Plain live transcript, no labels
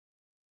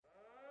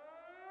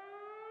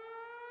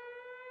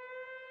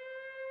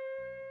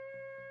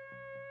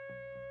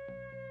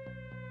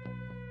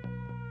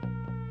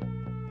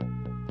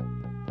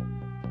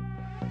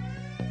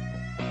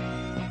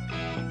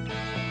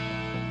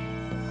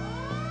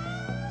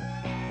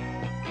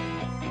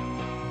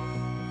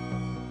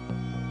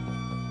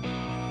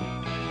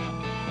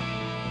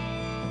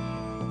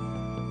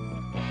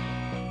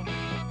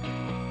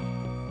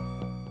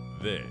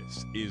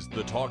This is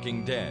The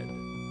Talking Dead,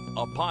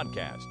 a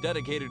podcast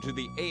dedicated to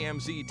the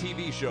AMC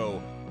TV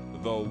show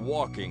The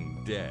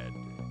Walking Dead.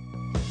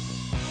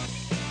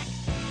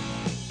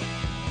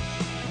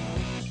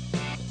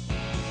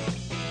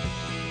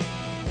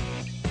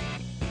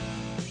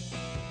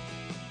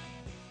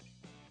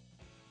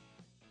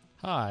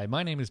 Hi,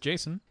 my name is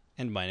Jason.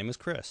 And my name is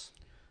Chris.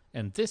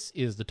 And this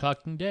is The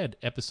Talking Dead,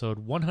 episode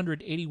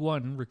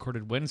 181,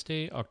 recorded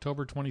Wednesday,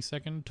 October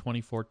 22nd,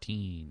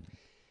 2014.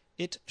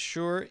 It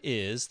sure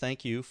is.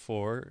 Thank you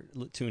for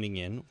tuning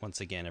in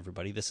once again,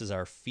 everybody. This is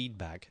our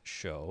feedback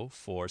show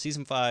for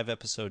Season 5,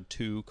 Episode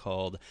 2,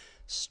 called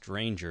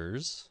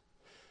Strangers,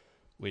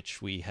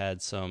 which we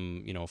had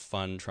some,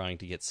 fun trying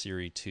to get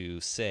Siri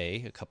to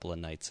say a couple of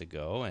nights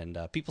ago. And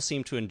people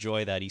seem to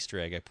enjoy that Easter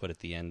egg I put at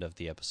the end of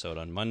the episode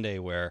on Monday,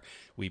 where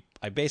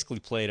I basically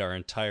played our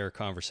entire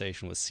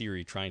conversation with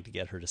Siri trying to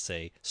get her to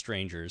say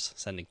strangers,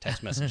 sending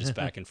text messages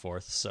back and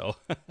forth. So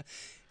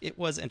it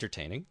was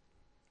entertaining.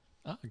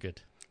 Ah, good.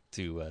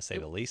 To say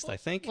the least, I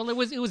think. Well, it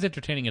was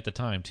entertaining at the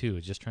time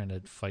too. Just trying to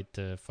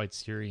fight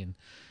Siri and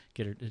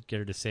get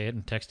her to say it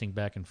and texting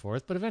back and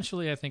forth. But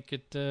eventually, I think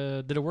it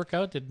did it work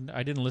out?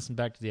 I didn't listen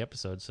back to the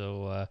episode,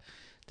 so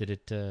did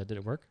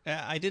it work?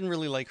 I didn't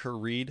really like her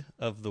read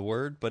of the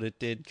word, but it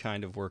did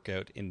kind of work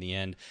out in the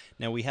end.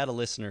 Now, we had a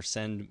listener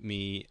send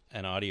me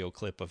an audio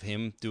clip of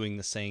him doing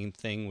the same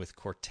thing with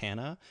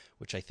Cortana,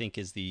 which I think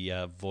is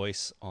the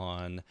voice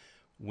on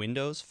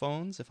Windows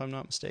phones, if I'm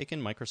not mistaken,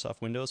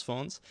 Microsoft Windows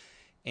phones.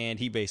 And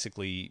he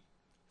basically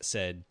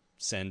said,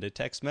 send a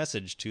text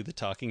message to the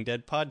Talking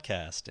Dead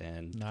podcast.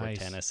 And nice.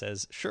 Cortana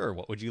says, sure,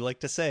 what would you like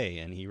to say?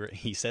 And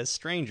he says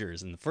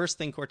strangers. And the first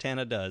thing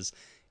Cortana does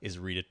is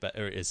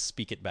is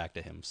speak it back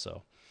to him.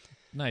 So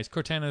nice.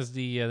 Cortana is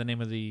the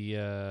name of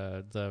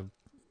the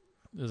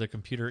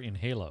computer in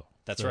Halo.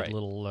 That's right.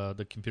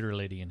 The computer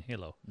lady in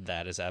Halo.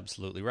 That is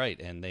absolutely right.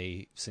 And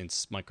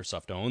since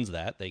Microsoft owns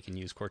that, they can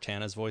use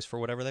Cortana's voice for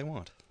whatever they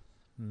want.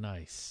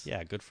 Nice.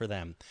 Yeah, good for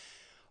them.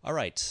 All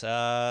right,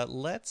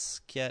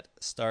 let's get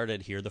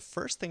started here. The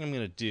first thing I'm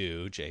going to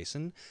do,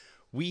 Jason,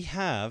 we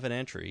have an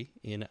entry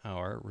in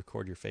our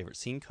Record Your Favorite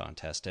Scene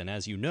contest. And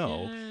as you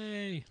know,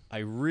 Yay. I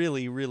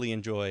really, really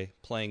enjoy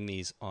playing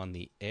these on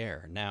the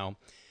air. Now,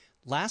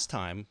 last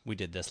time we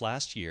did this,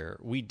 last year,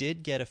 we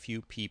did get a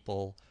few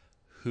people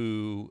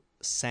who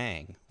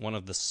sang one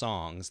of the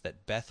songs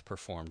that Beth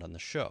performed on the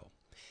show.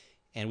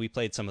 And we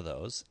played some of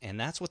those, and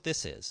that's what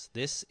this is.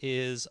 This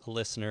is a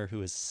listener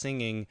who is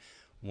singing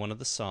one of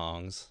the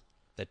songs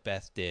that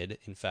Beth did.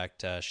 In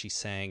fact, she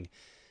sang,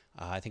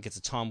 I think it's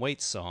a Tom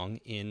Waits song,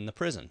 in the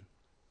prison.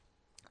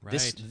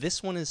 Right.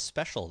 This one is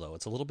special, though.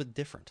 It's a little bit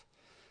different.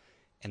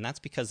 And that's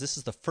because this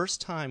is the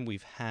first time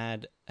we've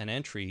had an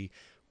entry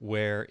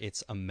where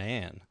it's a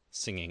man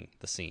singing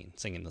the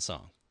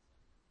song.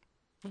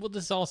 Well,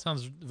 this all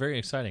sounds very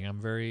exciting. I'm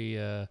very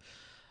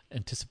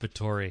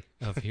anticipatory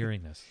of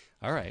hearing this.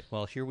 All right,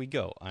 well, here we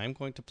go. I'm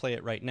going to play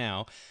it right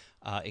now.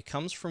 It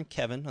comes from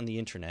Kevin on the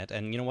internet,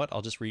 and you know what?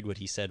 I'll just read what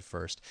he said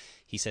first.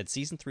 He said,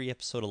 Season 3,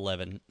 Episode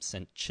 11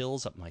 sent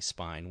chills up my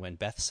spine when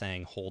Beth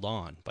sang Hold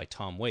On by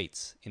Tom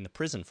Waits in the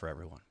prison for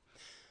everyone.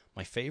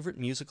 My favorite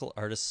musical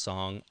artist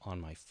song on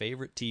my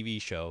favorite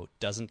TV show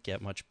doesn't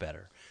get much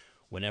better.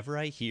 Whenever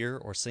I hear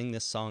or sing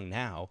this song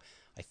now,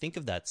 I think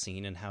of that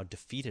scene and how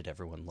defeated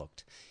everyone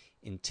looked.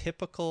 In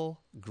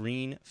typical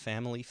Green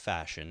family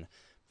fashion,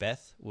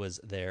 Beth was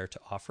there to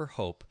offer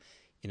hope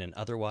in an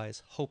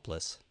otherwise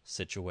hopeless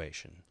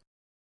situation.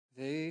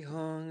 They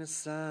hung a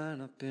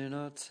sign up in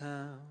our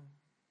town.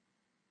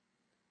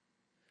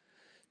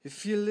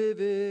 If you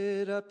live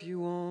it up, you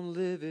won't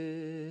live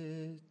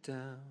it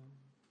down.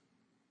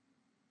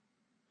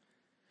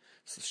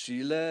 So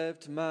she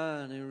left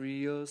mine in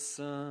Rio's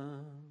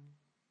sun,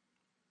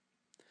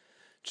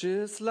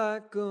 just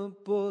like a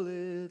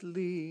bullet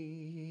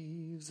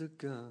leaves a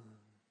gun.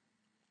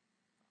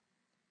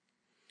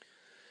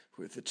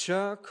 With the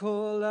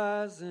charcoal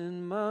eyes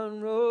and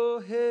Monroe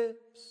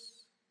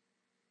hips,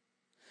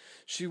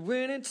 she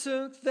went and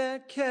took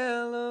that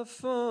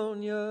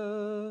California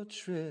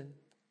trip.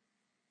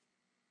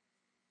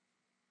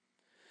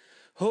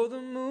 Oh,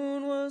 the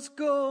moon was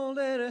gold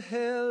and her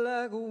hair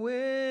like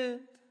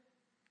wind.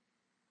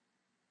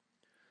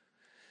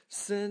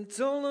 Said,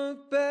 don't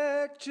look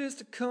back, just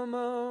to come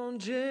on,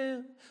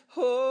 Jim.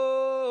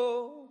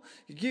 Oh,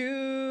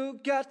 you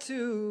got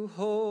to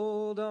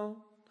hold on.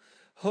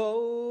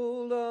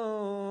 Hold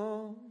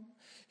on,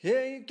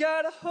 yeah, you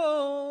gotta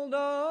hold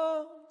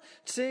on.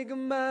 Take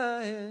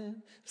my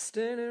hand,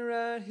 standing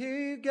right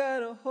here, you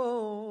gotta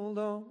hold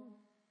on.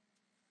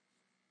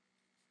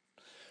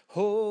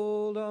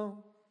 Hold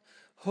on,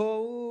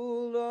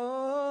 hold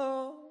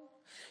on,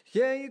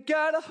 yeah, you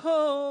gotta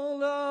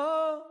hold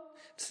on.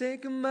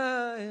 Take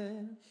my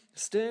hand,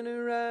 standing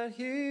right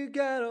here, you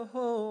gotta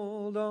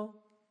hold on.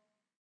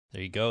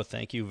 There you go.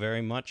 Thank you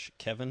very much,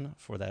 Kevin,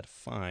 for that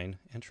fine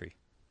entry.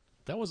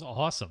 That was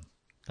awesome.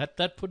 That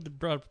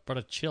brought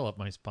a chill up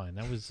my spine.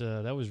 That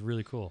was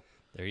really cool.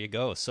 There you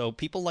go. So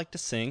people like to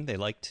sing. They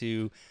like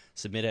to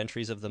submit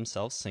entries of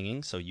themselves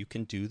singing, so you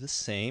can do the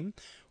same.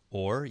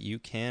 Or you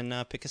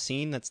can pick a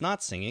scene that's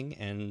not singing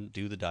and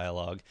do the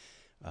dialogue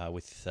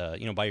with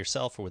by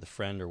yourself or with a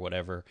friend or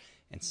whatever,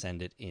 and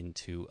send it in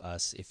to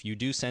us. If you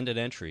do send an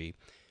entry,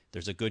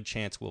 there's a good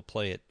chance we'll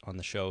play it on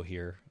the show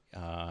here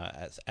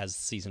as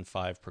season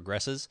 5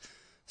 progresses.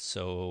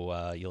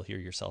 So you'll hear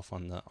yourself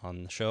on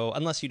the show.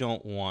 Unless you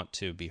don't want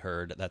to be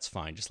heard, that's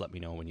fine. Just let me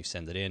know when you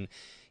send it in.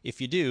 If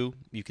you do,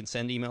 you can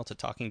send email to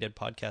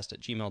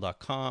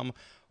talkingdeadpodcast@gmail.com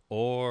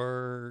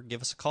or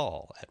give us a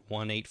call at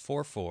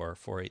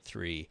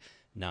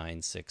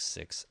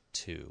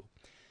 1-844-483-9662.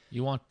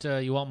 You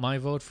want my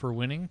vote for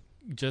winning?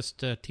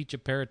 Just teach a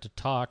parrot to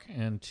talk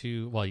and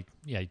you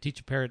teach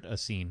a parrot a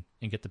scene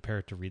and get the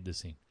parrot to read the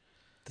scene.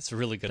 That's a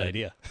really good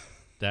idea.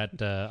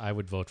 That I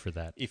would vote for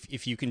that.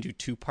 If you can do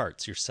 2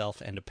 parts, yourself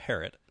and a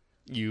parrot,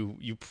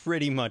 you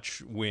pretty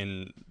much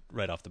win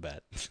right off the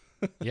bat.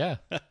 Yeah.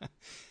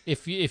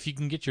 If you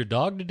can get your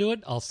dog to do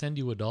it, I'll send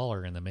you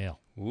 $1 in the mail.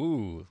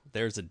 Ooh,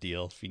 there's a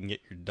deal. If you can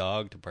get your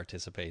dog to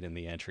participate in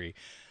the entry.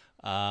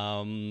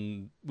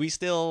 We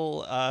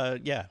still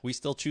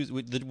choose.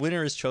 The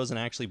winner is chosen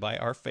actually by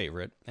our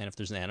favorite, and if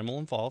there's an animal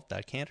involved,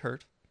 that can't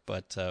hurt.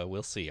 But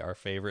we'll see. Our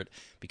favorite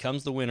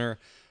becomes the winner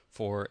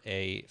for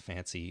a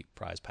fancy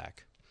prize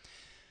pack.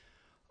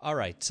 All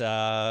right.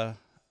 I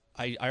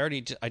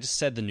just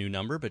said the new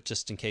number, but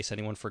just in case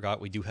anyone forgot,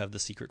 we do have the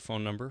secret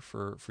phone number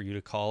for you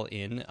to call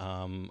in.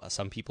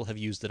 Some people have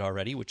used it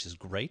already, which is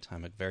great.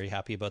 I'm very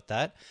happy about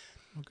that.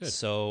 Oh, good.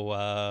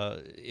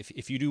 So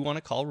if you do want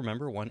to call,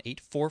 remember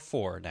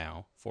 1-844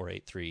 now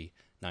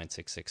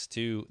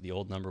 483-9662. The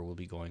old number will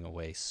be going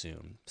away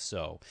soon.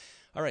 So,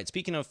 all right.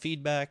 Speaking of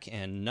feedback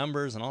and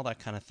numbers and all that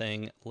kind of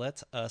thing,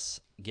 let us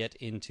get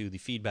into the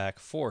feedback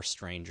for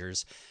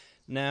Strangers.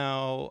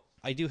 Now,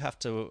 I do have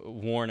to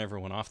warn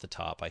everyone off the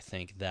top, I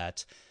think,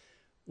 that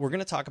we're going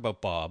to talk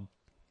about Bob,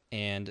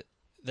 and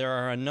there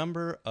are a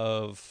number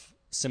of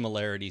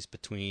similarities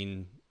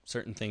between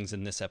certain things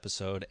in this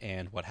episode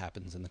and what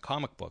happens in the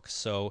comic book.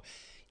 So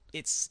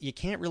you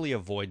can't really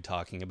avoid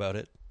talking about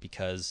it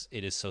because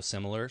it is so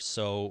similar.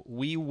 So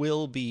we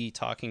will be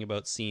talking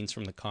about scenes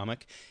from the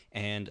comic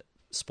and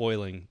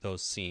spoiling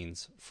those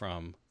scenes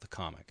from the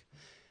comic.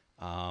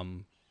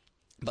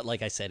 But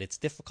like I said, it's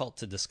difficult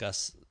to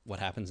discuss what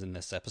happens in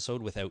this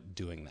episode without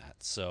doing that.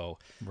 So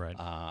right.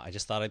 I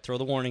just thought I'd throw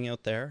the warning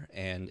out there.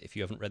 And if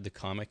you haven't read the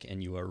comic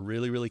and you are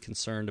really, really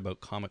concerned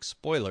about comic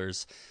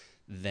spoilers,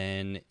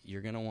 then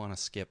you're going to want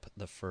to skip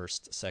the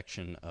first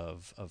section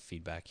of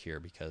feedback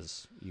here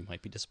because you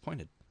might be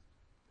disappointed.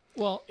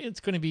 Well, it's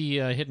going to be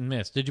hit and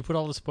miss. Did you put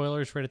all the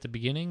spoilers right at the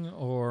beginning,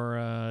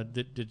 or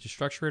did you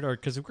structure it? Or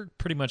because we're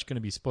pretty much going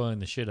to be spoiling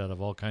the shit out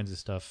of all kinds of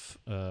stuff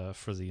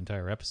for the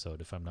entire episode,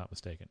 if I'm not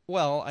mistaken.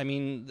 Well, I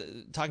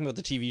mean, talking about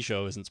the TV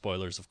show isn't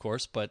spoilers, of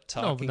course, but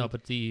talking... No,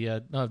 but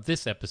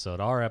this episode,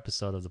 our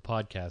episode of the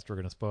podcast, we're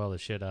going to spoil the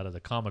shit out of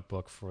the comic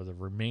book for the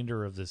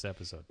remainder of this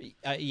episode.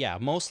 Yeah,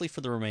 mostly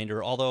for the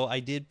remainder, although I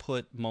did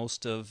put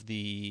most of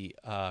the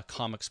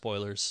comic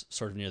spoilers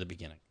sort of near the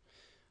beginning.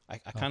 I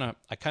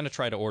kind of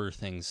try to order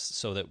things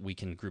so that we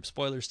can group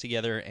spoilers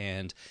together,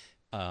 and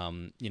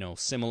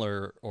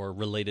similar or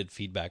related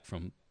feedback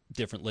from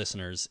different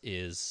listeners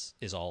is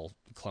all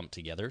clumped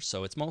together.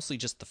 So it's mostly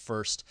just the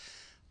first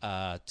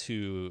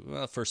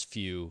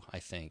few, I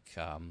think,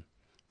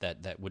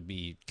 that would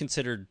be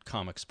considered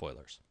comic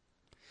spoilers.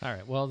 All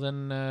right. Well,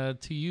 then,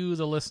 to you,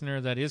 the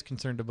listener that is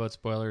concerned about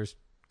spoilers,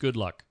 good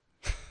luck.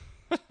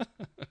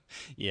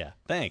 Yeah,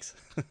 thanks.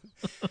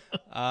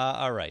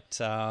 All right.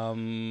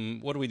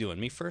 What are we doing?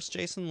 Me first,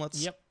 Jason?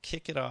 Let's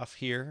kick it off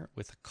here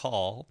with a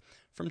call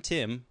from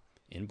Tim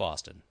in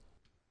Boston.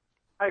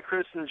 Hi,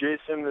 Chris and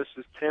Jason. This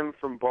is Tim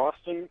from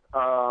Boston.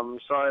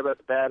 Sorry about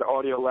the bad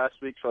audio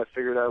last week, so I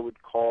figured I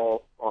would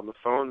call on the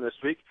phone this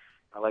week.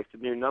 I like the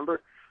new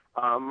number.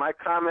 My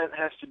comment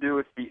has to do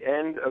with the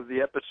end of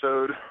the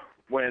episode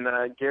when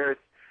Gareth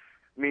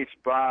meets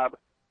Bob.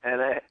 And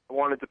I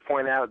wanted to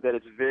point out that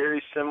it's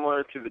very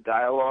similar to the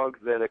dialogue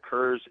that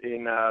occurs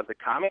in the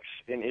comics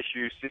in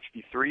issue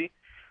 63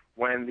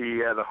 when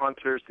the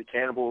hunters, the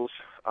cannibals,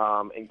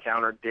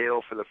 encounter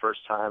Dale for the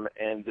first time.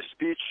 And the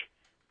speech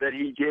that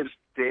he gives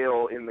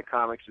Dale in the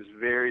comics is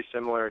very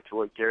similar to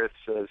what Gareth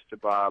says to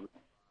Bob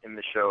in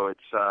the show.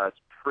 It's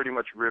pretty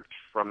much ripped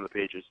from the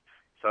pages.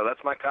 So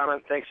that's my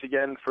comment. Thanks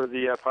again for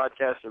the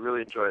podcast. I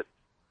really enjoy it.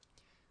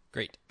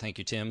 Great. Thank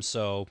you, Tim.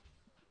 So...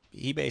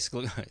 he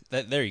basically,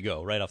 there you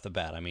go, right off the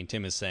bat. I mean,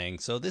 Tim is saying,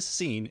 so this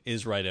scene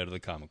is right out of the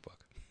comic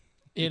book.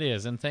 It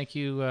is, and thank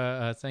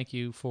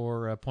you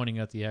for pointing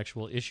out the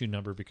actual issue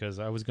number, because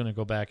I was going to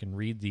go back and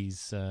read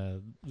these,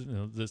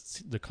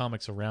 the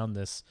comics around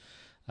this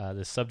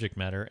subject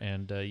matter,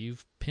 and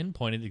you've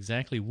pinpointed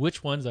exactly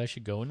which ones I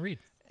should go and read.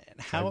 And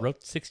I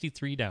wrote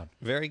 63 down.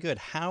 Very good.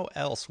 How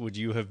else would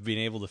you have been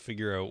able to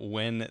figure out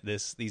when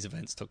these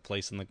events took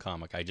place in the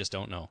comic? I just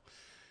don't know.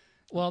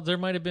 Well, there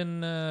might have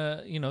been,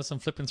 some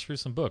flipping through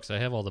some books. I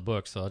have all the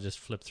books, so I'll just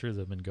flip through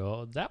them and go,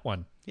 oh, that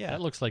one. Yeah.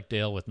 That looks like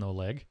Dale with no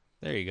leg.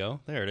 There you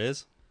go. There it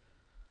is.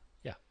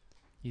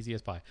 Easy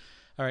as pie.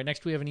 All right,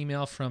 next we have an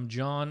email from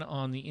John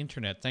on the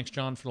internet. Thanks,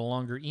 John, for the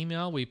longer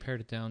email. We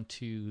pared it down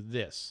to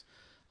this.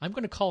 I'm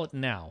going to call it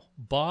now.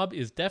 Bob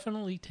is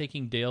definitely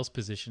taking Dale's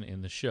position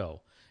in the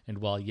show. And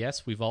while,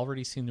 yes, we've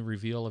already seen the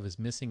reveal of his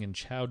missing and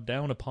chowed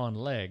down upon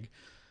leg,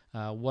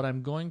 what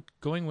I'm going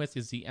with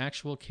is the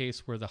actual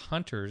case where the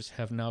hunters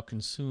have now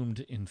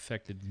consumed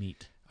infected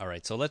meat. All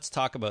right, so let's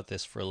talk about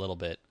this for a little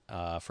bit,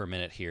 for a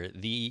minute here.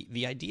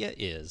 The idea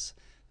is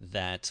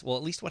that, well,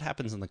 at least what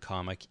happens in the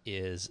comic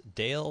is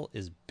Dale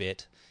is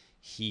bit.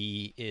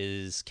 He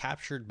is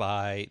captured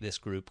by this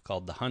group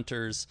called the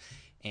Hunters,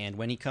 and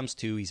when he comes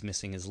to, he's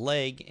missing his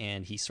leg,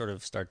 and he sort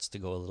of starts to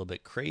go a little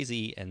bit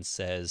crazy and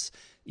says,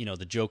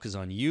 the joke is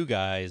on you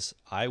guys.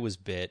 I was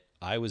bit.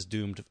 I was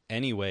doomed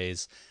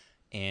anyways,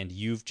 and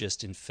you've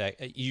just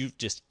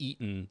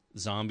eaten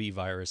zombie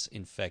virus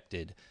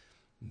infected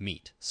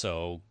meat.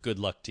 So good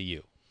luck to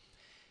you.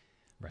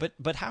 Right.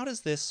 But how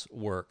does this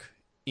work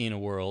in a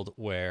world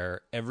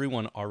where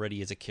everyone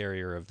already is a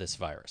carrier of this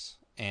virus?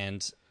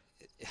 And,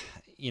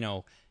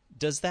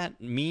 does that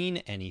mean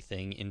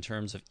anything in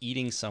terms of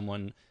eating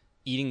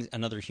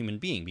another human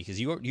being?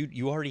 Because you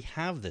already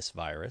have this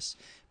virus,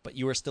 but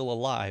you are still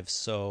alive,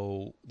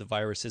 so the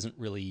virus isn't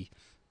really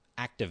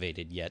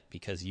activated yet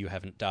because you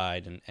haven't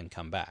died and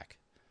come back.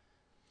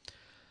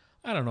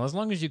 I don't know. As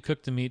long as you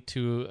cook the meat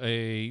to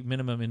a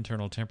minimum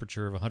internal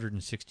temperature of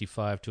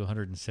 165 to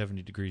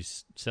 170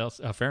 degrees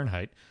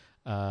Fahrenheit,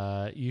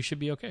 you should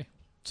be okay.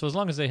 So as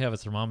long as they have a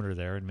thermometer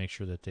there and make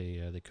sure that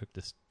they cook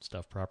this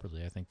stuff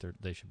properly, I think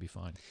they should be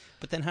fine.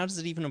 But then how does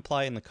it even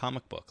apply in the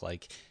comic book?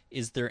 Like,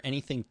 is there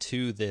anything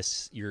to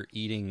this, you're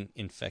eating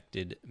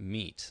infected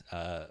meat?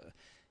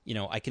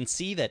 I can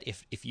see that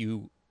if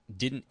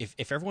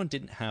everyone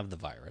didn't have the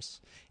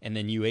virus and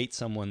then you ate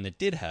someone that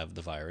did have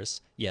the virus,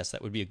 yes,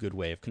 that would be a good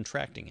way of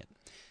contracting it.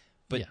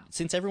 But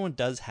since everyone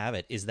does have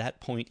it, is that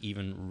point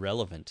even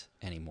relevant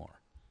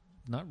anymore?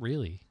 Not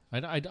really.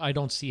 I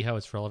don't see how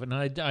it's relevant.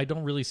 And I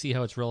don't really see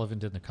how it's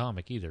relevant in the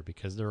comic either,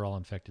 because they're all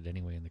infected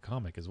anyway in the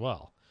comic as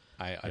well.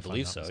 I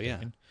believe so,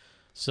 mistaken. Yeah.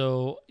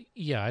 So,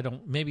 I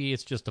don't. Maybe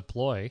it's just a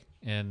ploy,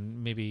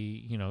 and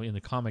maybe, in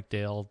the comic,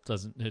 Dale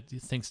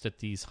thinks that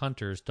these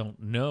hunters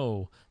don't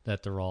know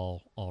that they're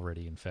all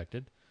already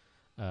infected.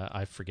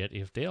 I forget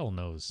if Dale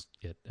knows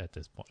it at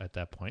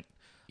that point.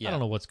 Yeah. I don't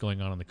know what's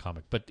going on in the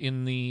comic, but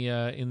in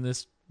in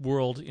this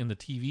world, in the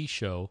TV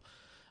show,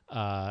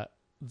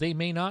 they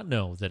may not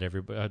know that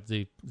everybody,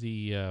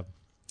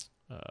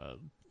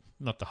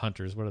 not the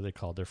hunters, what are they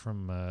called? They're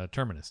from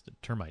Terminus, the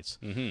termites.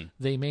 Mm-hmm.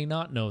 They may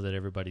not know that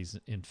everybody's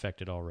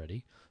infected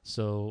already.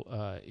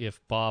 So if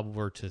Bob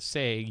were to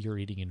say you're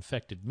eating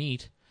infected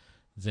meat,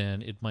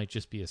 then it might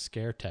just be a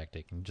scare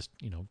tactic and just,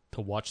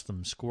 to watch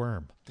them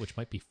squirm, which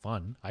might be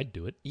fun. I'd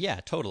do it. Yeah,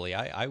 totally.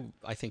 I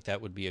think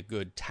that would be a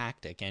good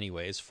tactic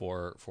anyways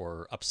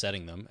for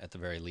upsetting them at the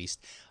very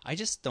least. I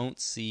just don't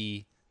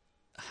see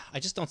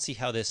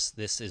how this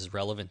is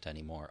relevant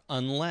anymore,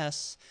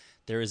 unless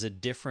there is a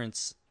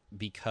difference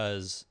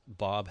because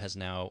Bob has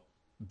now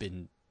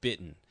been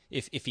bitten.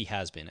 If he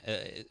has been.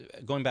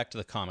 Going back to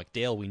the comic,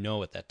 Dale, we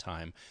know at that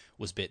time,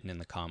 was bitten in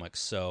the comics.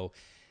 So,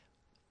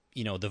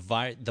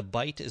 the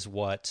bite is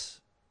what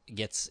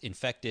gets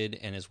infected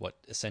and is what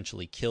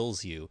essentially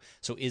kills you.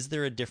 So is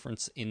there a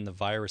difference in the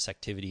virus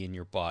activity in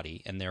your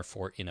body and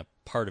therefore in a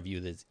part of you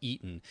that's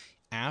eaten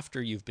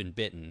after you've been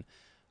bitten,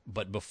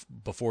 but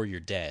before you're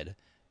dead,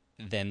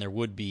 than there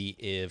would be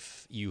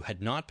if you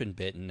had not been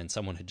bitten and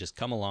someone had just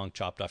come along,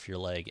 chopped off your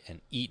leg, and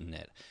eaten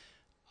it?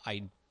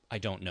 I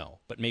don't know,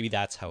 but maybe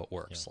that's how it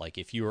works. Yeah. Like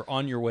if you were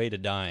on your way to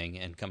dying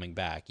and coming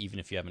back, even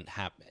if you're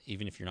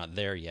not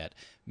there yet,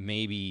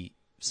 maybe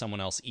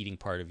someone else eating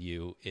part of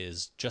you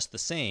is just the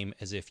same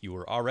as if you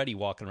were already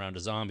walking around a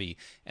zombie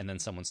and then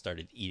someone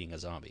started eating a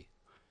zombie.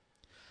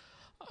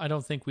 I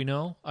don't think we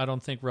know. I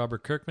don't think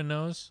Robert Kirkman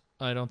knows.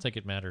 I don't think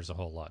it matters a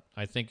whole lot.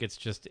 I think it's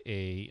just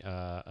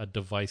a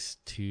device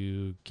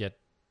to get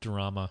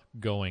drama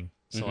going.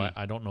 So mm-hmm.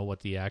 I don't know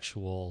what the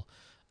actual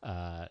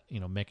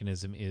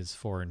mechanism is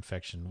for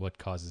infection, what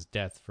causes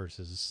death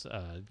versus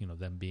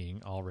them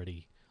being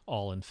already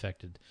all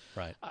infected.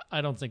 Right. I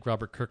don't think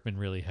Robert Kirkman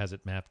really has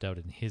it mapped out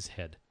in his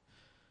head.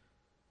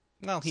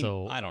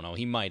 Well, I don't know.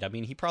 He might. I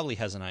mean, he probably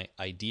has an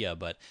idea,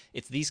 but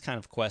it's these kind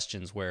of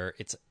questions where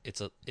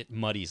it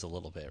muddies a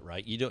little bit,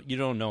 right? You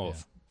don't know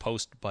if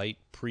post-bite,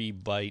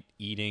 pre-bite,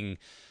 eating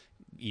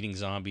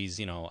zombies.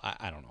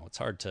 I don't know. It's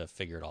hard to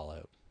figure it all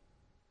out.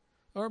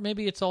 Or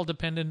maybe it's all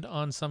dependent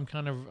on some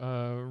kind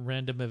of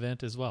random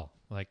event as well.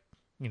 Like,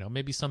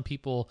 maybe some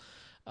people,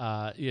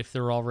 if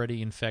they're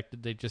already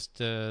infected, they just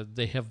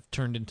they have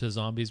turned into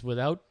zombies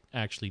without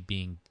actually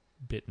being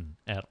bitten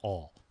at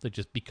all. They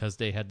just, because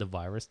they had the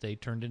virus, they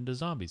turned into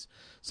zombies.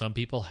 Some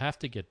people have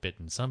to get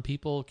bitten. Some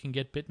people can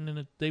get bitten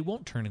and they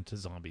won't turn into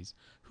zombies.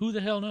 Who the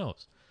hell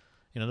knows?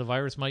 The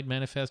virus might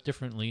manifest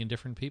differently in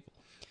different people.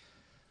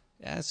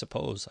 Yeah, I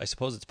suppose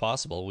it's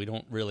possible. We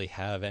don't really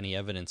have any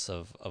evidence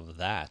of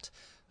that.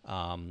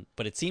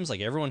 But it seems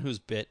like everyone who's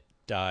bit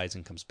dies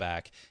and comes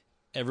back.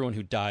 Everyone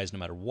who dies, no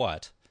matter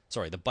what.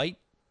 Sorry, the bite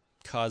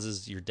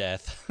causes your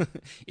death,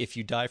 if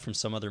you die from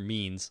some other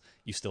means,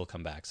 you still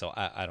come back. So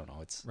I don't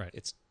know.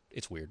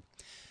 It's weird.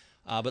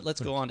 But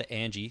let's go on to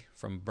Angie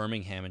from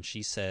Birmingham, and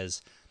she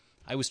says,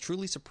 I was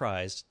truly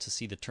surprised to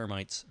see the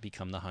termites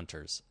become the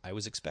hunters. I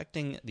was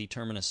expecting the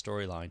Terminus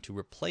storyline to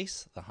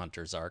replace the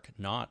hunters arc,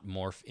 not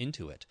morph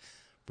into it.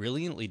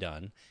 Brilliantly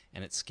done,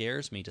 and it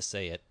scares me to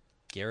say it.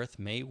 Gareth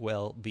may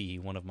well be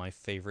one of my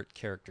favorite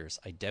characters.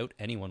 I doubt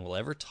anyone will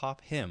ever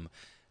top him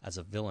as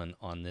a villain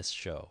on this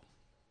show.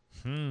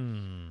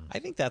 I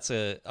think that's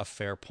a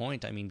fair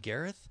point. I mean,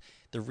 Gareth,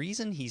 the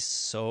reason he's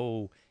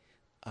so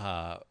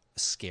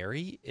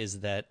scary is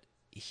that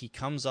he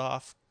comes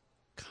off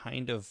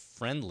kind of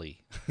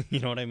friendly. You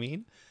know what I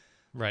mean?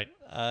 Right.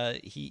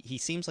 He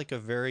seems like a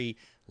very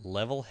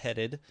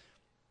level-headed,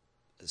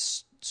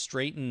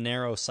 straight and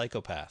narrow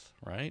psychopath,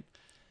 right?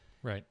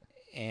 Right.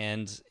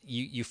 And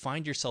you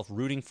find yourself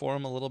rooting for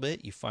him a little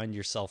bit. You find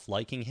yourself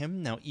liking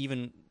him. Now,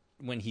 even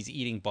when he's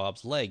eating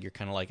Bob's leg, you're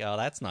kind of like, oh,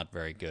 that's not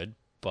very good.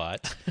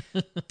 But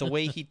the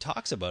way he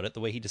talks about it,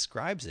 the way he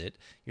describes it,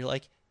 you're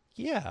like,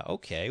 yeah,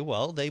 okay,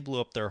 well, they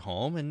blew up their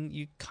home, and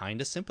you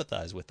kind of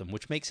sympathize with them,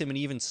 which makes him an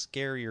even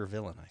scarier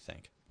villain, I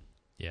think.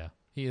 Yeah,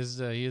 he is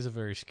a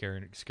very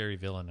scary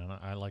villain, and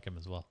I like him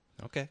as well.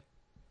 Okay.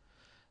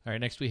 All right,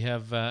 next we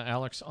have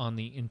Alex on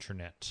the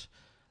internet.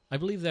 I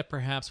believe that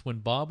perhaps when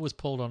Bob was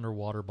pulled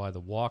underwater by the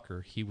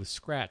walker, he was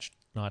scratched,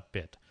 not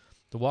bit.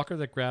 The walker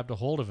that grabbed a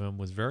hold of him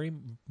was very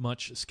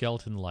much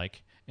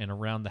skeleton-like, and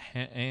around the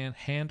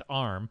hand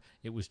arm,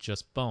 it was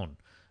just bone.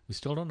 We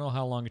still don't know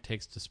how long it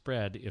takes to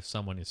spread if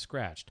someone is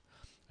scratched.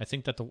 I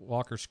think that the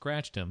walker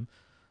scratched him.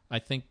 I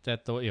think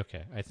that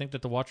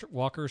the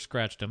walker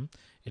scratched him.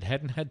 It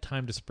hadn't had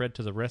time to spread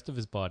to the rest of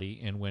his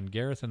body, and when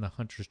Gareth and the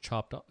hunters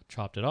chopped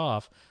it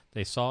off,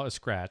 they saw a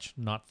scratch,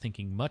 not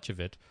thinking much of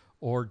it,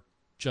 or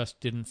just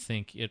didn't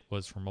think it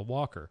was from a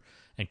walker,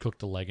 and cooked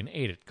the leg and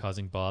ate it,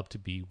 causing Bob to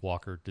be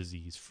walker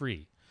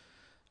disease-free.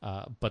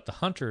 But the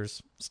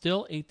hunters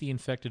still ate the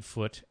infected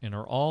foot and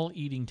are all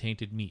eating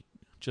tainted meat,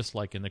 just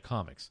like in the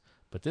comics,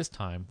 but this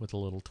time with a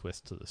little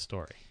twist to the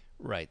story.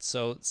 Right,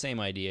 so same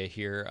idea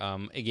here.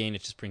 Again,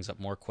 it just brings up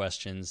more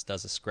questions.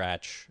 Is a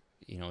scratch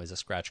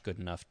good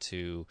enough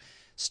to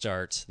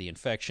start the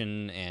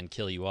infection and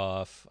kill you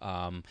off?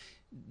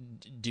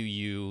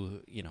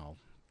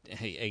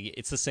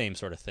 It's the same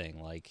sort of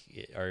thing. Like,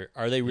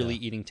 are they really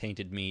eating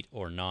tainted meat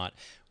or not?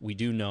 We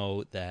do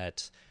know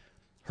that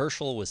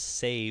Herschel was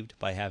saved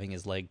by having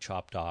his leg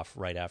chopped off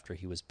right after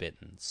he was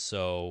bitten.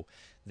 So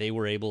they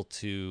were able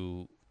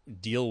to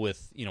deal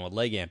with, a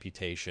leg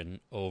amputation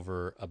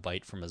over a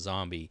bite from a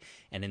zombie.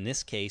 And in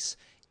this case,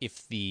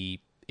 if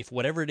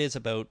whatever it is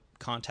about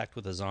contact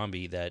with a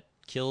zombie that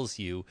kills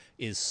you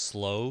is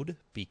slowed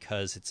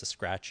because it's a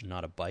scratch and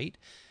not a bite,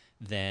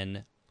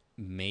 then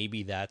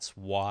maybe that's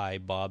why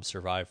Bob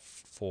survived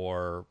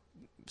for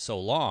so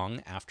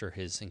long after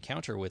his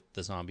encounter with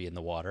the zombie in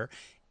the water,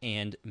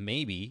 and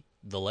maybe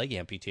the leg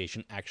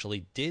amputation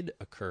actually did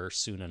occur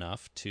soon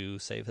enough to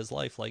save his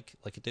life, like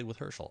it did with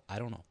Herschel. I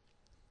don't know.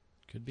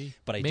 Could be.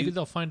 But maybe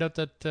they'll find out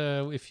that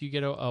if you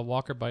get a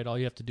walker bite, all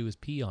you have to do is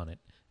pee on it,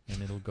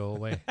 and it'll go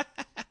away.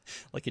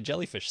 Like a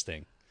jellyfish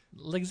sting.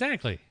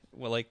 Exactly.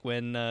 Well, like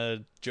when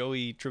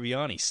Joey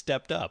Tribbiani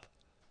stepped up.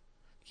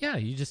 Yeah,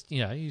 you just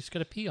got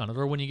to pee on it.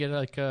 Or when you get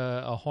like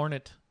a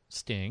hornet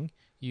sting,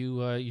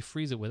 you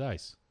freeze it with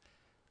ice.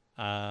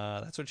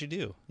 That's what you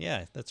do.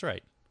 Yeah, that's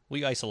right.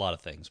 We ice a lot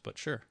of things, but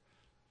sure.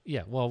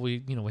 Yeah, well,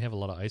 we have a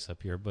lot of ice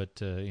up here, but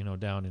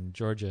down in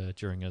Georgia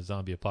during a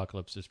zombie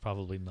apocalypse, there's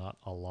probably not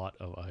a lot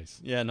of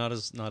ice. Yeah, not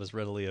as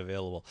readily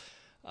available.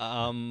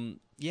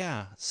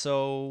 Yeah,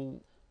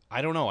 so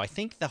I don't know. I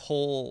think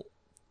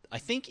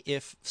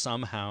if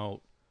somehow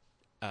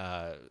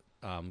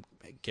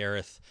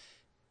Gareth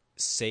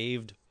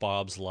saved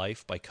Bob's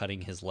life by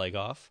cutting his leg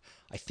off,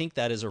 I think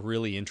that is a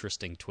really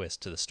interesting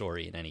twist to the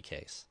story in any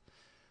case.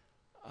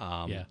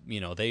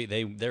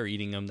 They're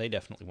eating him. They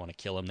definitely want to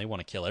kill him. They want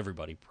to kill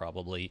everybody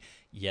probably.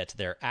 Yet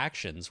their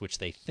actions, which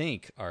they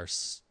think are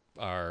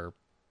sort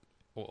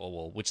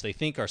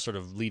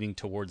of leading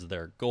towards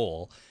their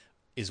goal,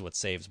 is what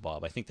saves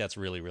Bob. I think that's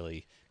really,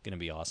 really going to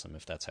be awesome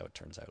if that's how it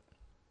turns out.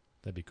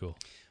 That'd be cool.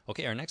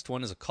 Okay, our next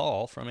one is a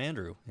call from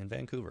Andrew in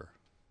Vancouver.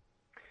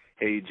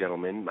 Hey,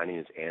 gentlemen. My name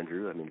is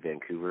Andrew. I'm in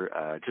Vancouver.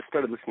 Just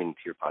started listening to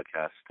your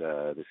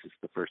podcast. This is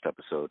the first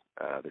episode.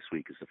 This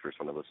week is the first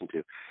one I listened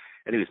to.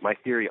 Anyways, my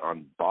theory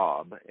on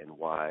Bob and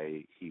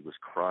why he was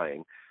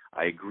crying,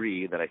 I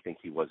agree that I think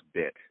he was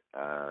bit.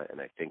 And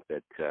I think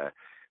that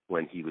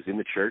when he was in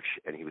the church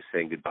and he was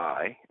saying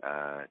goodbye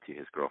to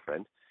his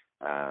girlfriend,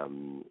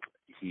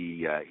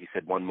 he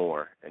said one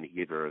more, and he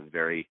gave her a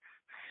very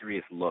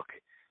serious look.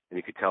 And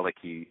you could tell like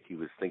he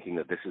was thinking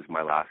that this is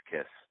my last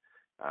kiss.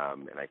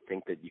 And I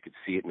think that you could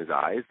see it in his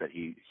eyes that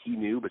he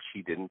knew, but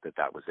she didn't,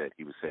 that was it.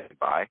 He was saying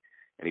goodbye,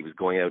 and he was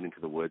going out into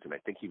the woods, and I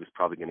think he was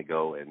probably going to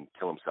go and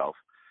kill himself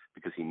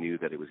because he knew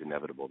that it was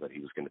inevitable, that he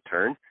was going to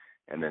turn.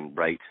 And then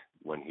right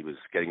when he was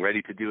getting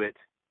ready to do it,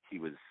 he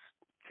was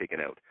taken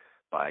out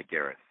by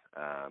Gareth.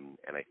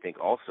 And I think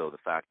also the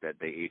fact that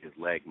they ate his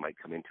leg might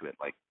come into it.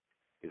 Like,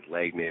 his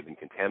leg may have been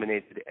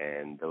contaminated,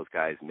 and those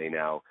guys may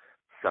now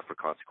suffer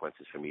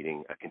consequences from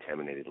eating a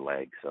contaminated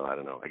leg. So I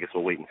don't know. I guess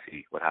we'll wait and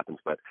see what happens.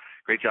 But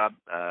great job.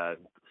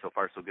 So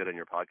far, so good on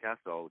your podcast.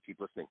 I'll keep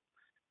listening.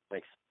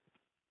 Thanks.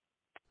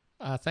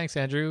 Thanks,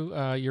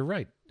 Andrew. You're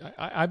right.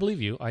 I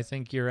believe you. I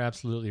think you're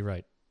absolutely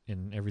right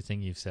in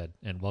everything you've said.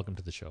 And welcome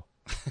to the show.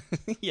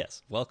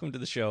 Yes, welcome to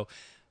the show.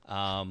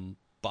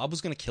 Bob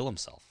was going to kill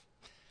himself.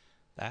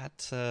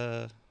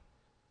 That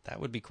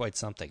would be quite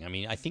something. I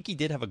mean, I think he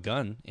did have a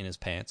gun in his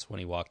pants when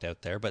he walked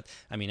out there, but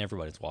I mean,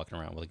 everybody's walking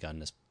around with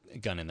a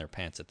gun in their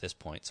pants at this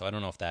point, so I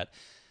don't know if that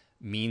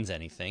means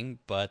anything,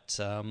 but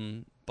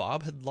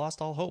Bob had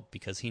lost all hope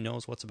because he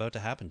knows what's about to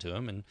happen to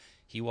him, and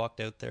he walked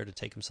out there to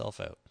take himself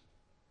out.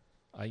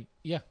 I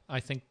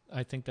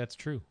think that's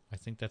true. I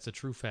think that's a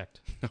true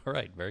fact. All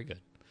right, very good.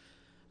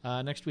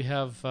 Next we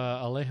have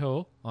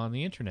Alejo on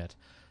the internet.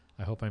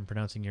 I hope I'm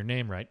pronouncing your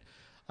name right.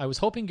 I was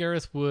hoping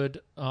Gareth would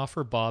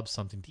offer Bob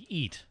something to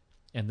eat,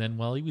 and then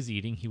while he was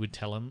eating, he would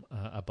tell him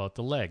about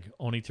the leg,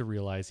 only to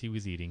realize he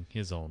was eating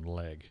his own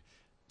leg.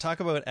 Talk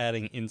about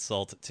adding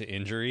insult to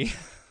injury.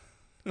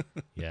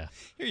 Yeah.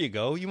 Here you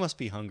go. You must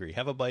be hungry.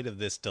 Have a bite of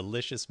this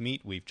delicious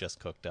meat we've just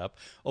cooked up.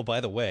 Oh, by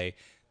the way,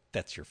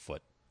 that's your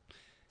foot.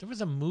 There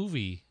was a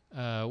movie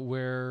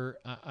where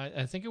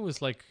I think it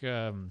was like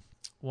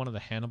one of the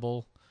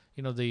Hannibal,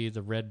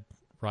 the Red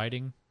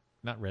Riding,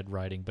 not Red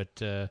Riding,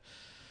 but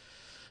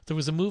there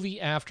was a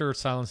movie after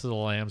Silence of the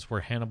Lambs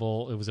where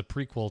Hannibal, it was a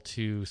prequel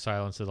to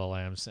Silence of the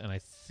Lambs, and I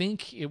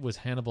think it was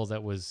Hannibal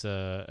that was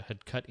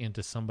had cut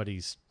into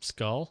somebody's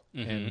skull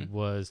and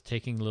was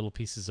taking little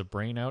pieces of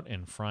brain out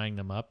and frying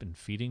them up and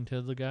feeding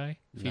them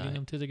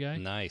to the guy.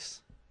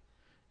 Nice.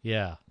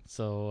 Yeah,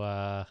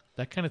 so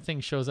that kind of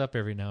thing shows up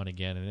every now and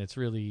again, and it's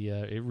really,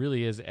 it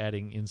really is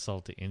adding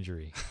insult to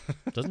injury.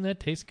 Doesn't that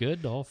taste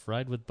good, all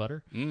fried with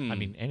butter? I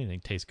mean, anything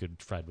tastes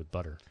good fried with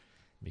butter.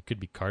 It could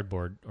be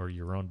cardboard or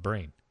your own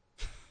brain.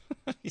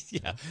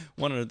 Yeah,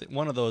 one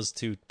of those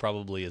two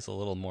probably is a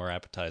little more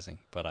appetizing,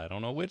 but I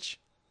don't know which.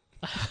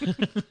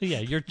 Yeah,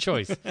 your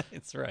choice.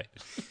 It's right.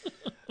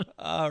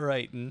 All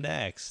right,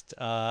 next,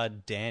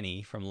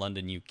 Danny from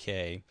London,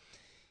 UK.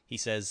 He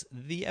says,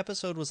 the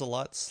episode was a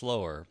lot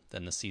slower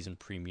than the season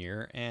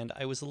premiere, and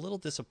I was a little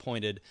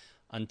disappointed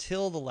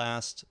until the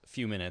last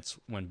few minutes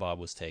when Bob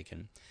was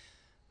taken.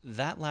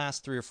 That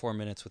last 3 or 4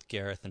 minutes with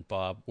Gareth and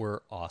Bob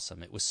were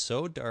awesome. It was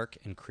so dark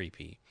and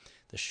creepy.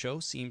 The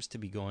show seems to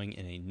be going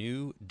in a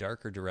new,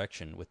 darker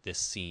direction with this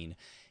scene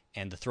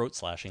and the throat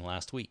slashing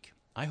last week.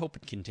 I hope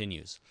it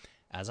continues.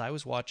 As I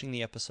was watching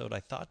the episode, I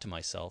thought to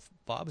myself,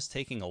 Bob is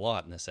taking a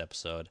lot in this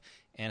episode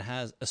and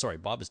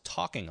Bob is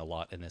talking a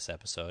lot in this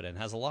episode and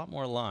has a lot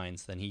more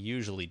lines than he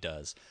usually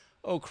does.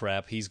 Oh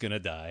crap, he's gonna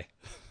die.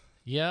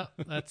 Yeah,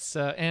 that's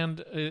and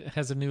it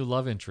has a new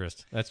love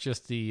interest. That's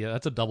just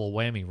that's a double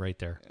whammy right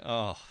there.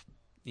 Oh,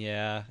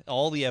 yeah.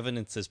 All the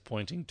evidence is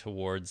pointing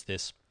towards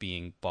this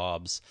being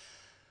Bob's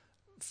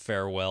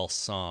farewell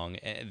song.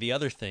 The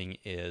other thing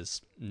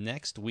is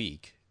next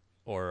week,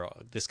 or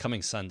this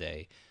coming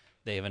Sunday,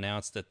 they have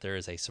announced that there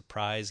is a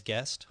surprise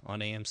guest on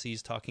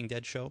AMC's Talking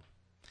Dead show.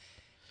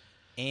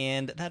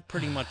 And that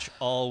pretty much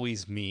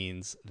always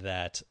means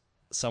that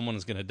someone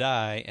is going to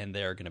die and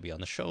they're going to be on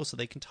the show so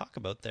they can talk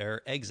about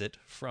their exit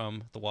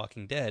from The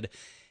Walking Dead.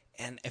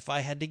 And if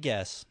I had to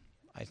guess,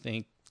 I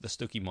think the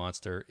Stookie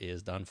Monster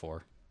is done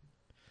for.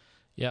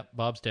 Yeah,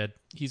 Bob's dead.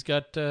 He's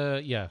got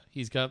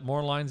he's got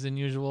more lines than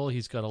usual.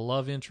 He's got a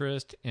love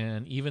interest,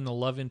 and even the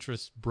love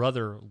interest's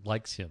brother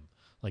likes him.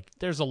 Like,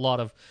 there's a lot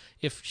of,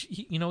 he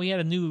had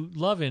a new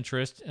love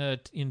interest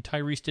in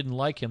Tyrese didn't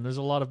like him. There's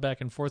a lot of back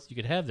and forth you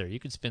could have there. You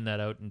could spin that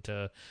out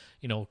into,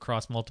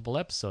 across multiple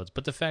episodes.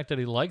 But the fact that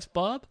he likes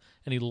Bob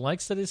and he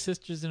likes that his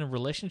sister's in a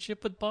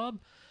relationship with Bob,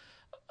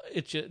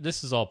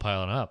 this is all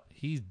piling up.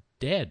 He's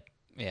dead.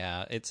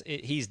 Yeah,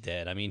 he's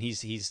dead. I mean,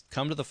 he's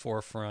come to the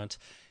forefront.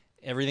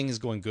 Everything is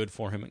going good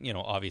for him,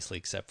 obviously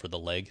except for the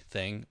leg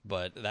thing.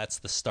 But that's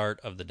the start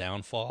of the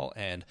downfall,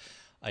 and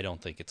I don't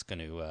think it's going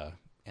to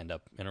end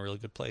up in a really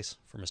good place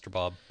for Mr.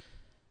 Bob.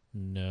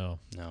 No.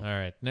 All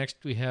right. Next,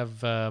 we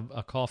have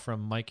a call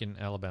from Mike in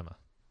Alabama.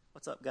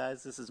 What's up,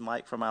 guys? This is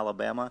Mike from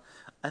Alabama.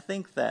 I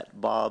think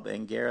that Bob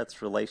and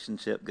Gareth's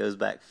relationship goes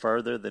back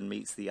further than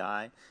meets the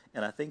eye,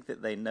 and I think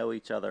that they know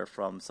each other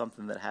from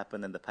something that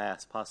happened in the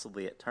past,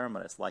 possibly at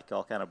Terminus, like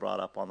y'all kind of brought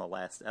up on the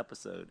last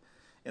episode.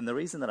 And the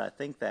reason that I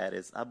think that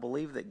is I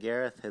believe that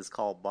Gareth has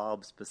called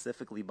Bob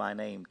specifically by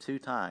name 2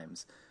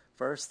 times.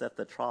 First at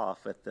the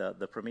trough at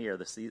the premiere,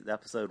 the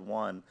episode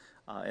 1,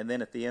 and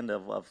then at the end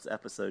of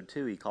episode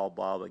 2, he called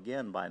Bob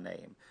again by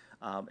name.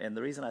 And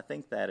the reason I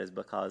think that is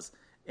because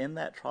in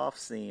that trough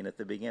scene at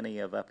the beginning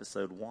of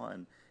episode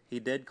 1, he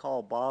did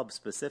call Bob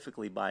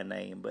specifically by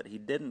name, but he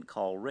didn't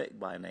call Rick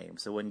by name.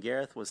 So when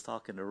Gareth was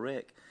talking to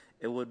Rick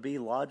it would be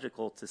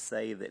logical to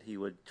say that he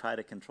would try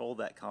to control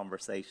that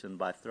conversation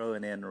by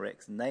throwing in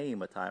Rick's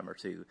name a time or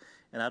two.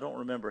 And I don't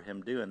remember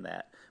him doing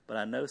that. But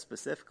I know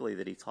specifically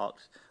that he called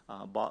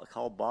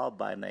Bob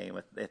by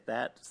name at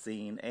that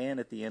scene and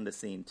at the end of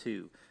scene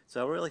 2.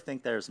 So I really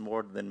think there's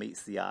more than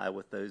meets the eye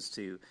with those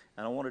two.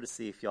 And I wanted to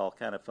see if y'all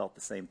kind of felt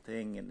the same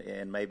thing,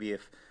 and maybe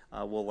if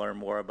we'll learn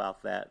more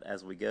about that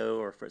as we go,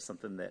 or if it's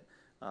something that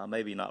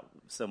maybe not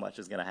so much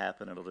is going to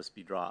happen, it'll just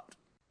be dropped.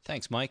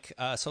 Thanks, Mike.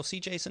 So, see,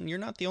 Jason, you're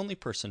not the only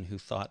person who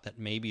thought that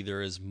maybe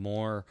there is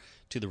more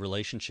to the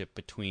relationship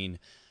between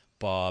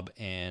Bob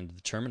and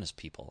the Terminus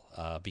people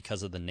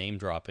because of the name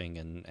dropping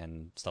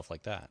and stuff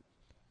like that.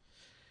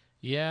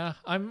 Yeah,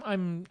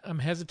 I'm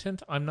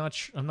hesitant. I'm not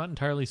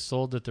entirely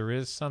sold that there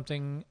is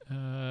something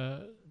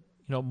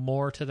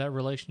more to that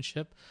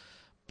relationship,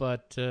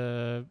 but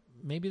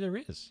maybe there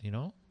is.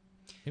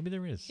 Maybe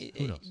there is.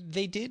 Who knows?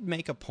 They did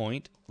make a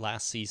point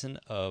last season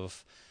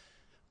of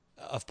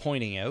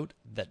pointing out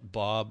that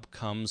Bob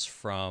comes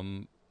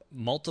from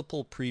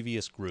multiple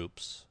previous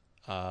groups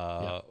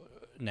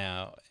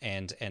now,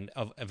 and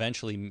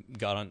eventually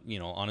got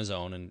on his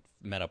own and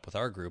met up with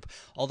our group.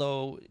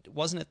 Although,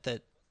 wasn't it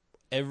that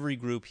every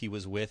group he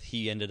was with,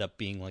 he ended up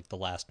being like the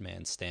last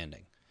man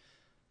standing?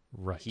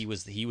 Right. He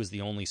was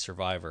the only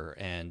survivor,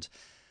 and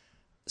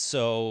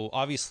so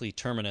obviously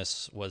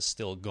Terminus was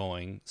still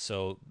going.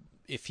 So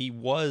if he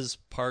was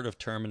part of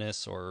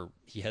Terminus, or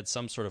he had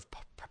some sort of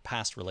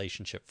past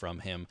relationship from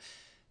him,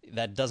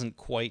 that doesn't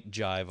quite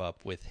jive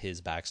up with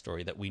his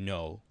backstory that we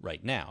know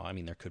right now. I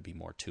mean, there could be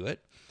more to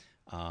it,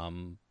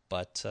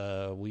 but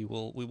we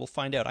will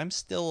find out. I'm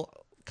still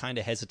kind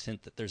of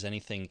hesitant that there's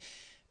anything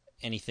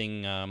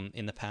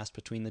in the past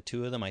between the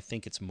two of them. I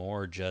think it's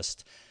more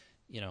just,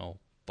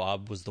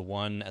 Bob was the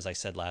one, as I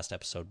said last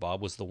episode,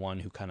 Bob was the one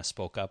who kind of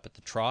spoke up at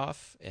the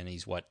trough, and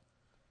he's what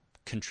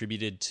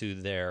contributed to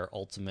their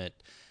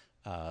ultimate,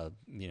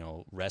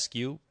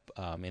 rescue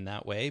in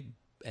that way.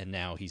 And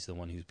now he's the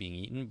one who's being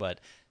eaten. But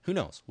who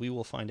knows? We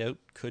will find out.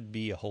 Could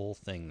be a whole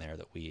thing there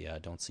that we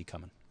don't see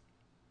coming.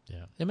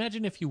 Yeah.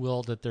 Imagine, if you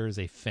will, that there is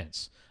a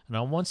fence. And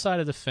on one side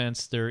of the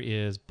fence, there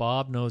is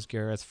Bob knows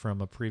Gareth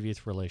from a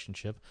previous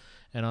relationship.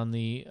 And on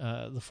the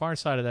far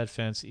side of that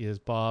fence is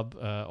Bob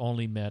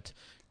only met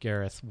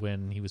Gareth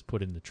when he was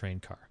put in the train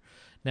car.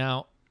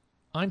 Now,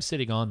 I'm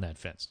sitting on that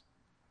fence,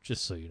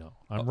 just so you know.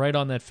 I'm right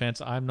on that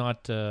fence. I'm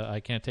not. I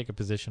can't take a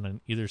position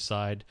on either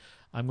side.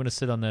 I'm going to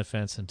sit on that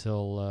fence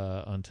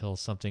until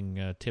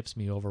something tips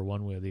me over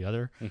one way or the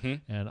other,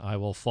 and I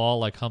will fall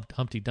like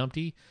Humpty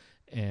Dumpty,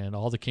 and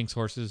all the king's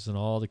horses and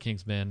all the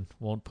king's men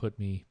won't put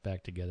me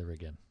back together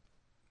again.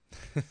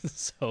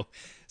 So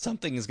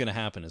something is going to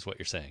happen, is what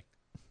you're saying.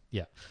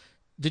 Yeah.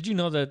 Did you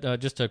know that,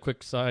 just a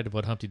quick side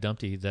about Humpty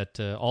Dumpty, that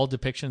all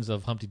depictions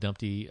of Humpty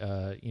Dumpty,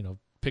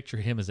 picture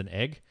him as an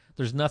egg?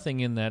 There's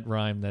nothing in that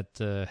rhyme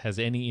that has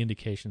any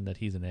indication that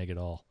he's an egg at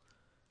all.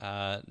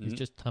 He's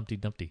just Humpty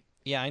Dumpty.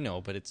 Yeah, I know,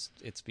 but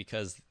it's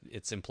because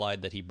it's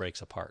implied that he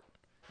breaks apart,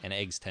 and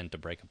eggs tend to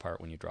break apart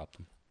when you drop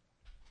them.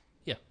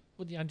 Yeah,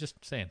 well, yeah, I'm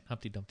just saying,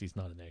 Humpty Dumpty's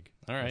not an egg.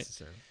 All right.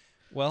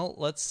 Well,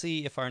 let's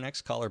see if our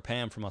next caller,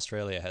 Pam from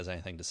Australia, has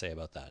anything to say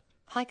about that.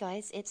 Hi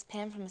guys, it's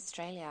Pam from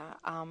Australia.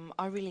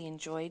 I really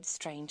enjoyed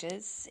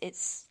Strangers.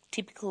 It's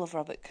typical of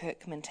Robert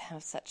Kirkman to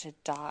have such a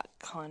dark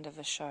kind of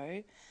a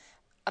show.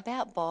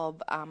 About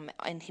Bob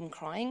and him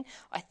crying,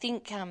 I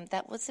think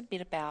that was a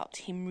bit about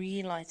him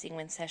realising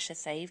when Sasha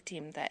saved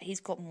him that he's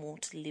got more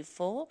to live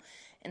for.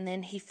 And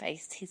then he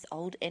faced his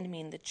old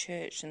enemy in the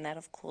church, and that,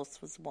 of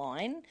course, was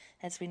wine.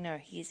 As we know,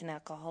 he is an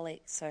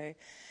alcoholic, so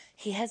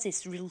he has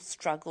this real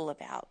struggle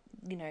about,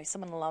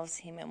 someone loves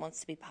him and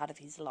wants to be part of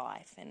his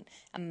life, and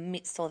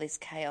amidst all this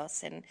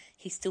chaos, and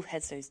he still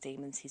has those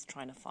demons he's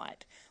trying to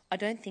fight. I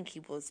don't think he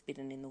was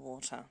bitten in the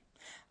water.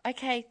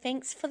 Okay,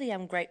 thanks for the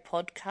great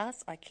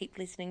podcast. I keep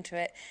listening to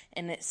it,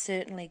 and it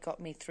certainly got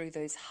me through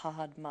those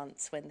hard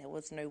months when there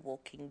was no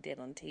Walking Dead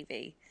on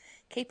TV.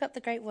 Keep up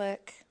the great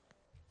work.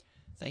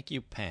 Thank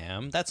you,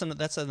 Pam. That's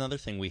another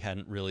thing we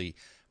hadn't really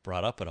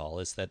brought up at all,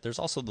 is that there's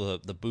also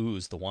the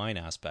booze, the wine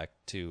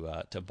aspect to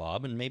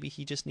Bob, and maybe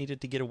he just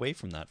needed to get away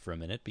from that for a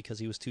minute because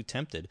he was too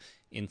tempted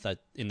in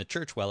the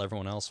church while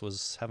everyone else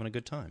was having a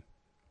good time.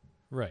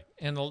 Right,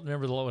 and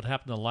remember what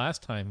happened the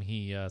last time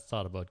he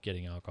thought about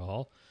getting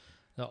alcohol?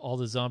 All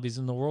the zombies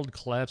in the world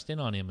collapsed in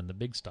on him in the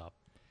big stop.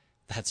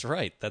 That's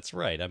right.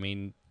 I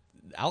mean,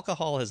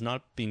 alcohol has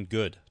not been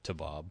good to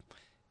Bob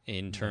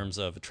in terms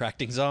of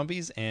attracting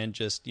zombies and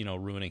just,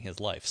 ruining his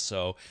life.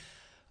 So,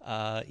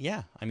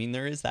 yeah, I mean,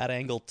 there is that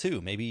angle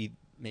too. Maybe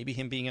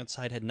him being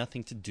outside had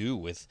nothing to do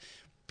with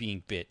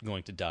being bit,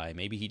 going to die.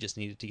 Maybe he just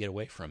needed to get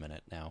away for a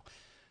minute. Now,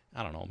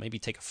 I don't know, maybe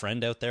take a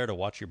friend out there to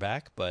watch your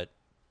back, but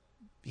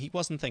he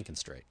wasn't thinking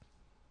straight.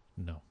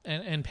 No.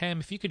 And Pam,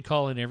 if you could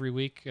call in every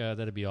week,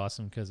 that'd be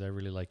awesome, because I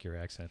really like your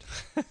accent.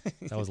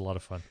 That was a lot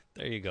of fun.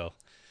 There you go.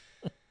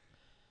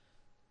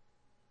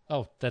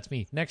 Oh, that's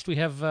me. Next, we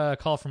have a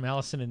call from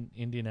Allison in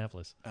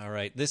Indianapolis. All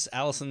right. This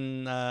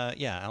Allison,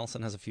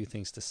 Allison has a few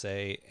things to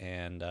say,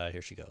 and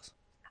here she goes.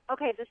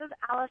 Okay, this is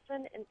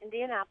Allison in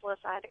Indianapolis.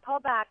 I had to call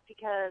back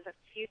because of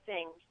a few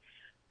things.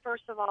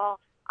 First of all,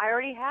 I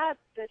already had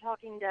the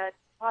Talking Dead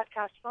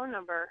podcast phone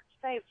number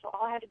saved, so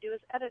all I had to do was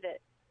edit it.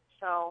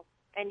 So,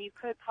 and you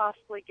could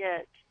possibly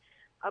get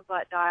a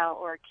butt dial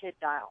or a kid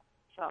dial.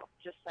 So,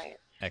 just saying.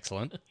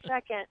 Excellent.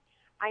 Second,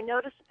 I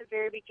noticed at the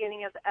very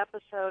beginning of the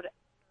episode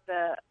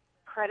the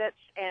credits,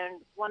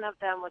 and one of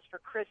them was for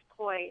Chris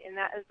Coy, and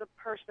that is the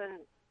person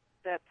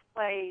that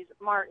plays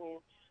Martin,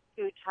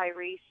 who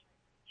Tyrese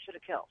should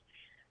have killed.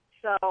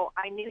 So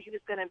I knew he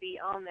was going to be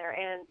on there,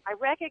 and I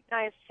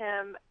recognized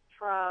him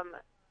from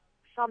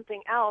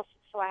something else,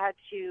 so I had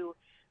to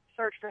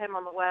search for him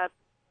on the web,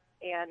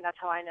 and that's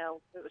how I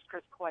know it was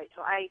Chris Coy.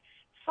 So I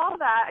saw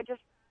that, I just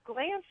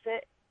glanced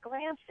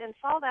and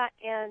saw that,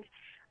 and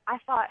I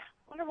thought,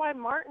 I wonder why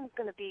Martin's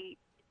going to be,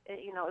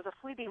 it was a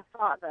fleeting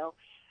thought, though.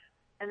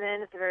 And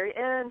then at the very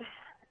end,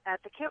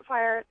 at the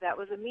campfire, that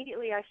was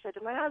immediately, I said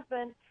to my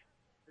husband,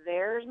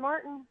 there's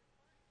Martin,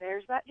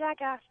 there's that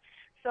jackass.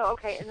 So,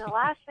 okay, and the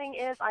last thing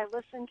is I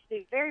listened to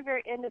the very,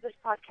 very end of this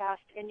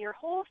podcast, and your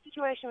whole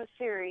situation with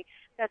Siri,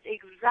 that's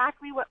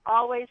exactly what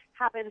always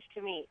happens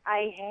to me.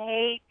 I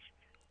hate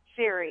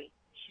Siri.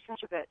 She's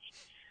such a bitch.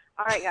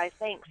 All right, guys,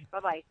 thanks.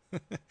 Bye-bye.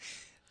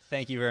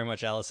 Thank you very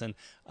much, Allison.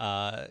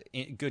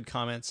 Good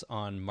comments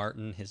on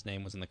Martin. His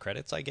name was in the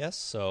credits, I guess.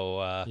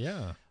 So,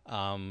 yeah.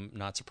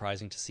 Not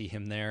surprising to see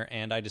him there.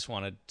 And I just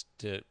wanted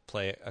to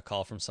play a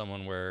call from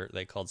someone where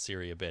they called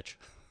Siri a bitch.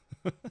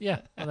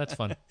 Yeah, well, that's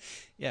fun.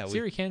 Yeah,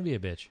 Siri can be a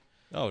bitch.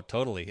 Oh,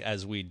 totally,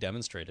 as we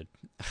demonstrated.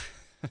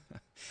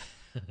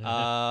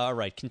 All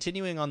right,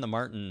 continuing on the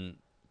Martin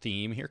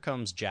theme, here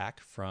comes Jack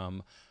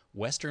from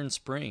Western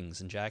Springs,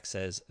 and Jack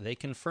says, they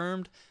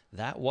confirmed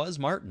that was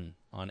Martin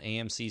on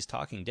AMC's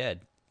Talking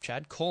Dead.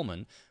 Chad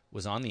Coleman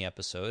was on the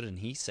episode, and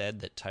he said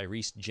that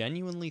Tyrese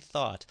genuinely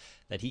thought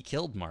that he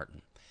killed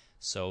Martin,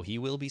 so he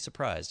will be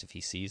surprised if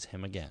he sees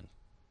him again.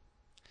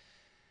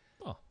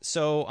 Oh,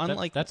 so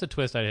unlike that's a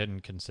twist I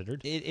hadn't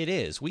considered. It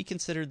is. We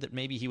considered that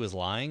maybe he was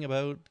lying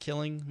about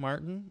killing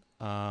Martin,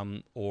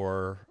 well,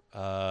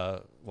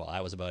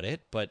 that was about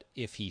it. But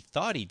if he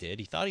thought he did,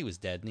 he thought he was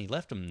dead, and he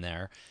left him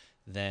there,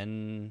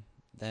 then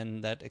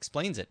that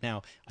explains it.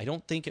 Now, I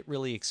don't think it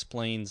really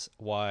explains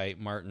why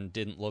Martin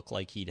didn't look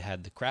like he'd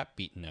had the crap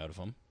beaten out of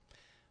him.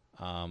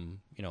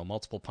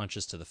 Multiple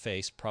punches to the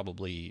face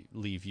probably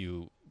leave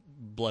you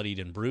bloodied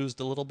and bruised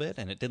a little bit,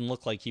 and it didn't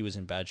look like he was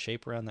in bad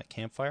shape around that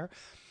campfire.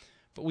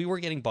 But we were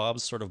getting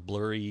Bob's sort of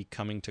blurry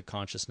coming to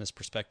consciousness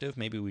perspective.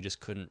 Maybe we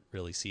just couldn't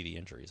really see the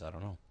injuries. I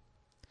don't know.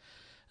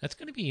 That's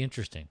going to be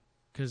interesting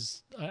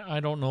because I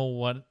don't know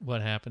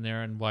what happened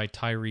there and why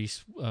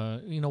Tyrese,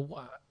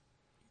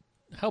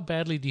 how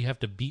badly do you have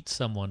to beat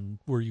someone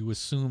where you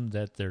assume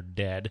that they're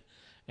dead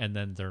and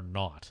then they're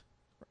not?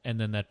 And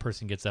then that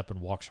person gets up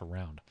and walks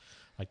around.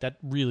 Like, that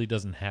really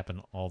doesn't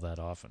happen all that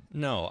often.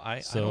 No,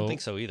 I don't think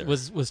so either.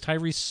 Was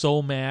Tyrese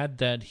so mad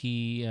that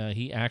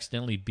he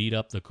accidentally beat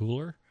up the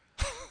cooler?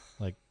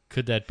 Like,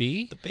 could that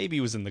be? The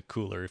baby was in the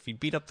cooler. If he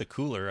beat up the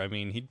cooler, I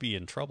mean, he'd be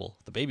in trouble.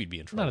 The baby'd be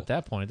in trouble. Not at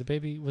that point.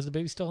 Was the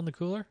baby still in the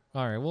cooler?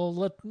 All right.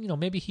 Well,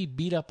 maybe he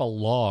beat up a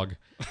log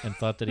and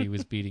thought that he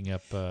was beating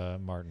up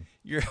Martin.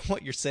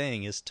 What you're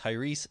saying is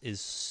Tyrese is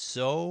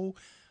so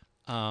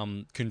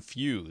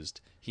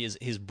confused.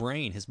 His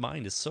brain, his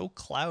mind is so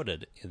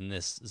clouded in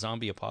this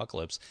zombie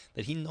apocalypse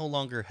that he no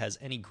longer has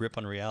any grip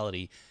on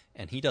reality,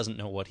 and he doesn't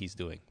know what he's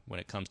doing when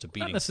it comes to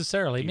beating. Not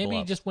necessarily. Maybe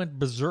he up. just went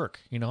berserk.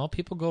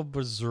 People go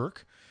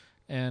berserk,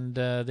 and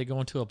they go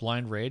into a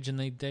blind rage, and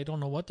they don't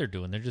know what they're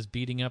doing. They're just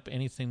beating up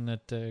anything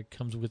that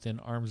comes within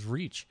arm's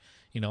reach.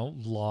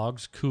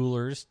 Logs,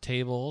 coolers,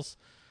 tables,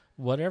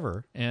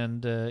 whatever.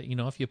 And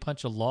if you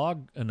punch a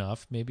log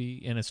enough,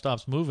 maybe, and it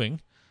stops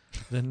moving,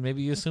 then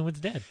maybe you assume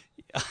it's dead.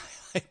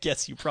 I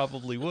guess you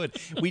probably would.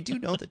 We do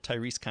know that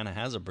Tyrese kind of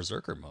has a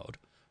berserker mode.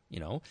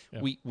 Yeah.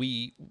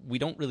 We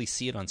don't really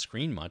see it on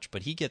screen much,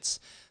 but he gets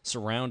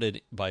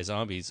surrounded by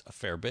zombies a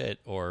fair bit,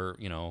 or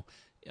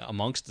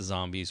amongst the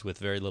zombies with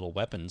very little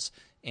weapons,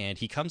 and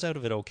he comes out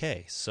of it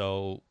okay.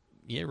 So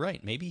yeah,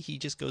 right. Maybe he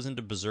just goes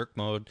into berserk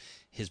mode.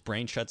 His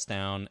brain shuts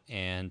down,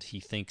 and he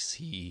thinks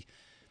he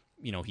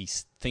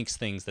thinks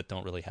things that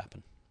don't really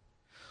happen.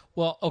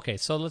 Well, okay,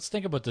 so let's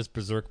think about this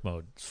berserk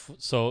mode.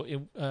 So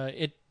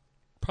it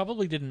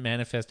probably didn't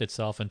manifest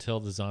itself until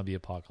the zombie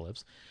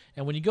apocalypse.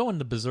 And when you go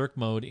into berserk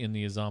mode in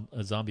the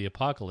zombie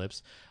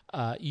apocalypse,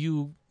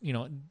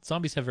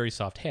 zombies have very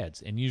soft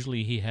heads, and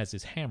usually he has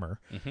his hammer.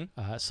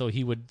 Mm-hmm. So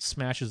he would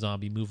smash a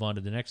zombie, move on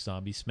to the next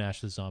zombie,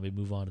 smash the zombie,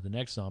 move on to the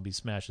next zombie,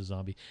 smash the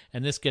zombie.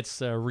 And this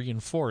gets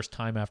reinforced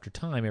time after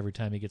time every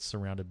time he gets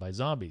surrounded by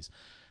zombies.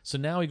 So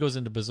now he goes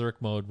into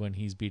berserk mode when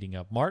he's beating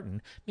up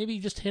Martin. Maybe he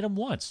just hit him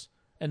once,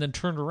 and then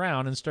turned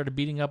around and started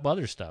beating up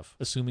other stuff,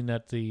 assuming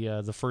that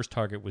the first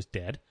target was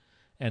dead,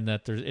 and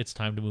that it's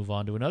time to move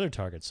on to another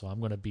target. So I'm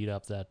going to beat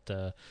up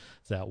that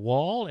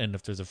wall, and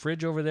if there's a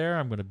fridge over there,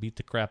 I'm going to beat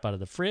the crap out of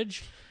the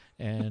fridge.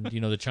 And,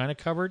 the china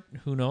cupboard,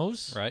 who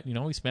knows? Right.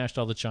 We smashed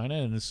all the china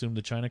and assumed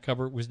the china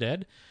cupboard was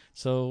dead.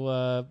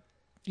 So,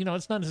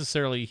 it's not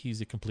necessarily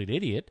he's a complete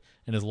idiot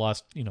and has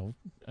lost,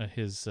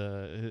 his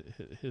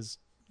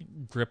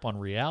grip on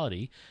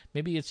reality.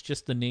 Maybe it's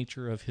just the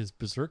nature of his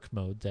berserk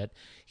mode that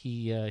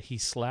he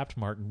slapped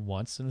Martin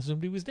once and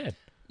assumed he was dead.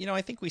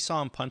 I think we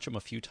saw him punch him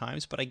a few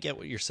times, but I get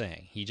what you're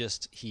saying. He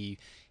just he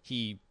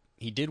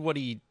did what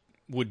he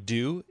would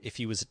do if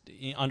he was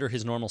under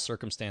his normal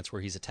circumstance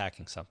where he's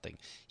attacking something.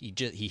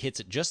 He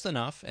hits it just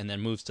enough and then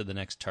moves to the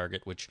next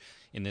target, which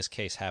in this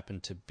case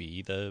happened to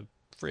be the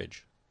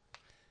fridge,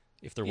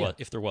 if there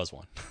was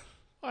one.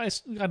 I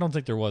don't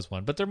think there was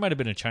one, but there might have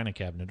been a china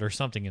cabinet or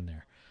something in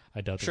there.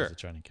 I doubt there was a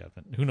china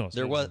cabinet. Who knows?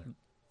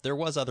 There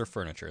was other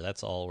furniture.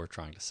 That's all we're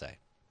trying to say.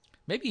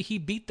 Maybe he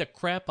beat the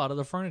crap out of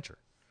the furniture.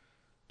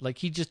 Like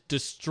he just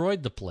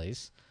destroyed the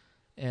place,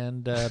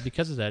 and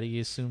because of that, he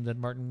assumed that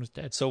Martin was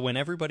dead. So when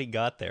everybody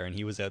got there and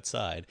he was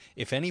outside,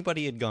 if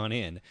anybody had gone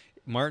in,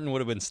 Martin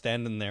would have been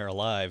standing there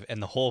alive,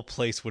 and the whole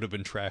place would have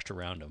been trashed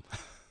around him.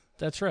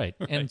 That's right.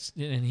 And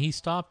he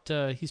stopped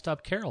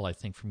Carol, I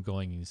think, from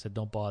going. He said,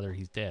 "Don't bother,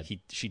 he's dead."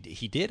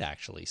 He did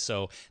actually.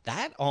 So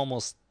that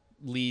almost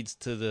leads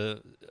to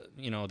the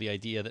the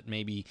idea that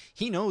maybe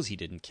he knows he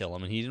didn't kill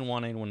him, and he didn't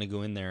want anyone to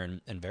go in there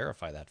and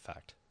verify that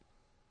fact.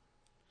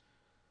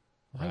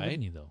 Why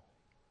wouldn't you though?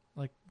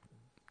 Like,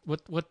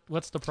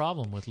 what's the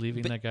problem with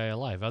leaving that guy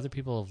alive? Other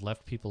people have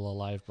left people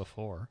alive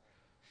before.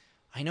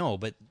 I know,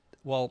 but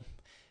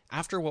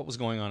after what was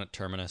going on at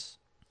Terminus,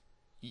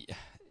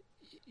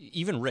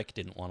 even Rick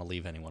didn't want to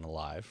leave anyone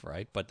alive,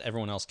 right? But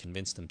everyone else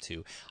convinced him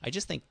to. I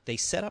just think they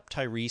set up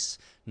Tyrese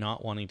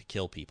not wanting to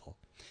kill people,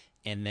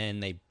 and then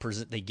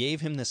they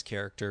gave him this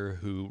character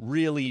who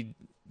really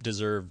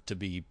deserved to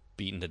be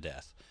beaten to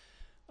death,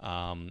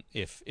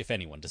 if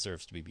anyone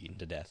deserves to be beaten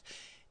to death.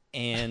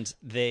 And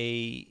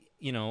they,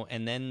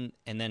 and then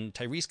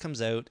Tyrese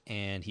comes out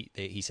and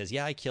he says,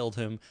 "Yeah, I killed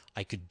him.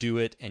 I could do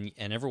it." And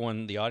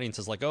everyone, the audience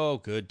is like, "Oh,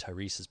 good,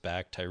 Tyrese is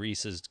back.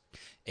 Tyrese is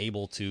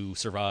able to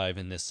survive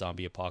in this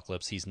zombie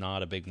apocalypse. He's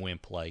not a big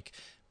wimp like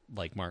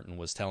Martin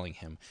was telling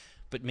him."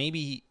 But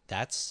maybe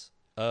that's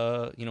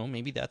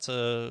maybe that's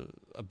a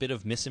bit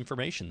of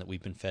misinformation that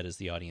we've been fed as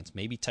the audience.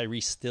 Maybe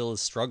Tyrese still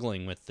is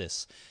struggling with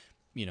this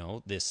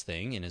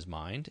thing in his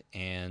mind,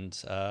 and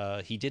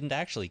he didn't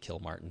actually kill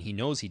Martin. He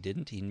knows he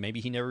didn't. Maybe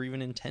he never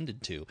even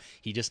intended to.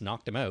 He just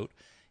knocked him out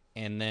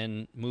and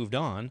then moved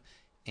on,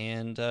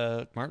 and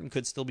Martin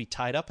could still be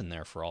tied up in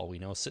there for all we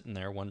know, sitting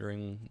there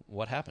wondering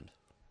what happened.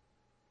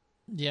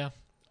 Yeah,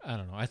 I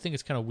don't know. I think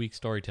it's kind of weak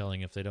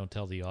storytelling if they don't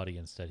tell the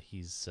audience that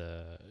he's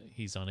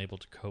unable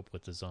to cope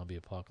with the zombie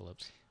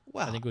apocalypse.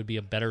 Well, I think it would be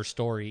a better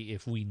story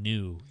if we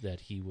knew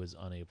that he was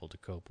unable to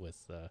cope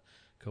with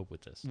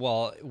this.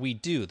 Well, we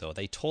do, though.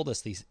 They told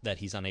us that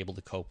he's unable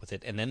to cope with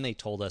it, and then they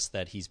told us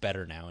that he's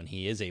better now and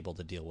he is able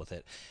to deal with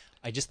it.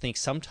 I just think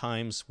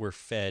sometimes we're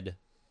fed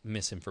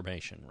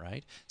misinformation,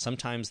 right?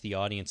 Sometimes the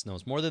audience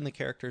knows more than the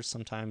characters.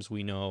 Sometimes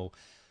we know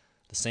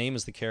the same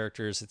as the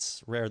characters.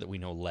 It's rare that we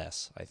know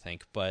less, I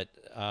think. But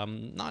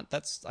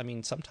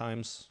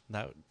sometimes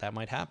that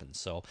might happen.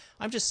 So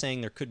I'm just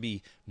saying there could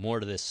be more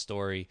to this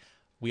story.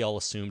 We all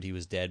assumed he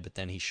was dead, but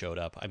then he showed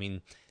up. I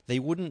mean, they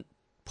wouldn't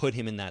put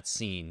him in that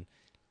scene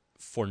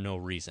for no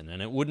reason,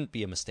 and it wouldn't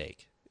be a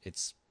mistake.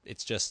 It's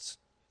just,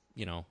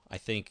 I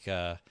think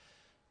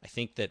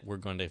that we're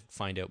going to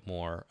find out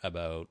more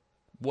about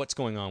what's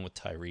going on with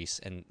Tyrese,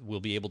 and we'll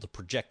be able to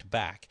project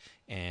back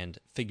and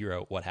figure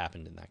out what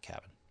happened in that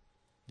cabin.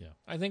 Yeah,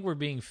 I think we're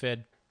being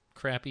fed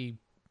crappy,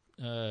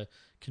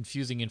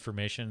 confusing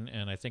information,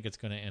 and I think it's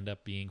going to end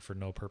up being for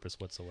no purpose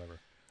whatsoever.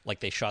 Like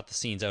they shot the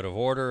scenes out of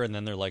order, and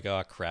then they're like,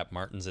 "Oh crap,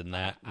 Martin's in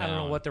that." I don't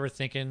know what they were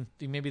thinking.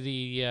 Maybe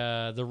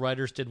the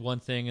writers did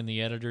one thing and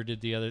the editor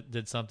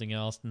did something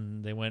else,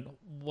 and they went,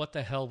 "What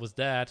the hell was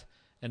that?"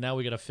 And now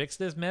we got to fix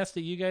this mess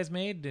that you guys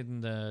made.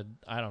 And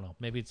I don't know.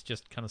 Maybe it's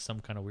just kind of some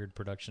kind of weird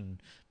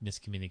production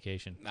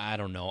miscommunication. I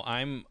don't know.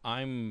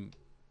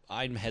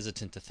 I'm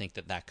hesitant to think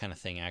that kind of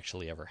thing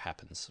actually ever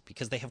happens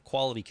because they have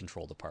quality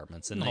control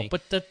departments. And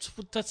but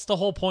that's the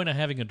whole point of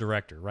having a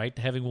director, right?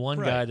 Having one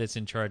guy that's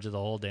in charge of the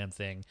whole damn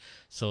thing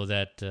so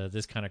that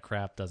this kind of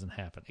crap doesn't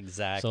happen.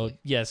 Exactly. So,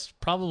 yes,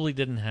 probably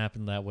didn't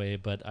happen that way,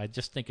 but I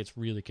just think it's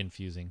really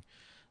confusing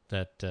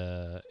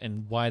that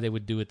and why they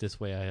would do it this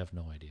way, I have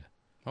no idea.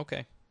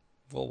 Okay.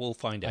 Well, we'll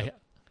find out.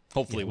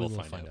 Hopefully we'll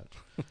find out.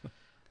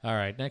 All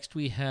right. Next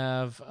we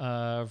have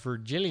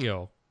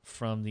Virgilio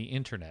from the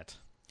internet.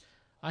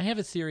 I have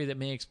a theory that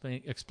may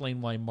explain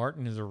why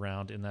Martin is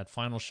around in that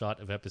final shot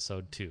of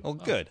episode 2. Oh,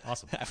 good.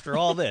 Awesome. After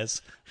all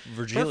this,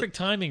 Perfect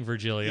timing,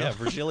 Virgilio. Yeah,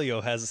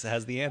 Virgilio has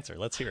the answer.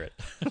 Let's hear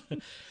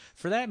it.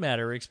 For that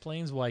matter, it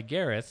explains why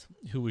Gareth,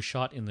 who was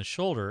shot in the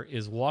shoulder,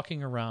 is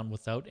walking around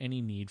without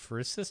any need for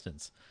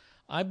assistance.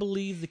 I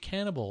believe the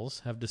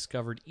cannibals have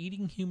discovered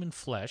eating human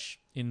flesh,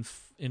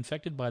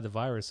 infected by the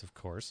virus, of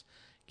course,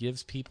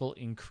 gives people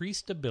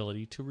increased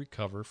ability to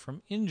recover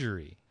from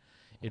injury.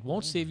 It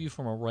won't save you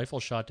from a rifle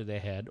shot to the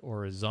head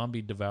or a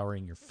zombie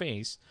devouring your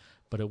face,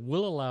 but it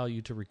will allow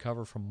you to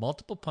recover from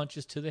multiple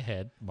punches to the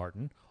head,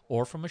 Martin,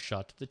 or from a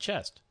shot to the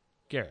chest,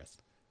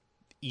 Gareth.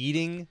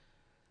 Eating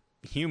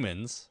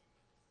humans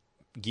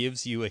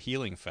gives you a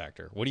healing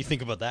factor. What do you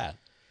think about that?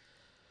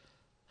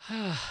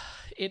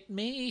 It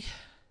may...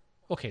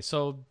 Okay,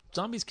 so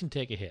zombies can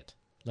take a hit.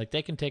 Like,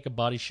 they can take a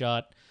body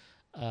shot,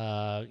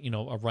 a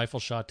rifle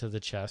shot to the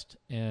chest,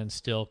 and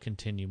still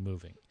continue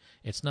moving.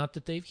 It's not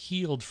that they've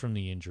healed from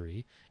the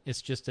injury.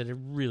 It's just that it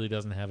really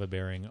doesn't have a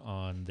bearing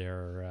on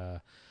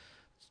their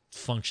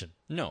function.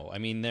 No, I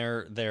mean,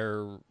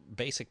 their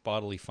basic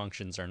bodily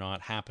functions are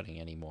not happening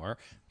anymore.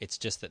 It's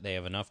just that they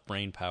have enough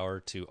brain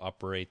power to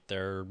operate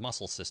their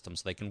muscle system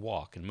so they can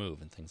walk and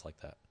move and things like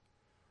that.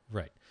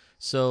 Right.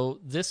 So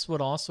this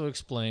would also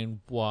explain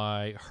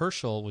why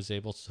Herschel was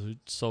able to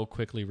so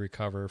quickly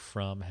recover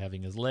from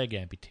having his leg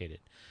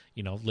amputated.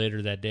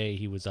 Later that day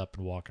he was up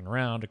and walking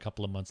around. A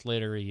couple of months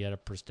later he had a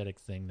prosthetic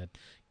thing that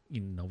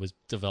was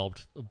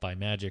developed by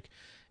magic,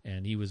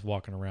 and he was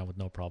walking around with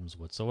no problems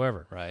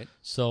whatsoever. Right.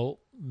 So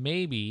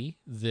maybe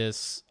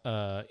this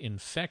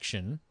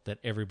infection that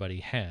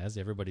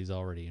everybody's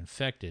already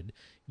infected,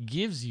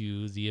 gives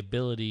you the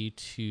ability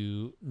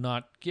to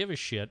not give a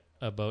shit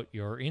about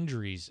your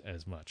injuries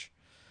as much.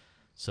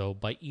 So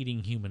by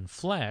eating human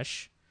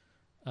flesh,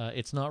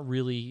 it's not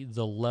really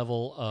the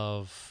level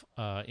of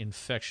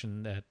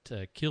infection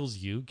that kills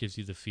you, gives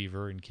you the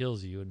fever and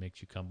kills you and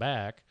makes you come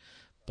back,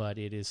 but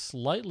it is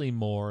slightly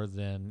more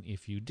than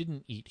if you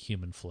didn't eat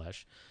human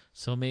flesh.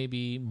 So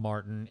maybe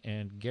Martin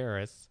and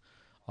Gareth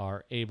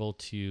are able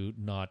to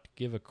not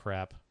give a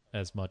crap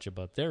as much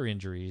about their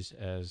injuries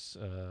as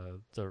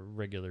the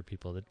regular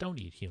people that don't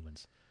eat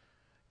humans.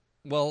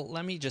 Well,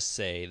 let me just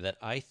say that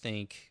I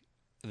think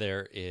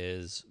there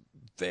is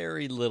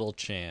very little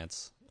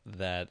chance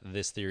that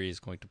this theory is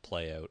going to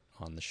play out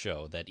on the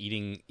show, that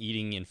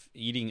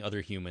eating other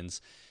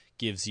humans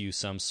gives you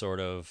some sort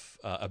of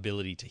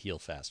ability to heal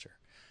faster.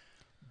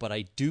 But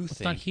I do think...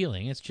 It's not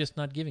healing, it's just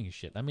not giving a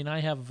shit. I mean, I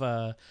have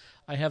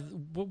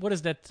what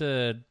is that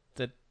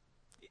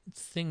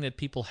thing that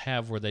people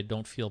have where they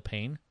don't feel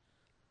pain?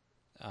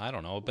 I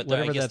don't know, but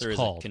whatever I guess that's there is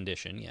called. A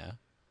condition, yeah.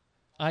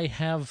 I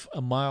have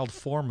a mild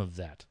form of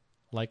that.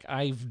 Like,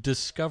 I've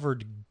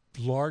discovered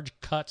large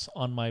cuts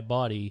on my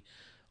body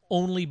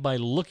only by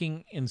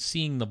looking and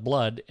seeing the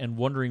blood and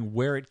wondering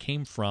where it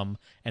came from,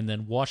 and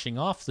then washing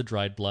off the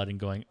dried blood and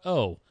going,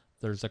 oh,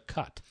 there's a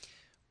cut.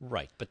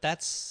 Right, but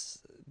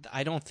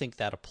I don't think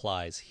that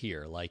applies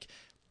here. Like,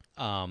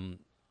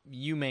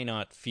 you may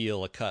not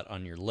feel a cut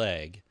on your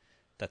leg.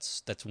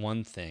 That's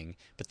one thing.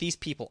 But these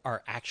people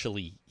are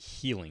actually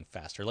healing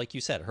faster. Like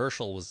you said,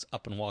 Herschel was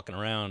up and walking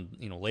around,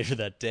 later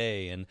that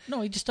day, and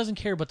no, he just doesn't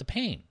care about the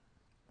pain.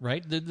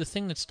 Right? The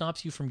thing that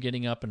stops you from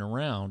getting up and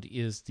around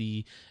is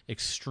the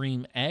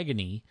extreme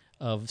agony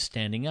of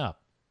standing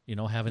up.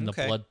 Having the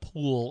blood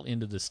pool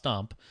into the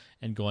stump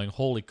and going,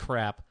 holy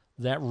crap,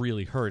 that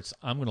really hurts.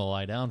 I'm going to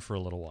lie down for a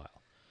little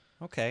while.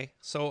 Okay,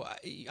 so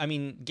I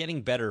mean,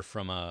 getting better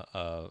from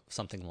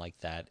something like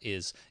that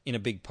is in a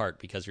big part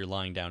because you're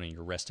lying down and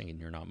you're resting and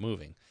you're not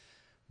moving.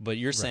 But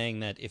you're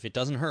saying that if it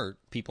doesn't hurt,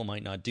 people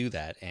might not do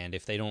that, and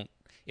if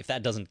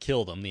that doesn't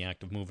kill them, the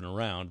act of moving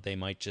around, they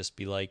might just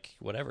be like,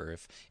 whatever.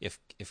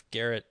 If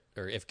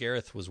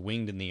Gareth was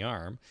winged in the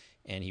arm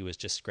and he was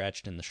just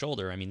scratched in the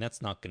shoulder, I mean,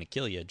 that's not going to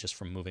kill you just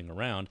from moving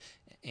around.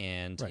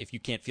 And if you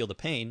can't feel the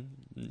pain,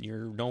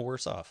 you're no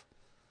worse off.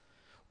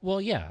 Well,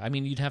 yeah. I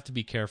mean, you'd have to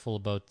be careful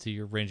about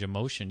your range of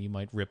motion. You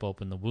might rip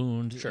open the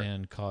wound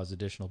and cause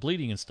additional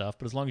bleeding and stuff,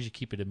 but as long as you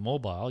keep it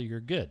immobile, you're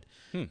good.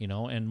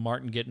 And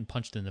Martin getting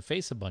punched in the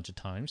face a bunch of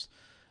times,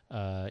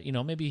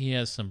 maybe he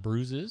has some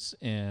bruises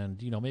and,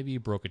 maybe he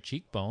broke a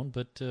cheekbone,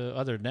 but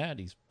other than that,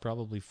 he's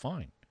probably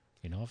fine.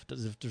 If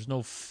there's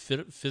no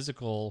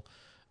physical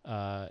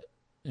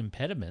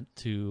impediment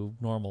to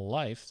normal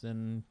life,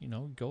 then,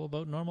 go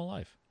about normal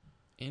life.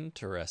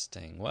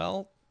 Interesting.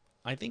 Well,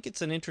 I think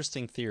it's an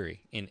interesting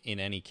theory in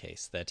any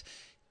case that,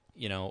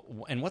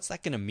 and what's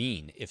that going to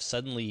mean if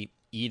suddenly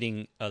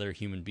eating other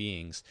human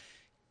beings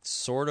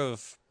sort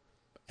of,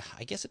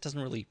 I guess it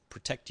doesn't really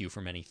protect you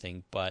from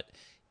anything, but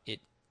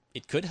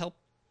it could help,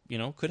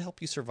 could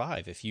help you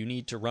survive if you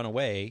need to run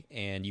away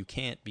and you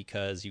can't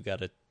because you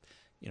got a,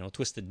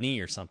 twisted knee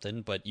or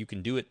something, but you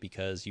can do it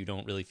because you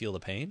don't really feel the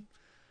pain.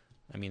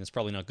 I mean, it's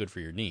probably not good for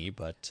your knee,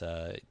 but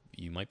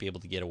you might be able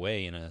to get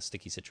away in a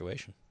sticky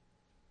situation.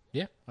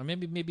 Yeah, or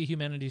maybe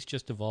humanity's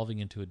just evolving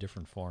into a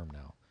different form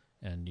now,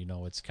 and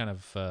it's kind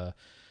of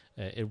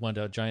it went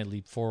a giant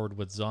leap forward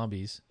with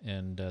zombies,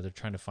 and they're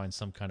trying to find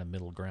some kind of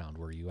middle ground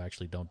where you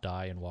actually don't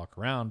die and walk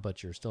around,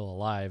 but you're still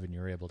alive and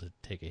you're able to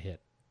take a hit.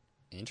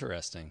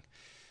 Interesting.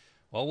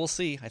 Well, we'll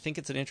see. I think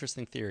it's an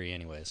interesting theory,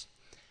 anyways.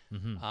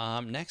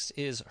 Mm-hmm. Next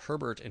is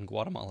Herbert in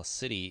Guatemala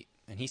City,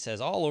 and he says,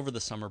 all over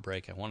the summer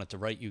break, I wanted to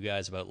write you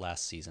guys about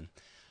last season.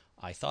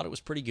 I thought it was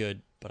pretty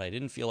good, but I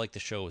didn't feel like the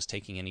show was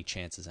taking any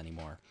chances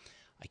anymore.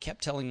 I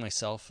kept telling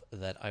myself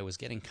that I was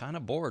getting kind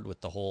of bored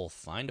with the whole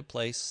find a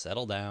place,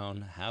 settle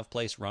down, have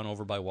place run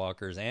over by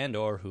walkers, and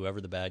or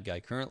whoever the bad guy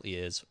currently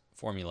is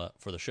formula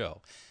for the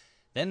show.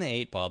 Then they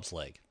ate Bob's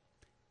leg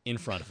in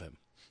front of him.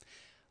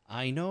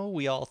 I know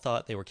we all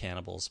thought they were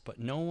cannibals, but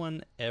no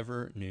one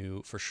ever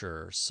knew for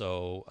sure.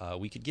 So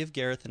we could give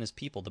Gareth and his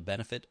people the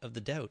benefit of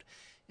the doubt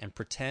and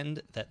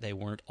pretend that they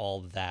weren't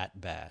all that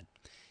bad.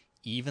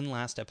 Even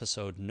last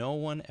episode, no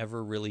one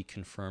ever really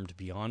confirmed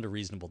beyond a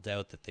reasonable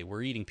doubt that they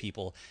were eating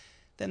people.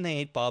 Then they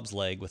ate Bob's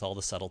leg with all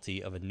the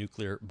subtlety of a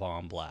nuclear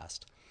bomb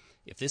blast.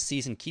 If this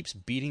season keeps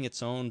beating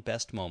its own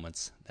best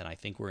moments, then I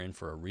think we're in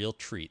for a real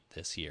treat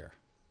this year.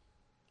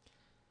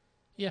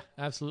 Yeah,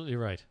 absolutely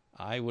right.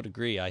 I would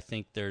agree. I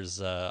think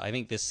I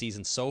think this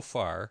season so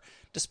far,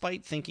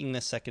 despite thinking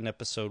the second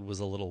episode was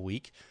a little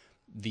weak,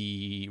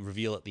 the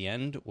reveal at the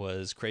end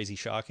was crazy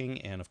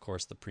shocking, and of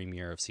course the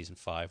premiere of season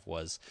 5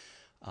 was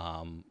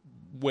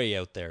way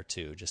out there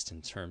too, just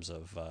in terms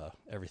of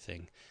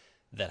everything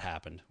that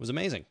happened. It was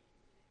amazing.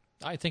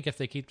 I think if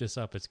they keep this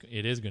up,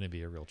 it is going to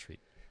be a real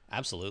treat.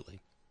 Absolutely.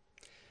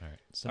 All right.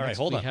 So all right,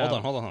 hold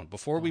on.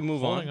 Before we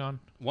move on,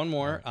 one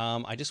more.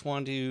 Right. I just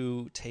wanted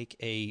to take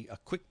a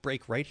quick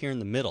break right here in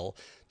the middle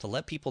to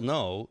let people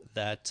know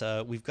that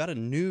we've got a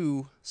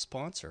new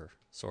sponsor,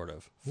 sort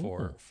of,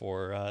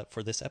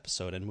 for this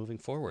episode and moving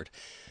forward.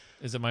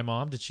 Is it my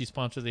mom? Did she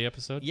sponsor the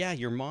episode? Yeah,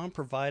 your mom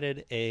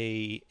provided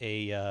a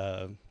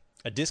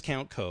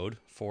discount code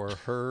for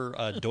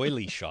her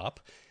doily shop.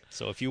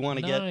 So if you want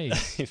to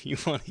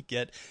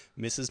get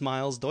Mrs.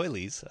 Miles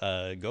Doilies,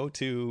 go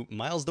to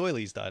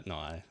milesdoilies. No,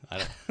 I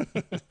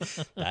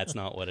don't. That's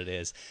not what it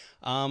is.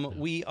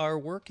 We are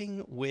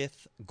working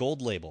with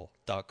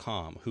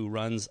goldlabel.com, who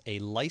runs a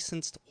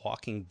licensed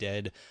Walking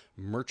Dead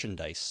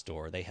merchandise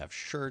store. They have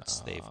shirts,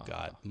 they've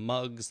got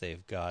mugs,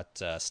 they've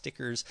got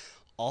stickers,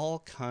 all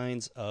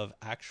kinds of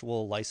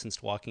actual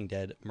licensed Walking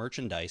Dead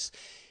merchandise.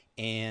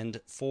 And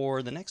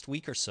for the next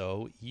week or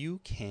so, you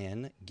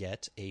can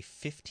get a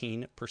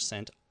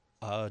 15%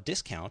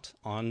 discount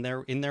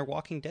in their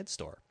Walking Dead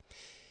store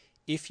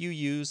if you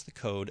use the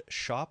code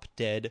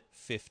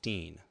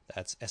SHOPDEAD15.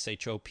 That's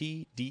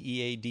SHOPDEAD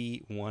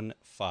 15.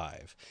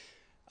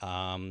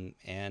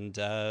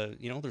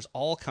 There's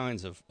all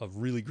kinds of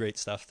really great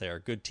stuff there.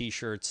 Good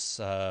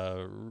T-shirts,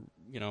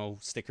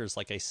 stickers,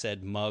 like I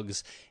said,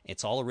 mugs.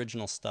 It's all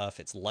original stuff.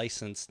 It's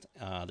licensed.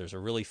 There's a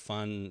really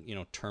fun,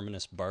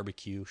 Terminus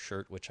barbecue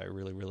shirt, which I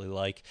really, really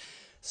like.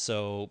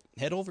 So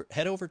head over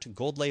to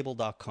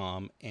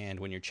goldlabel.com,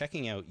 and when you're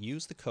checking out,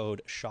 use the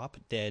code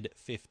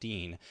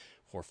SHOPDEAD15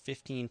 for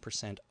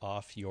 15%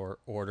 off your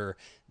order.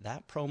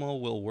 That promo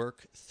will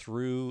work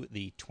through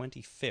the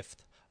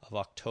 25th of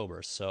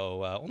October,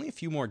 so only a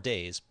few more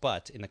days,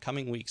 but in the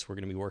coming weeks we're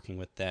going to be working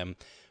with them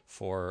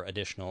for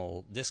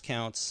additional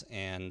discounts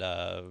and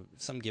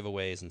some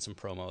giveaways and some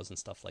promos and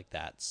stuff like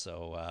that.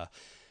 So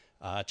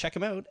check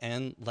them out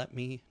and let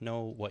me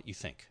know what you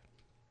think.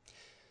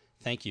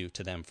 Thank you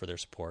to them for their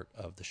support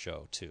of the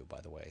show too,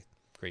 by the way.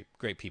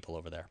 Great people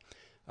over there.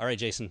 All right,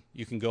 Jason,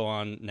 you can go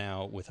on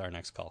now with our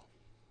next call.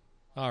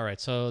 All right,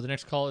 so the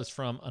next call is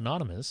from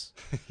Anonymous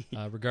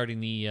regarding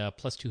the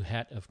 +2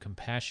 hat of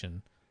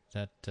compassion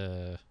that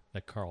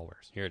Carl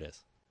wears. Here it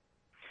is.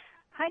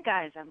 Hi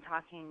guys, I'm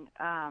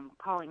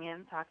calling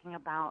in, talking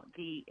about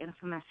the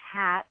infamous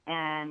hat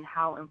and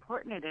how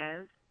important it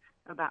is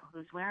about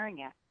who's wearing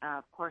it.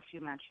 Of course,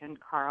 you mentioned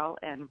Carl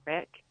and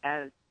Rick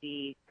as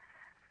the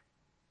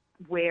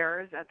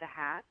wearers of the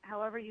hat.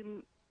 However,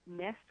 you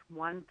missed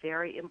one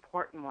very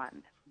important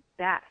one.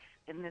 Beth,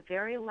 in the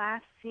very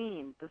last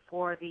scene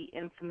before the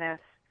infamous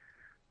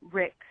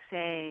Rick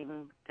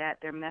saying that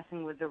they're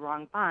messing with the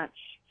wrong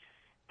bunch,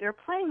 they're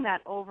playing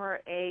that over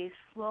a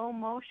slow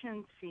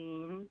motion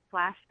scene,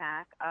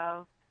 flashback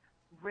of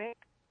Rick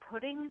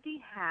putting the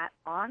hat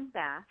on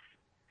Beth,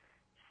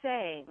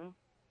 saying,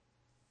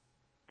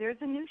 "There's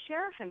a new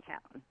sheriff in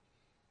town."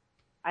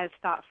 I've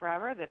thought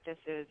forever that this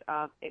is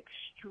of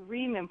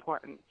extreme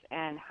importance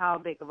and how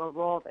big of a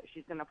role that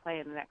she's going to play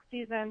in the next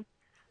season,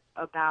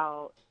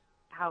 about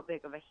how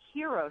big of a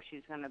hero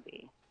she's going to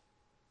be.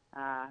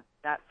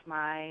 That's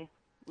my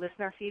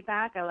listener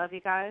feedback. I love you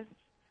guys.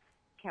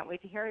 Can't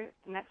wait to hear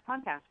the next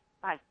podcast.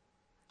 Bye.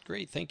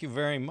 Great. Thank you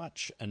very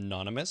much,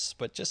 Anonymous.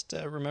 But just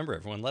remember,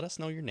 everyone, let us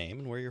know your name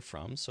and where you're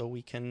from so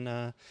we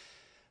can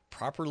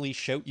properly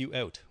shout you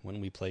out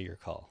when we play your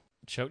call.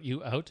 Shout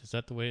you out? Is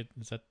that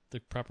the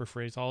proper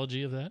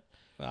phraseology of that?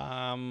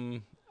 I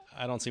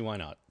don't see why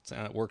not.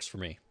 It works for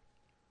me.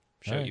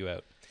 Shout right. you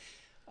out.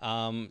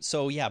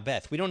 So, yeah,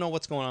 Beth. We don't know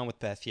what's going on with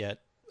Beth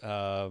yet.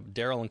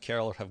 Daryl and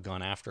Carol have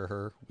gone after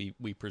her,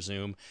 we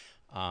presume.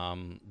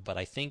 But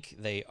I think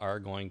they are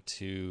going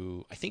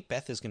to... I think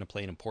Beth is going to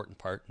play an important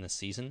part in this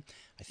season.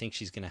 I think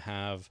she's going to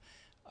have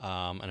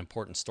an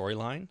important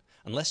storyline.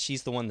 Unless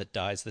she's the one that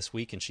dies this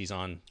week and she's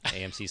on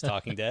AMC's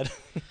Talking Dead.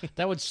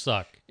 That would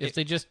suck. If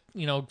they just,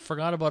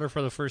 forgot about her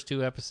for the first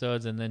 2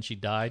 episodes and then she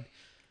died.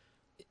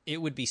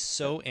 It would be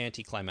so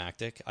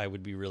anticlimactic. I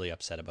would be really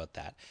upset about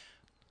that.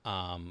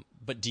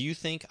 But do you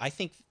think... I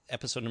think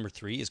episode number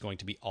 3 is going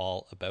to be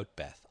all about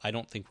Beth. I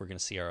don't think we're going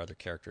to see our other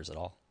characters at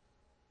all.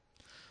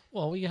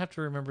 Well, we have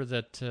to remember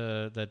that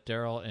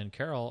Daryl and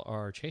Carol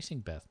are chasing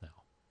Beth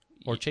now.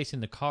 or chasing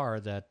the car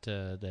that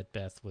that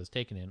Beth was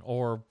taken in,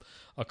 or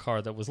a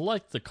car that was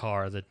like the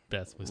car that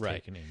Beth was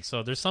taken in.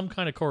 So there's some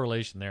kind of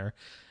correlation there,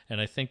 and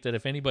I think that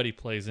if anybody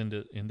plays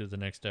into the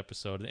next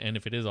episode, and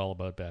if it is all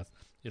about Beth,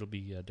 it'll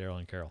be Daryl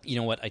and Carol. You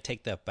know what? I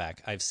take that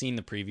back. I've seen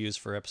the previews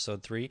for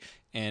episode 3,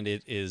 and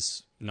it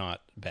is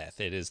not Beth.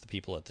 It is the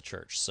people at the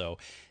church. So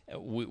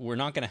we're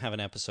not going to have an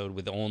episode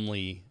with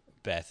only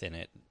Beth in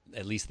it.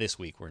 At least this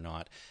week we're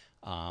not.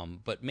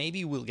 But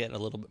maybe we'll get a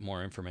little bit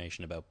more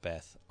information about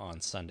Beth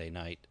on Sunday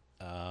night,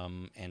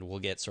 and we'll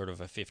get sort of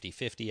a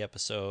 50-50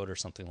 episode or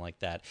something like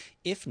that.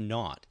 If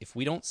not, if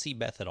we don't see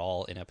Beth at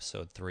all in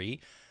episode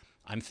 3,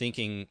 I'm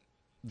thinking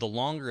the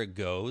longer it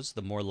goes,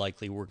 the more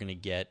likely we're going to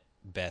get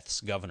Beth's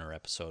governor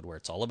episode, where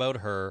it's all about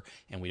her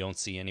and we don't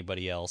see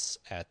anybody else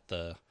at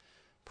the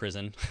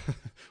prison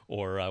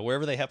or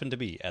wherever they happen to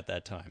be at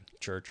that time,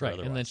 church or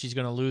otherwise. And then she's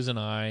going to lose an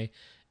eye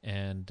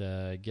and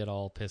get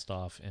all pissed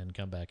off and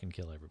come back and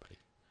kill everybody.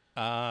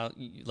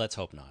 Let's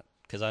hope not,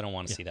 because I don't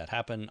want to see that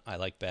happen. I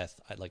like Beth.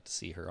 I'd like to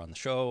see her on the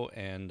show,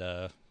 and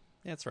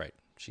that's right.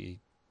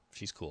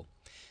 She's cool.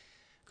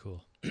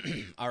 Cool.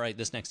 All right,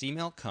 this next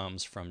email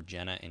comes from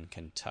Jenna in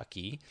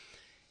Kentucky.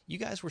 You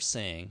guys were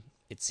saying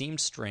it seemed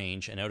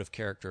strange and out of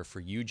character for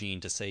Eugene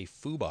to say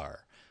foobar.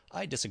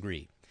 I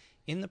disagree.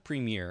 In the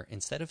premiere,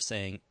 instead of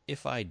saying,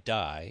 if I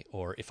die,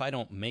 or if I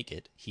don't make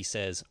it, he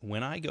says,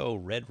 when I go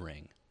red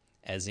ring,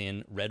 as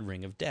in Red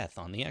Ring of Death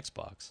on the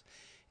Xbox.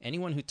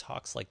 Anyone who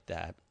talks like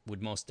that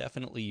would most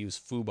definitely use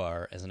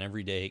foobar as an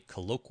everyday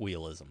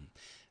colloquialism,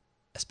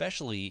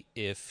 especially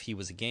if he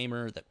was a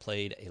gamer that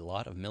played a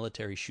lot of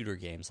military shooter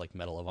games like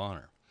Medal of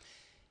Honor.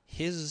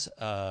 This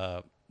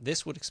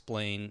would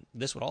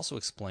also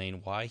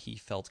explain why he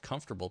felt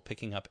comfortable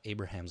picking up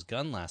Abraham's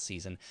gun last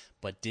season,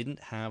 but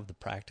didn't have the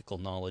practical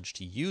knowledge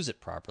to use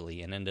it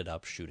properly and ended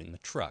up shooting the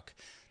truck.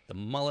 The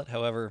mullet,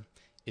 however,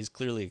 is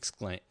clearly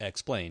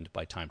explained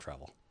by time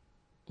travel.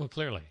 Well,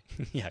 clearly.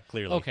 Yeah,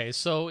 clearly. Okay,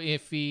 so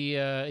if he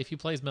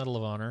plays Medal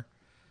of Honor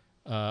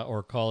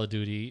or Call of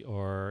Duty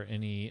or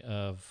any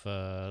of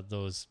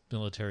those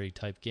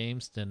military-type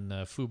games, then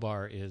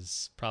foobar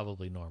is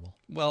probably normal.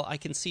 Well, I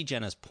can see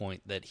Jenna's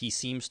point that he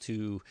seems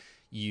to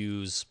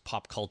use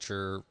pop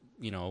culture,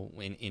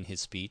 in his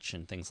speech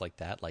and things like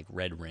that, like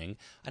Red Ring.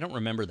 I don't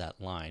remember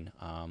that line,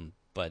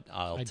 but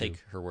I'll take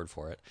her word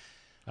for it.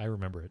 I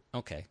remember it.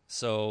 Okay,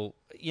 so,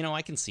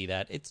 I can see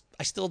that.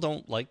 I still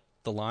don't like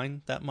the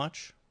line that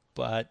much,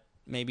 but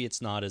maybe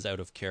it's not as out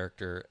of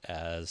character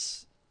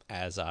as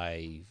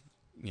I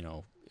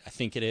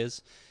think it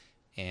is,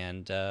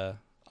 and I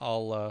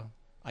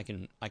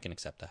can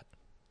accept that.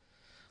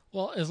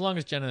 Well, as long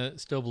as Jenna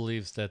still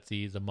believes that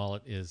the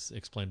mullet is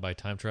explained by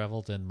time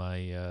travel, then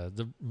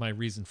my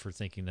reason for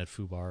thinking that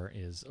foobar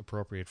is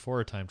appropriate for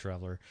a time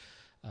traveler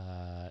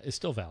is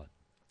still valid.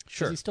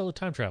 Sure. He's still a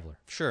time traveler.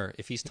 Sure.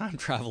 If he's time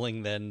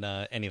traveling, then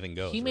anything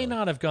goes. He may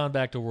not have gone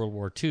back to World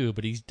War II,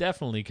 but he's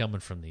definitely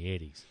coming from the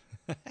 80s.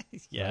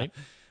 Yeah, right?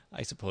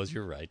 I suppose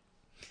you're right.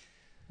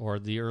 Or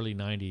the early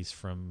 90s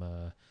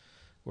from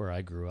where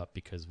I grew up,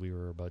 because we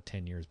were about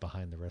 10 years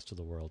behind the rest of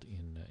the world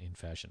in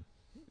fashion.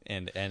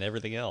 And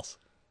everything else.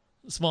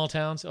 Small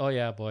towns? Oh,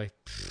 yeah, boy.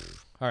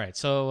 All right,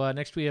 so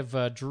next we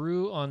have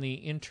Drew on the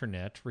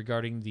internet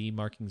regarding the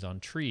markings on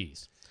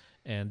trees.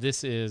 And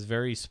this is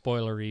very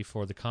spoilery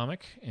for the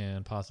comic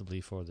and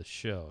possibly for the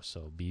show,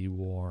 so be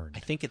warned.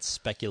 I think it's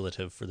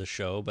speculative for the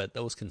show, but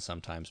those can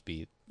sometimes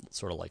be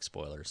sort of like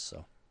spoilers.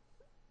 So,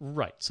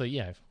 right. So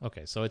yeah,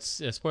 okay. So it's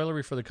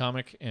spoilery for the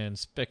comic and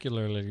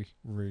specularly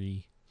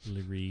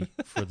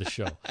for the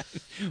show.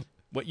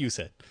 What you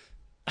said.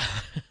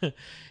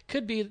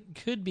 Could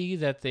be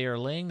that they are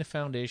laying the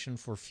foundation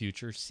for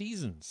future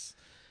seasons.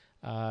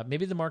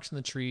 Maybe the marks in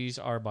the trees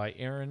are by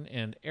Aaron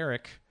and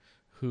Eric,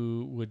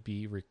 who would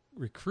be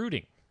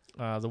recruiting.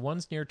 The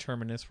ones near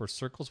Terminus were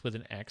circles with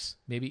an X,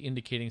 maybe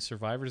indicating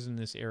survivors in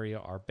this area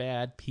are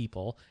bad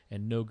people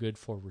and no good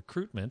for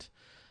recruitment.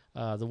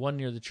 The one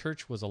near the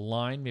church was a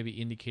line, maybe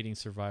indicating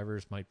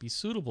survivors might be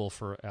suitable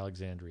for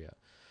Alexandria.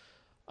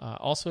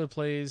 Also, it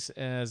plays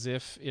as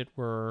if it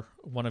were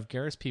one of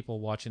Gareth's people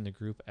watching the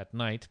group at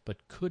night,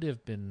 but could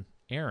have been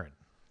Aaron.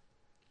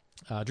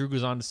 Drew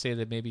goes on to say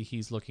that maybe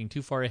he's looking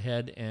too far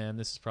ahead, and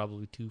this is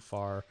probably too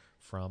far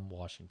from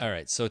Washington. All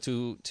right, so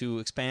to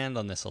expand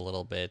on this a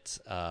little bit,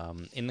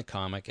 in the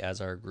comic,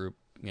 as our group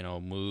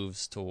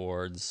moves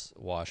towards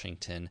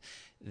Washington,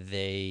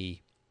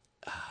 they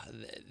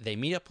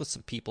meet up with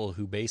some people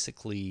who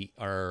basically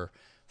are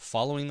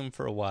following them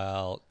for a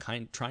while,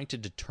 trying to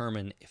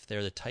determine if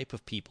they're the type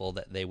of people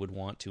that they would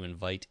want to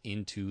invite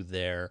into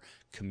their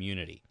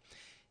community.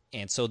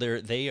 And so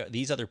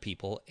these other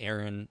people,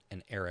 Aaron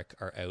and Eric,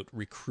 are out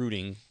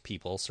recruiting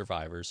people,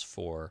 survivors,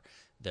 for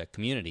the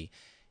community.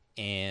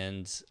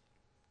 And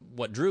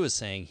what Drew is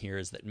saying here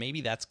is that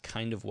maybe that's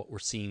kind of what we're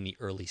seeing the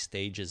early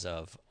stages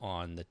of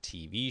on the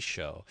TV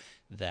show,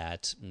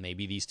 that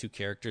maybe these two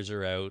characters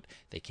are out,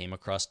 they came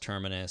across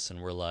Terminus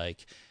and were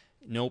like,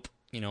 nope,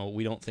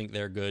 we don't think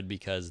they're good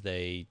because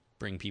they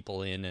bring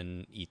people in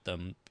and eat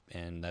them,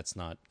 and that's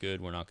not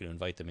good. We're not going to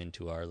invite them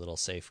into our little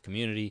safe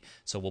community.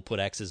 So we'll put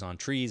X's on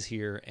trees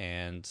here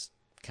and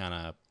kind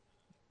of,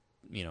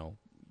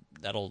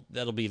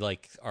 that'll be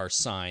like our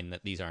sign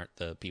that these aren't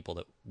the people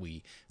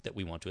that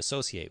we want to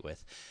associate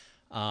with.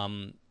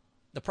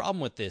 The problem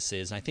with this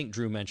is, and I think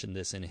Drew mentioned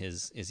this in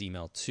his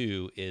email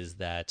too, is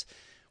that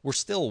we're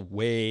still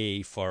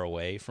way far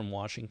away from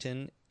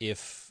Washington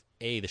if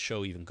the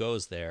show even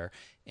goes there,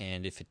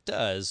 and if it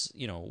does,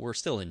 we're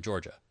still in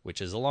Georgia, which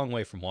is a long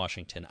way from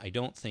Washington. I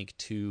don't think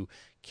two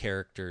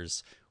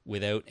characters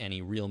without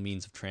any real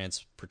means of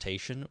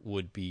transportation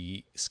would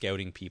be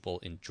scouting people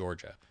in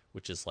Georgia,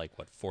 which is like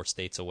 4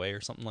 states away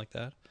or something like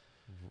that.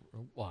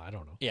 Well, I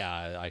don't know.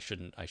 Yeah, I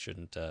shouldn't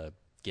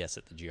guess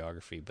at the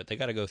geography, but they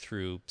got to go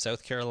through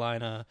South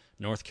Carolina,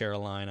 North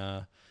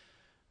Carolina,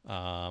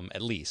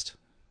 at least,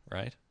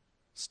 right?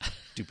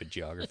 Stupid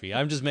geography.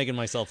 I'm just making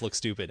myself look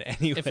stupid.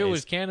 Anyways. If it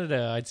was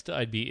Canada,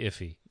 I'd be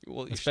iffy,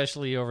 well,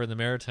 especially over in the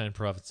Maritime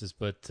provinces.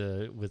 But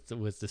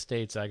with the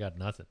states, I got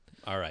nothing.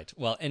 All right.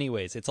 Well,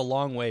 anyways, it's a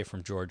long way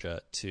from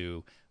Georgia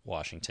to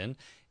Washington,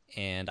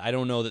 and I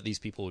don't know that these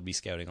people would be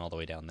scouting all the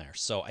way down there.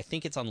 So I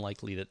think it's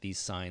unlikely that these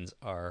signs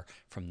are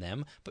from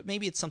them, but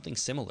maybe it's something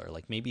similar.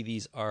 Like maybe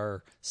these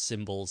are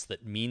symbols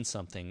that mean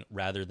something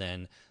rather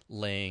than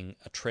laying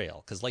a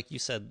trail. Because like you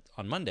said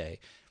on Monday,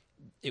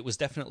 it was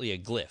definitely a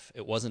glyph.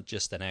 It wasn't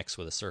just an X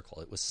with a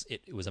circle. It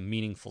was a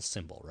meaningful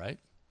symbol, right?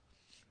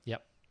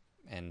 Yep.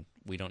 And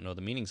we don't know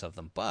the meanings of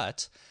them.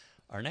 But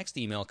our next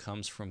email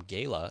comes from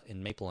Gayla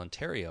in Maple,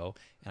 Ontario,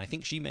 and I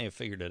think she may have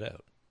figured it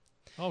out.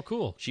 Oh,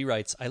 cool. She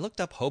writes, I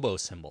looked up hobo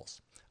symbols.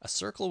 A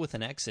circle with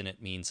an X in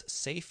it means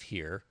safe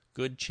here,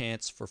 good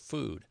chance for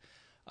food.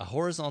 A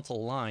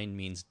horizontal line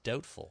means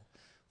doubtful.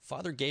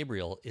 Father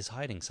Gabriel is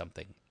hiding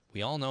something.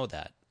 We all know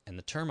that, and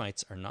the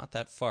termites are not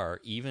that far,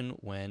 even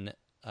when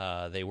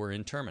they were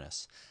in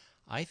Terminus.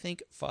 I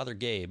think Father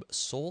Gabe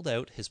sold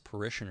out his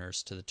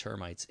parishioners to the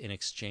termites in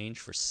exchange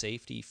for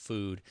safety,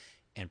 food,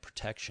 and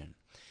protection.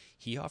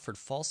 He offered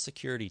false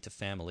security to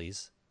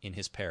families in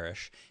his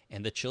parish,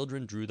 and the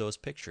children drew those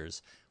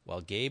pictures,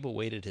 while Gabe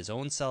awaited his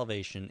own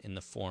salvation in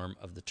the form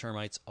of the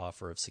termites'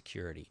 offer of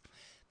security.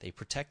 They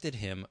protected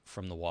him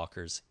from the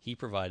walkers. He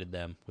provided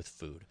them with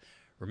food.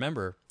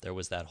 Remember, there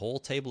was that whole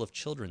table of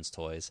children's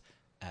toys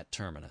at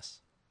Terminus.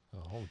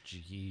 Oh,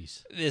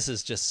 jeez. This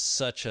is just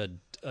such a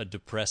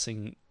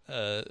depressing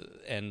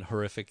and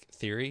horrific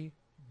theory,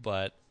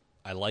 but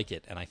I like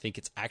it, and I think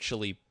it's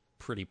actually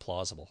pretty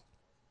plausible.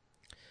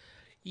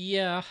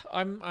 Yeah,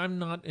 I'm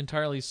not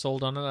entirely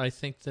sold on it. I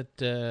think that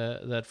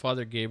that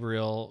Father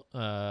Gabriel,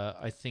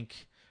 I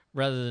think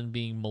rather than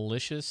being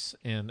malicious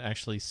and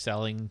actually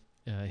selling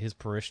his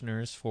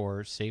parishioners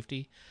for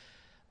safety,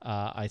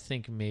 I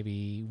think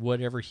maybe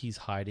whatever he's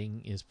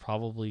hiding is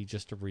probably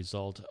just a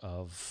result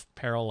of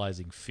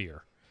paralyzing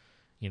fear.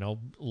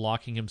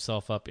 Locking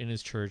himself up in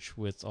his church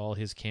with all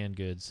his canned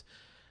goods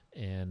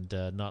and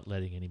not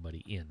letting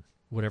anybody in.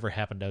 Whatever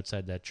happened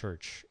outside that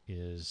church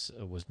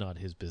was not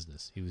his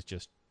business. He was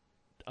just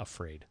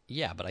afraid.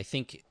 Yeah, but I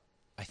think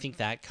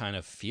that kind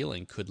of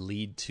feeling could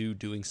lead to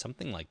doing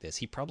something like this.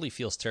 He probably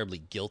feels terribly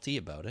guilty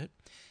about it,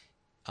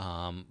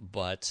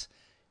 but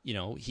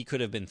he could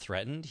have been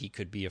threatened. He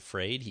could be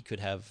afraid. He could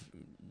have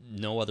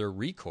no other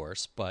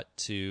recourse but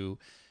to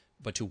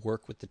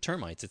work with the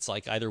termites. It's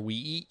like either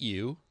we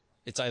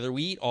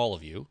eat all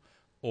of you,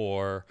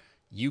 or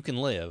you can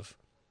live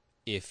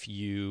if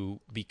you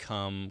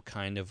become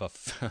kind of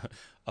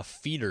a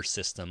feeder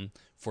system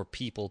for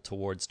people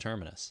towards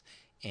Terminus.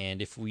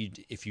 And if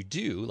you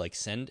do, like,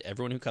 send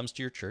everyone who comes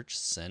to your church,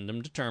 send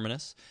them to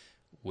Terminus,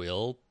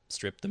 we'll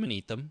strip them and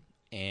eat them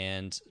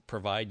and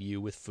provide you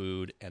with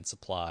food and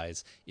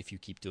supplies if you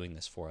keep doing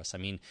this for us. I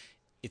mean,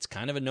 it's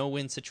kind of a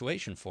no-win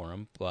situation for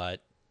him,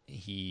 but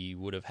he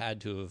would have had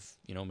to have,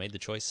 made the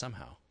choice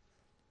somehow.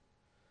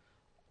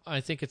 I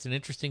think it's an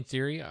interesting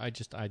theory. I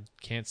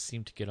can't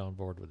seem to get on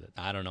board with it.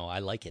 I don't know. I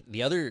like it.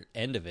 The other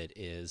end of it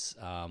is,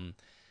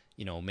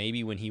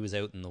 maybe when he was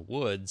out in the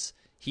woods,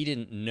 he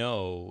didn't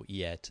know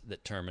yet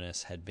that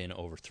Terminus had been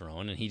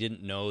overthrown, and he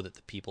didn't know that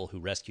the people who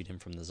rescued him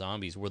from the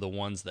zombies were the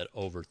ones that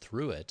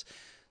overthrew it.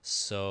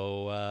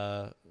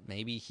 So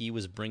maybe he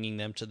was bringing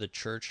them to the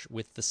church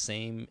with the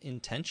same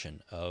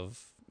intention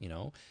of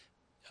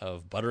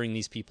buttering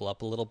these people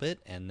up a little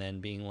bit and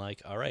then being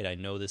like, all right, I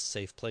know this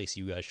safe place.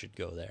 You guys should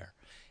go there.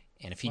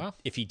 And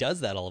if he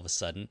does that all of a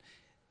sudden,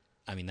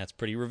 I mean, that's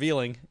pretty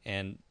revealing.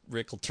 And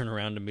Rick will turn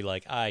around and be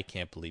like, I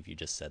can't believe you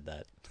just said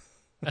that.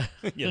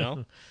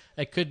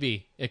 It could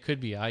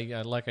be.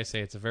 I like I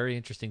say, it's a very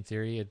interesting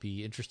theory. It'd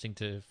be interesting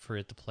for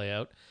it to play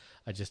out.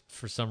 I just,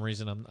 for some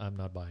reason, I'm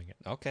not buying it.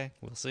 Okay,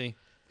 we'll see.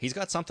 He's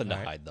got something to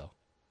hide, though.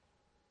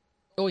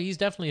 Oh, he's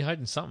definitely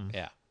hiding something.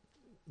 Yeah.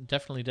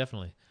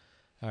 Definitely.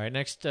 All right,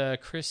 next,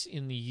 Chris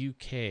in the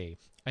UK.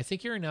 I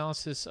think your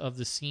analysis of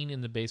the scene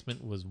in the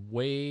basement was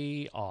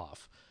way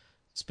off.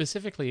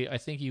 Specifically, I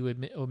think you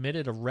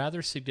omitted a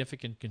rather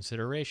significant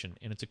consideration,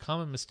 and it's a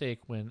common mistake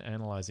when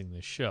analyzing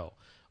this show.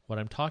 What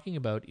I'm talking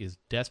about is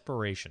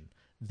desperation.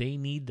 They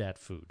need that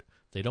food.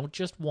 They don't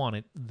just want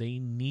it, they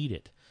need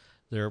it.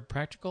 Their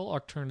practical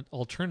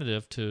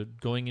alternative to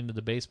going into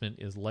the basement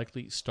is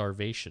likely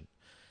starvation.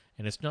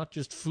 And it's not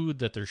just food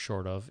that they're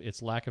short of,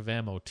 it's lack of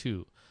ammo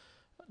too.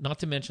 Not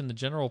to mention the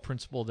general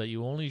principle that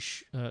you only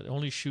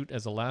shoot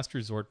as a last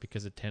resort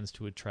because it tends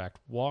to attract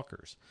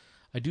walkers.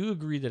 I do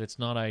agree that it's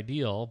not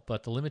ideal,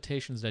 but the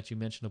limitations that you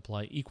mentioned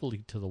apply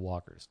equally to the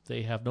walkers.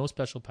 They have no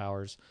special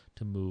powers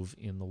to move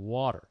in the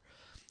water.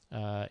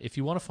 If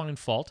you want to find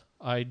fault,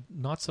 I'd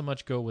not so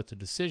much go with the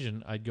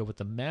decision, I'd go with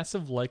the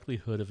massive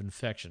likelihood of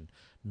infection.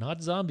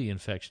 Not zombie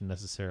infection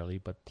necessarily,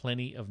 but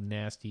plenty of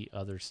nasty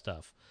other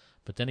stuff.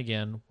 But then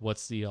again,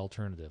 what's the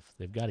alternative?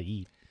 They've got to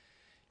eat.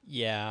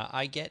 Yeah,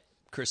 I get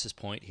Chris's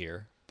point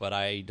here, but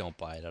I don't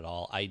buy it at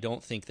all. I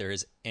don't think there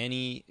is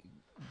any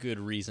good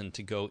reason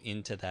to go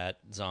into that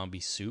zombie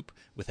soup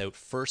without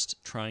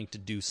first trying to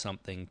do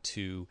something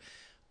to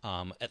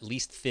at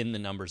least thin the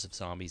numbers of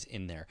zombies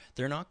in there.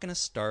 They're not going to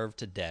starve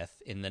to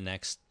death in the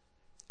next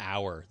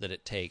hour that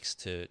it takes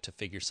to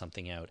figure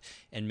something out.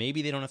 And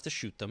maybe they don't have to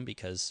shoot them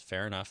because,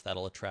 fair enough,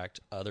 that'll attract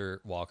other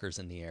walkers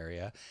in the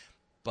area.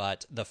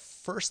 But the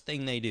first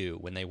thing they do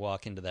when they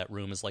walk into that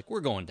room is like,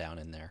 we're going down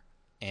in there.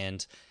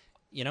 And,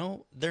 you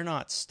know, they're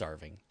not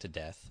starving to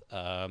death.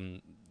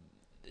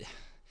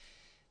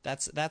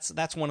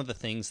 That's one of the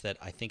things that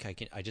I think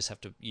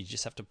you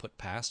just have to put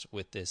past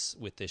with this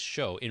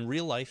show. In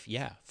real life,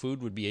 yeah,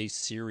 food would be a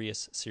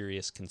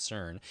serious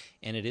concern,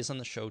 and it is on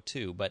the show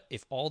too. But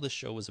if all this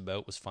show was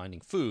about was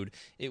finding food,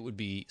 it would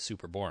be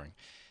super boring.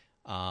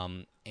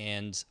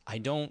 And I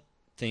don't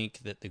think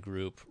that the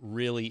group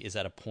really is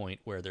at a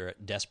point where they're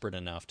desperate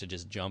enough to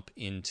just jump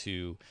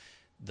into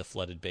the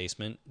flooded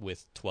basement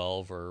with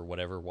 12 or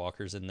whatever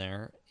walkers in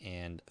there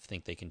and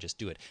think they can just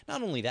do it.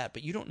 Not only that,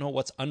 but you don't know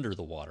what's under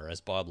the water, as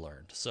Bob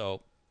learned.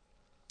 So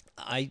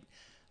I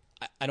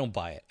don't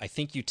buy it. I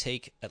think you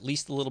take at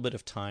least a little bit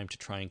of time to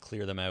try and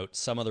clear them out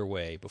some other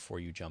way before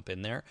you jump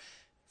in there.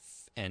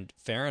 And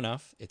fair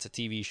enough, it's a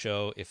TV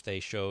show. If they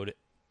showed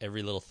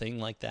every little thing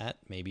like that,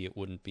 maybe it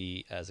wouldn't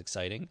be as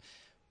exciting.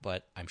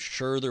 But I'm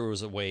sure there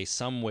was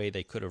some way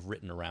they could have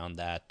written around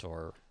that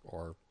or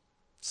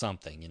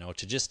something, you know,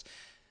 to just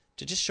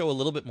show a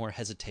little bit more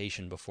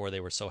hesitation before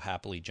they were so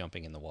happily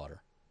jumping in the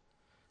water.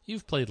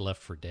 You've played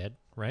Left 4 Dead,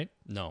 right?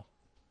 No.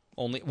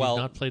 Only You've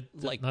not played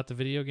not the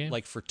video game?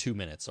 Like for 2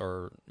 minutes,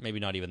 or maybe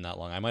not even that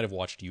long. I might have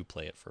watched you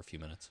play it for a few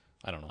minutes.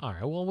 I don't know. All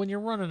right, well, when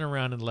you're running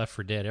around in Left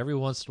 4 Dead, every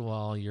once in a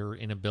while you're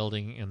in a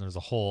building and there's a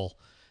hole,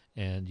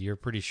 and you're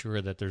pretty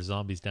sure that there's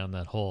zombies down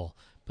that hole,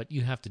 but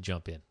you have to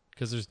jump in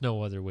because there's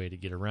no other way to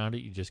get around it.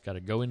 You just got to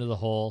go into the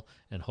hole,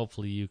 and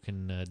hopefully you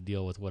can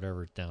deal with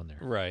whatever's down there.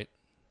 Right.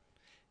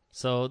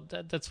 So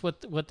that's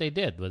what they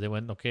did. They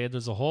went, okay,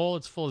 there's a hole,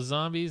 it's full of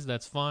zombies,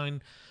 that's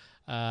fine.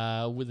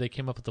 They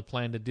came up with a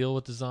plan to deal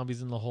with the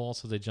zombies in the hole,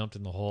 so they jumped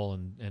in the hole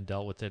and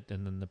dealt with it,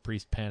 and then the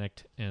priest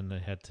panicked and they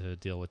had to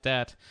deal with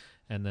that.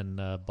 And then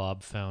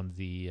Bob found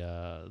the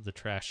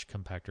trash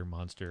compactor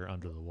monster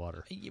under the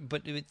water.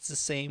 But it's the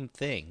same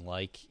thing.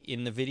 Like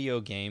in the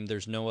video game,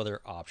 there's no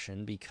other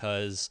option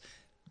because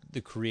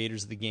the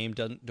creators of the game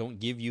don't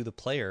give you, the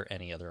player,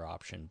 any other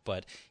option.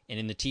 And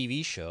in the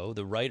TV show,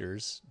 the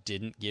writers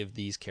didn't give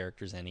these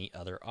characters any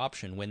other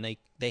option when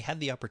they had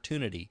the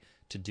opportunity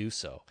to do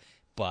so.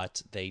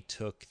 But they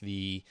took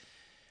the,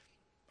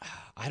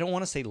 I don't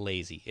want to say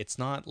lazy. It's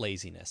not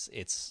laziness.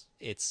 It's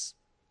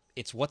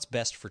what's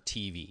best for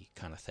TV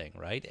kind of thing,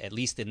 right? At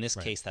least in this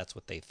case, that's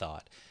what they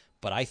thought.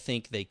 But I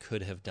think they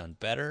could have done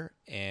better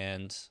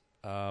and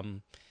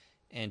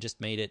just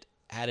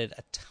added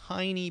a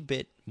tiny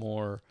bit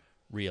more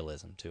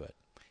realism to it.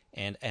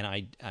 And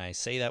I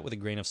say that with a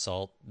grain of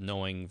salt,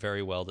 knowing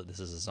very well that this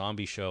is a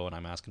zombie show and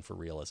I'm asking for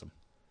realism.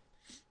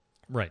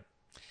 Right.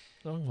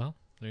 Oh, well,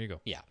 there you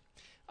go. Yeah.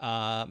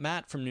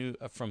 Matt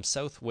from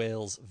South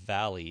Wales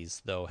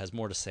Valleys, though, has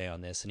more to say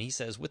on this, and he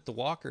says, with the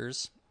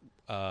walkers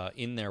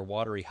in their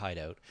watery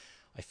hideout,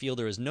 I feel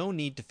there is no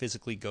need to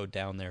physically go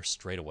down there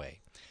straight away.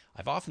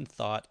 I've often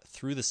thought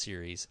through the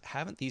series,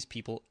 haven't these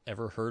people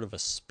ever heard of a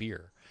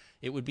spear?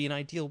 It would be an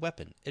ideal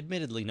weapon,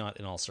 admittedly not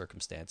in all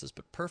circumstances,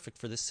 but perfect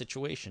for this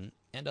situation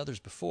and others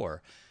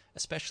before,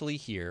 especially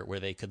here where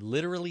they could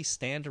literally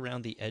stand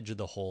around the edge of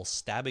the hole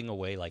stabbing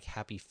away like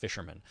happy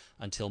fishermen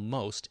until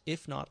most,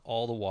 if not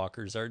all, the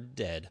walkers are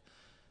dead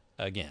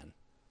again.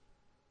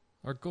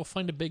 Or go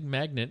find a big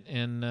magnet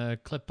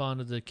and clip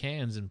onto the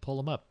cans and pull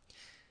them up.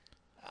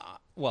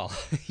 Well,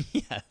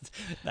 yeah,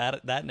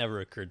 that never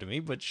occurred to me,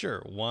 but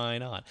sure, why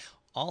not?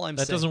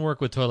 That doesn't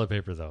work with toilet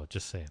paper, though,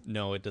 just saying.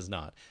 No, it does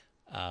not.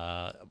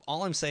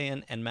 All I'm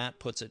saying, and Matt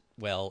puts it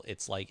well,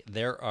 it's like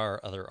there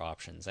are other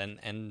options.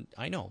 And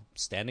I know,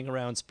 standing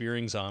around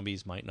spearing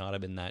zombies might not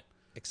have been that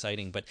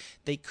exciting, but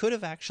they could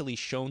have actually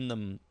shown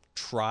them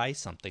try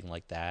something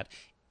like that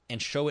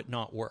and show it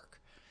not work.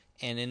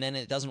 And then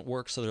it doesn't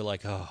work, so they're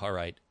like, oh, all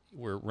right,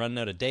 we're running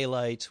out of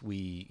daylight,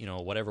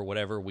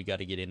 whatever, we got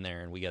to get in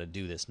there and we got to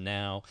do this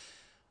now.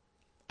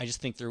 I just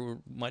think there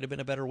might have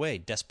been a better way,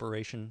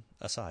 desperation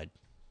aside.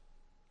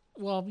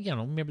 Well,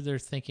 maybe they're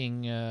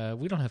thinking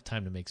we don't have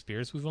time to make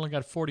spears. We've only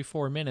got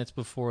 44 minutes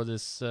before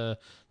this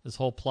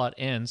whole plot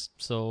ends,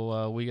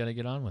 so we got to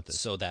get on with it.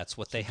 So that's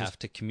what they have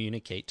to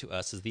communicate to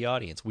us as the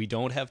audience. We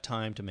don't have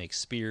time to make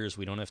spears.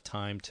 We don't have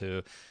time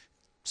to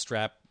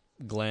strap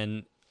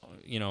Glenn,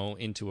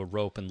 into a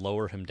rope and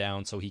lower him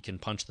down so he can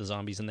punch the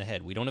zombies in the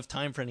head. We don't have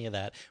time for any of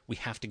that. We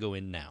have to go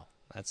in now.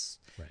 That's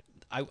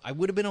right. I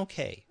would have been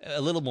okay,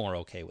 a little more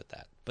okay with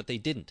that, but they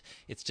didn't.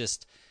 It's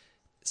just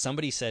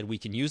somebody said we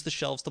can use the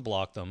shelves to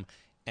block them,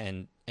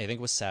 and I think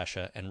it was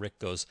Sasha, and Rick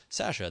goes,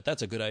 Sasha,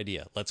 that's a good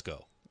idea. Let's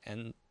go.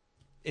 And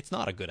it's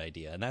not a good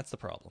idea, and that's the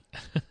problem.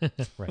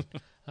 Right.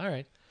 All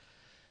right.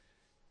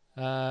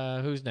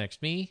 Who's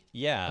next? Me?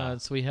 Yeah.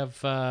 So we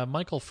have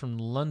Michael from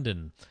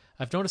London.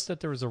 I've noticed that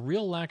there was a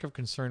real lack of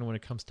concern when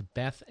it comes to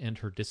Beth and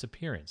her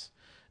disappearance.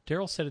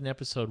 Daryl said in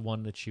episode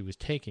 1 that she was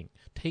taken,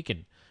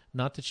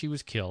 not that she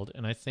was killed,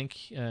 and I think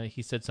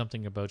he said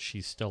something about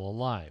she's still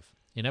alive.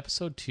 In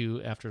episode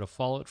 2, after the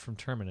fallout from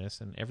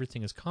Terminus and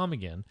everything is calm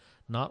again,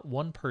 not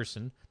one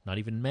person, not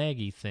even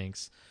Maggie,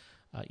 thinks,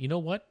 you know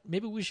what,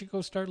 maybe we should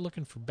go start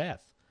looking for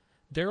Beth.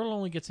 Daryl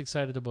only gets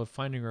excited about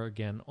finding her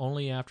again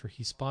only after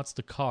he spots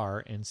the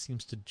car and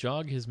seems to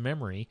jog his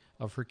memory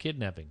of her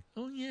kidnapping.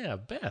 Oh yeah,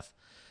 Beth.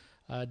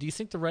 Do you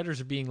think the writers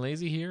are being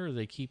lazy here, or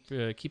they keep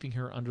keeping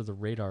her under the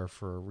radar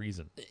for a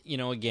reason?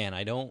 Again,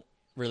 I don't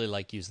really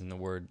like using the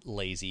word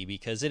lazy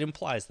because it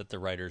implies that the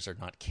writers are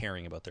not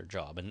caring about their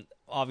job, and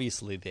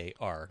obviously they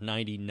are.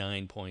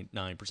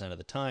 99.9% of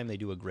the time, they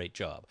do a great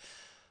job.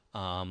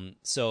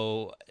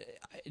 So,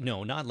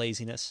 no, not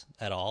laziness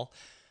at all.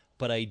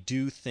 But I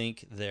do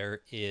think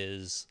there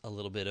is a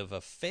little bit of a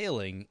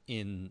failing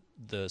in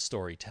the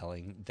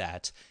storytelling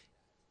that,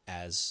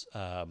 as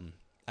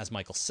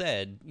Michael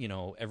said,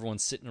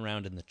 everyone's sitting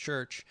around in the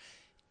church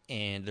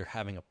and they're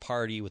having a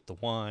party with the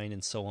wine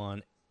and so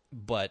on,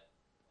 but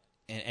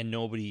and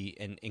nobody,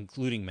 and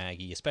including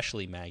Maggie,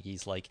 especially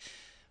Maggie's like,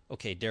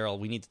 okay, Daryl,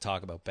 we need to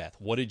talk about Beth.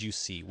 What did you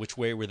see? Which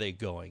way were they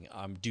going?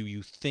 Do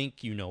you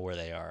think you know where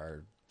they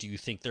are? Do you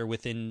think they're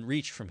within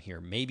reach from here?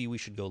 Maybe we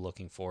should go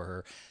looking for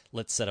her.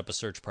 Let's set up a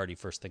search party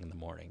first thing in the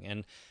morning.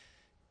 And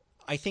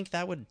I think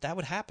that would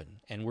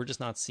happen, and we're just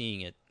not seeing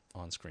it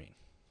on screen.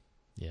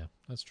 Yeah,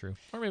 that's true.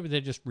 Or maybe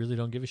they just really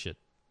don't give a shit.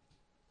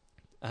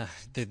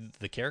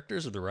 The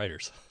characters or the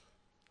writers?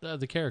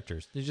 The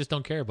characters. They just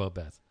don't care about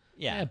Beth.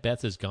 Yeah,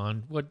 Beth is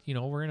gone. What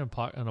we're in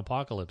an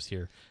apocalypse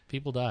here.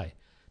 People die.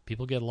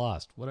 People get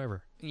lost.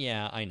 Whatever.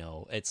 Yeah, I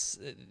know. It's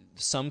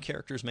some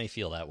characters may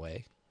feel that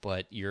way,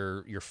 but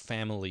your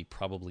family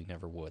probably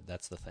never would.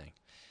 That's the thing.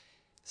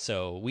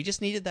 So we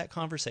just needed that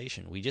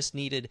conversation. We just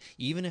needed,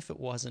 even if it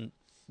wasn't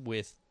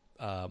with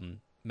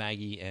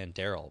Maggie and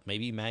Daryl,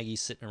 maybe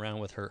Maggie's sitting around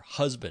with her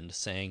husband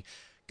saying,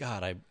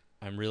 God,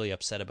 I'm really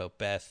upset about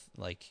Beth.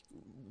 Like,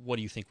 what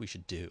do you think we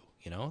should do?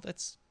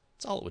 That's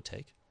all it would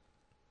take.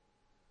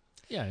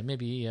 Yeah,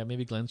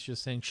 maybe Glenn's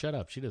just saying, shut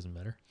up. She doesn't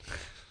matter.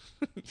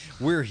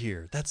 We're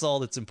here. That's all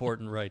that's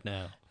important right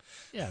now.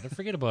 Yeah, don't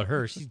forget about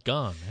her. She's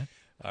gone, man.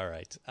 All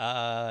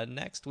right.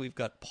 Next, we've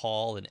got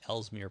Paul in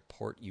Ellesmere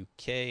Port,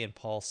 UK, and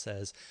Paul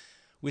says,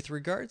 with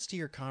regards to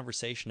your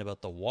conversation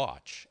about the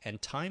watch and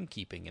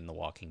timekeeping in the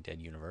Walking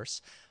Dead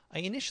universe, I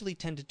initially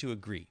tended to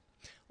agree.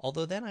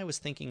 Although then I was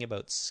thinking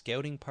about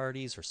scouting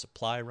parties or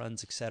supply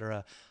runs,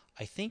 etc.,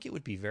 I think it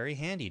would be very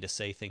handy to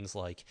say things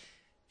like,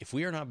 if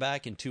we are not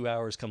back in 2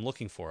 hours, come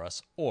looking for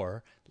us,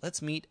 or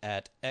let's meet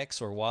at X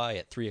or Y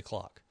at 3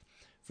 o'clock.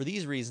 For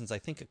these reasons, I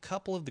think a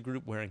couple of the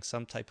group wearing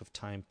some type of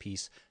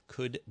timepiece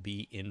could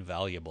be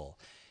invaluable.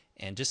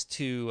 And just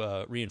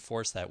to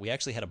reinforce that, we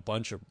actually had a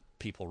bunch of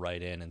people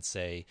write in and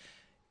say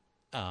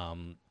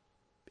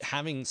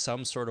having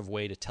some sort of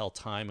way to tell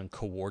time and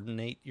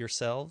coordinate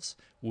yourselves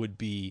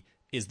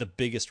is the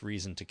biggest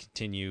reason to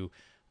continue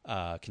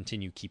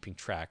keeping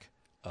track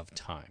of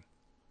time.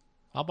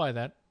 I'll buy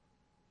that.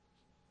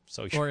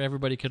 So or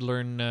everybody could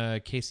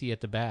learn Casey at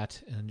the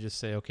Bat and just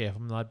say, okay, if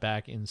I'm not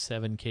back in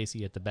 7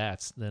 Casey at the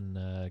Bats,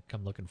 then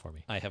come looking for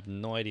me. I have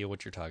no idea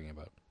what you're talking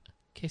about.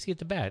 Casey at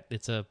the Bat.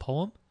 It's a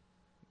poem.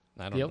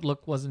 The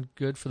outlook wasn't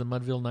good for the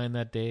Mudville 9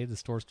 that day. The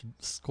score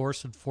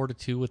stood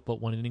 4-2 with but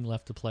 1 inning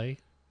left to play.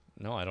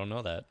 No, I don't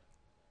know that.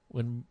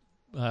 When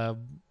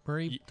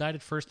Murray died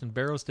at first and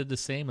Barrows did the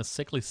same, a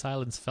sickly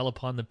silence fell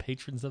upon the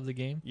patrons of the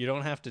game. You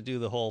don't have to do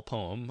the whole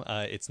poem.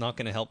 It's not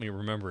going to help me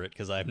remember it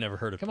because I've never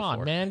heard it before. Come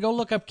on, man. Go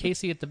look up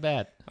Casey at the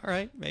Bat. All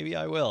right. Maybe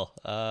I will.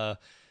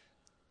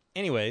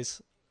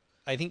 Anyways,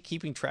 I think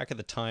keeping track of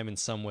the time in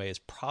some way is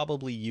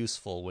probably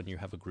useful when you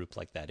have a group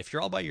like that. If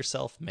you're all by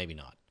yourself, maybe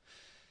not.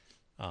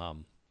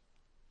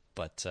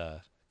 But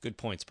good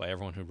points by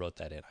everyone who wrote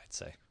that in, I'd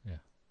say. Yeah.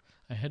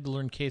 I had to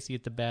learn Casey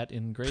at the Bat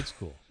in grade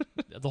school.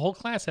 The whole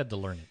class had to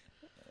learn it.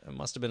 It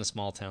must have been a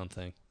small town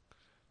thing.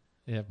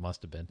 Yeah, it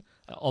must have been.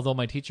 Although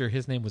my teacher,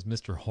 his name was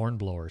Mr.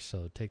 Hornblower,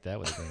 so take that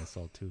with a grain of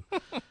salt, too.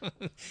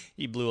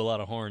 He blew a lot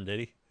of horn,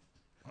 did he?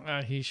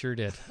 He sure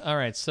did. All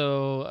right,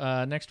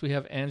 so next we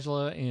have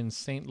Angela in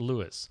St.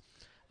 Louis.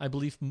 I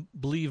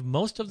believe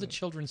most of the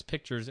children's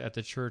pictures at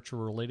the church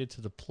were related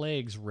to the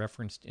plagues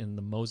referenced in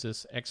the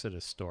Moses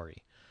Exodus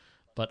story,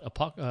 but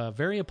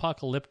very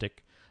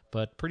apocalyptic,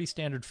 but pretty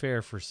standard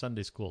fare for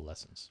Sunday school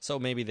lessons. So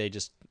maybe they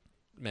just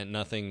meant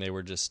nothing. They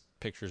were just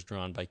pictures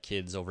drawn by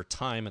kids over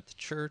time at the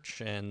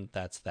church, and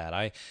that's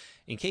that.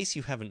 In case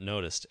you haven't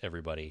noticed,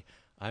 everybody,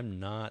 I'm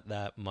not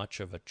that much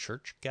of a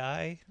church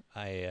guy.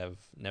 I have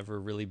never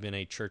really been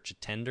a church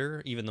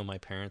attender, even though my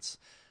parents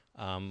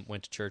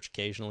went to church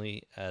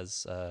occasionally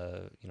as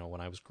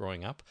when I was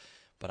growing up.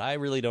 But I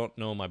really don't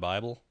know my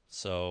Bible,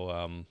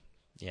 so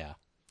yeah,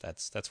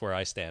 that's where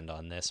I stand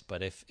on this.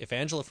 But if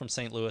Angela from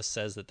St. Louis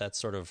says that that's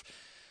sort of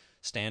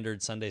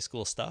standard Sunday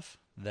school stuff,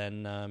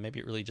 then maybe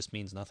it really just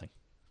means nothing.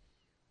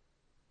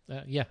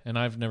 Yeah, and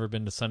I've never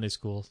been to Sunday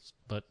school,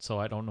 but so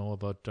I don't know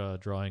about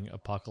drawing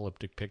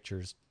apocalyptic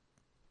pictures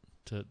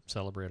to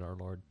celebrate our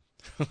Lord.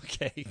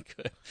 Okay,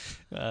 good.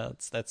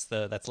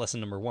 That's lesson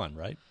number 1,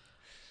 right?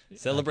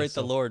 Celebrate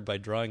the Lord by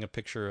drawing a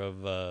picture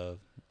of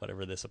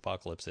whatever this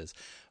apocalypse is.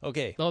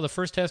 Okay. Oh, the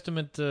First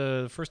Testament.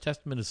 First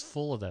Testament is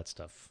full of that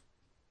stuff.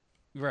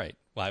 Right.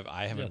 Well,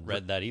 I haven't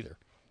read that either.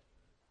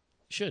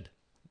 Should.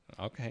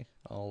 Okay,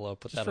 I'll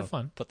put Just that for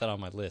fun. Put that on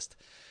my list.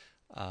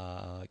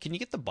 Can you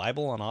get the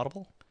Bible on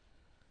Audible?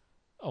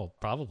 Oh,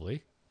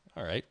 probably.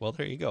 All right. Well,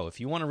 there you go.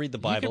 If you want to read the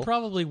Bible, you could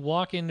probably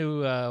walk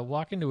into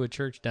a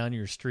church down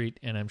your street,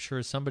 and I'm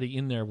sure somebody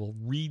in there will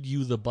read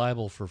you the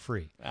Bible for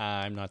free.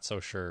 I'm not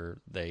so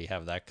sure they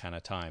have that kind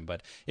of time.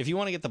 But if you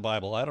want to get the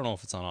Bible, I don't know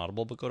if it's on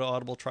Audible, but go to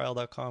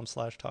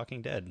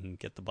audibletrial.com/talkingdead and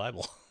get the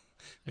Bible.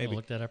 Maybe I'll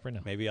look that up right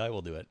now. Maybe I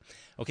will do it.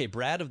 Okay,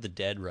 Brad of the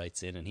Dead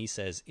writes in, and he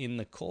says, in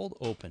the cold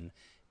open,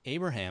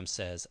 Abraham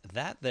says,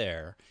 that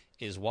there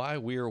is why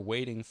we're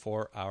waiting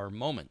for our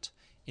moment,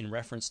 in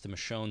reference to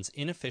Michonne's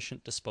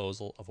inefficient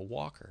disposal of a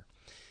walker.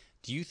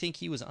 Do you think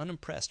he was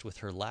unimpressed with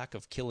her lack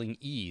of killing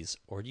ease,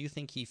 or do you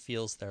think he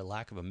feels their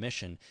lack of a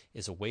mission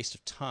is a waste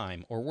of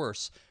time, or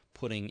worse,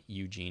 putting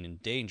Eugene in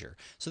danger?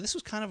 So this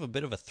was kind of a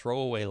bit of a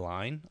throwaway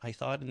line, I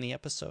thought, in the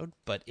episode,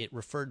 but it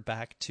referred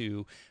back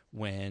to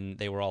when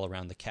they were all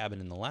around the cabin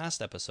in the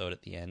last episode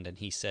at the end, and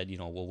he said,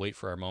 we'll wait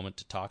for our moment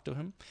to talk to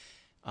him.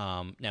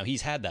 Now,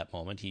 he's had that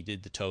moment. He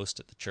did the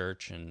toast at the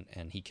church,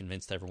 and he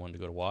convinced everyone to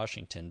go to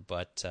Washington.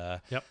 But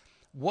yep.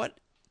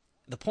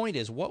 The point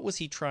is, what was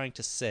he trying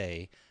to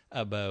say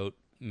about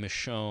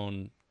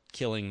Michonne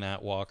killing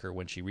that walker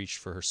when she reached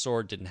for her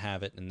sword, didn't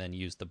have it, and then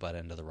used the butt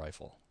end of the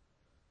rifle?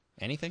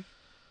 Anything?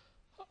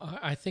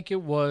 I think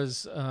it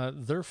was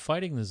they're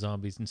fighting the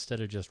zombies instead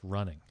of just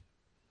running.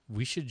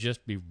 We should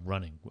just be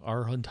running.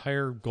 Our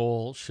entire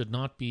goal should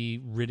not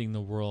be ridding the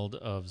world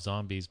of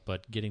zombies,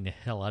 but getting the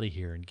hell out of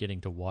here and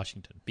getting to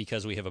Washington.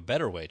 Because we have a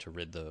better way to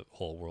rid the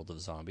whole world of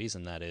zombies,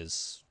 and that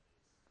is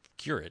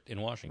cure it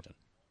in Washington.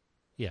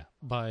 Yeah,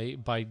 by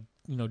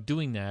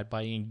doing that,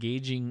 by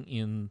engaging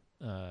in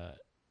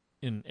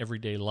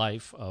everyday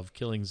life of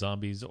killing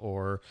zombies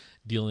or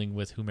dealing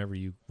with whomever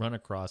you run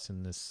across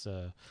in this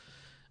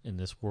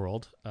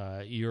world,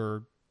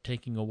 you're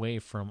taking away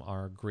from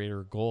our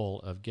greater goal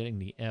of getting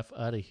the F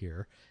out of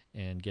here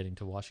and getting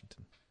to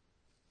Washington.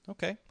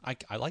 Okay,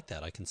 I like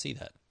that. I can see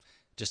that.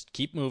 Just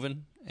keep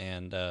moving,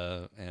 and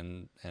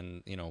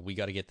we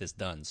got to get this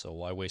done. So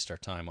why waste our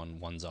time on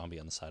one zombie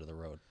on the side of the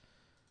road?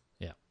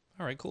 Yeah.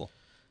 All right. Cool.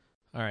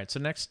 All right. So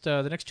the next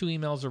 2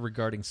 emails are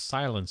regarding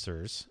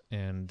silencers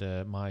and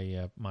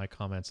my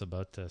comments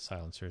about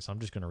silencers. I'm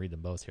just going to read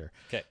them both here.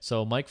 Okay.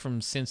 So Mike from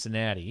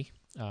Cincinnati,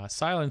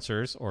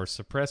 silencers or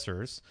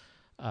suppressors.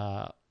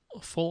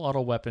 Full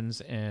auto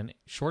weapons and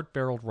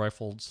short-barreled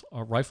rifles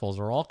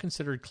are all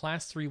considered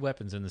Class 3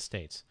 weapons in the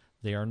States.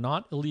 They are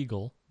not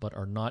illegal, but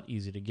are not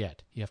easy to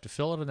get. You have to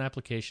fill out an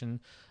application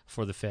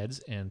for the feds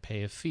and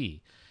pay a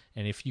fee.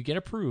 And if you get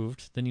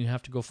approved, then you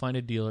have to go find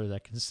a dealer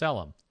that can sell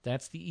them.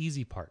 That's the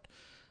easy part.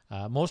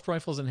 Most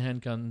rifles and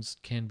handguns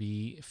can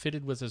be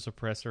fitted with a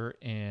suppressor,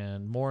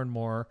 and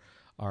more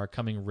are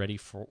coming ready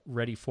for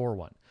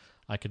one.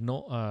 I can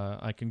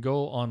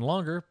go on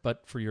longer,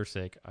 but for your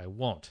sake, I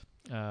won't.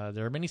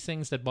 There are many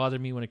things that bother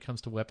me when it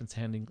comes to weapons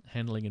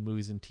handling in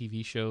movies and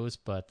TV shows,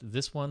 but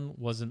this one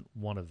wasn't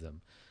one of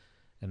them.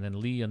 And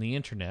then Lee on the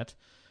internet.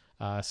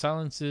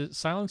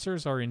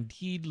 Silencers are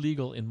indeed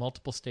legal in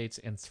multiple states,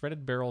 and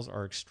threaded barrels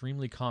are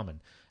extremely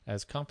common,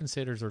 as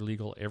compensators are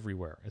legal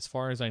everywhere. As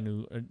far as I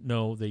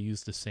know, they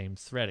use the same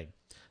threading.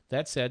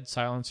 That said,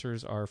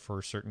 silencers are for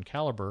a certain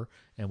caliber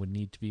and would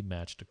need to be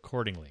matched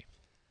accordingly.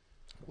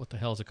 What the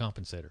hell is a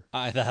compensator?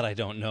 That I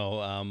don't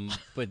know.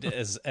 But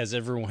as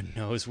everyone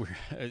knows,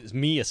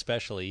 me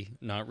especially,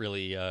 not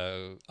really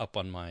up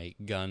on my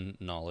gun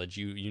knowledge.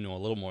 You know a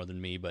little more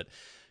than me, but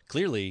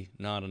clearly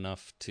not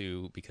enough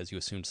because you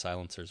assumed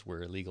silencers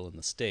were illegal in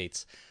the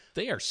States.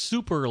 They are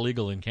super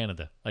illegal in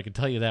Canada. I can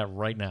tell you that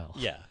right now.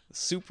 Yeah,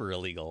 super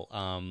illegal.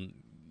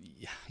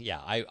 Yeah,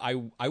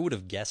 I would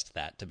have guessed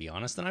that, to be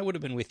honest, and I would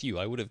have been with you.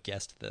 I would have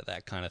guessed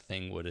that kind of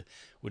thing would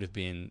have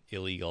been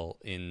illegal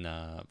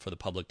for the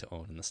public to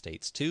own in the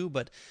States too.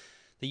 But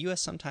the U.S.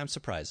 sometimes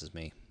surprises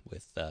me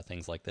with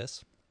things like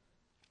this.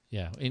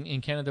 Yeah,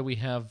 in Canada we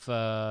have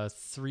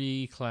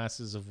 3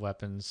 classes of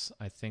weapons.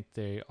 I think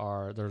they're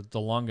the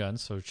long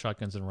guns, so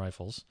shotguns and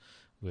rifles,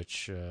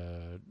 which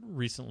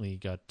recently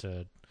got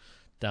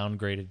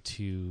downgraded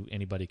to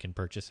anybody can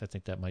purchase. I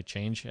think that might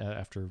change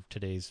after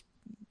today's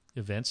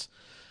events.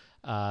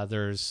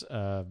 There's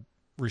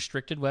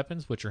restricted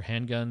weapons, which are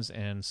handguns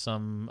and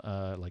some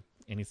like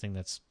anything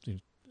that's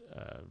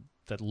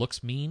that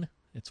looks mean.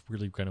 It's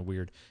really kind of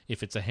weird.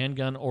 If it's a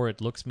handgun or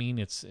it looks mean,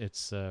 it's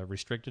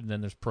restricted. And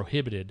then there's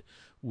prohibited,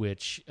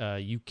 which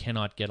you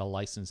cannot get a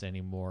license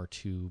anymore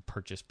to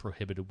purchase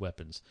prohibited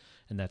weapons,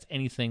 and that's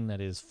anything that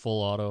is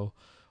full auto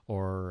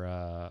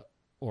or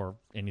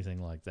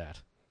anything like that.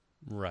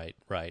 Right.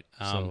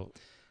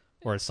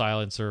 Or a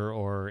silencer,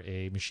 or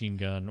a machine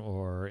gun,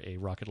 or a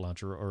rocket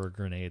launcher, or a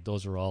grenade.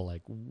 Those are all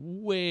like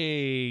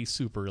way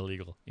super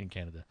illegal in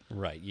Canada.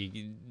 Right.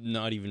 You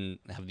don't even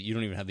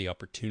have the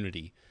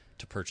opportunity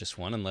to purchase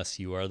one unless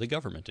you are the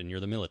government and you're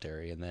the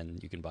military, and then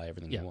you can buy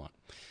everything you want.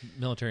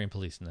 Military and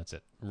police, and that's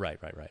it. Right.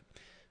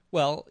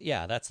 Well,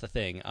 yeah, that's the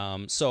thing.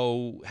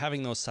 So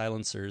having those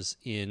silencers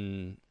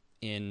in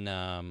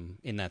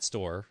that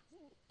store,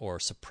 or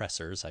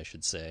suppressors, I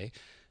should say,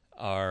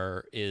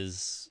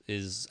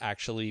 is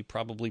actually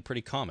probably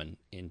pretty common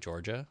in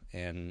Georgia,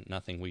 and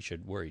nothing we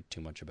should worry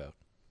too much about.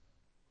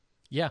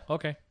 Yeah.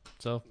 Okay.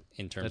 So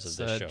in terms of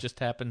this show, just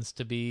happens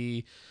to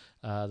be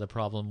the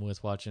problem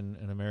with watching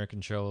an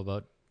American show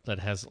that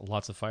has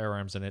lots of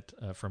firearms in it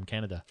from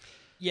Canada.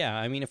 Yeah,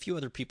 I mean, a few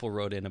other people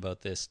wrote in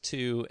about this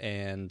too,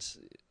 and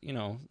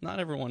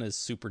not everyone is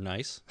super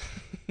nice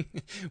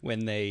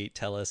when they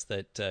tell us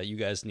that you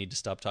guys need to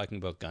stop talking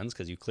about guns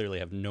because you clearly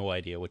have no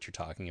idea what you're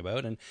talking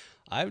about. And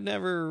I've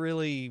never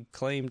really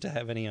claimed to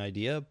have any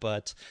idea,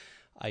 but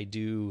I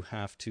do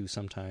have to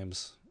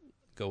sometimes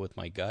go with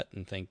my gut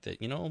and think that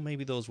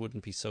maybe those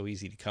wouldn't be so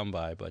easy to come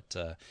by. But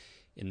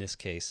in this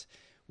case,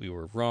 we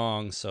were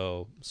wrong.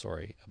 So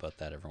sorry about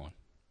that, everyone.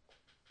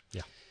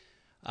 Yeah.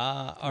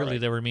 Really,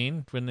 they were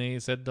mean when they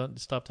said don't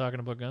stop talking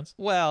about guns?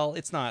 Well,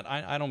 it's not.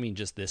 I don't mean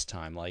just this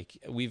time. Like,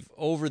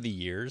 over the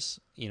years,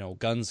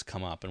 guns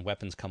come up and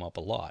weapons come up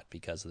a lot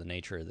because of the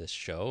nature of this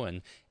show.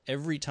 And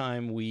every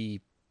time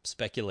we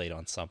speculate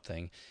on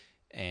something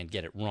and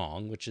get it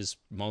wrong, which is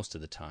most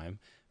of the time,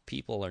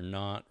 people are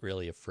not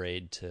really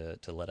afraid to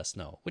let us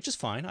know, which is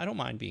fine. I don't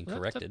mind being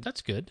corrected.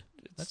 That's good.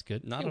 That's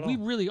good. Not at all. We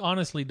really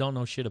honestly don't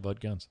know shit about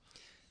guns.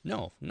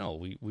 No,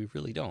 we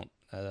really don't.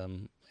 So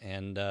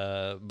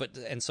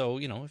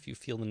if you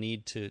feel the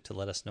need to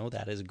let us know,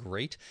 that is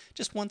great.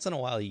 Just once in a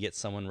while, you get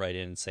someone write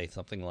in and say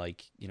something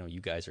like,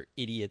 you guys are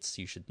idiots.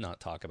 You should not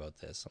talk about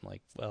this. I'm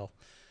like, well,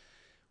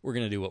 we're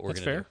going to do what we're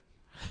going to do.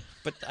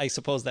 But I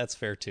suppose that's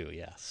fair too.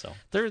 Yeah. So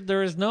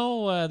there's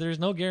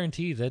no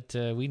guarantee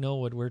that we know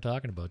what we're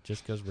talking about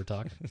just because we're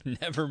talking.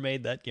 Never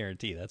made that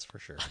guarantee. That's for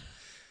sure.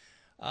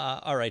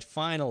 All right.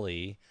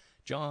 Finally,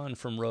 John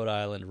from Rhode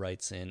Island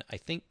writes in, I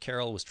think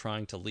Carol was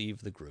trying to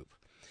leave the group.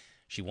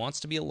 She wants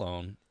to be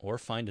alone or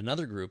find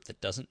another group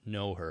that doesn't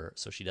know her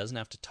so she doesn't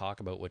have to talk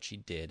about what she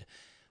did.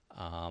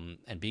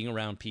 And being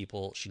around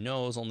people she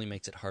knows only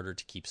makes it harder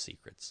to keep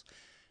secrets.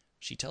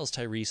 She tells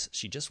Tyrese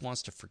she just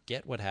wants to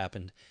forget what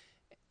happened,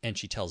 and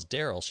she tells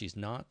Daryl she's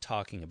not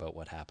talking about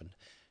what happened.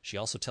 She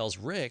also tells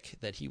Rick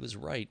that he was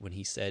right when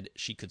he said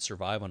she could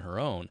survive on her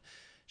own.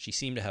 She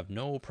seemed to have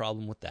no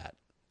problem with that.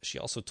 She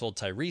also told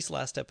Tyrese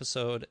last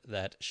episode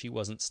that she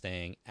wasn't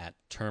staying at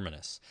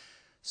Terminus.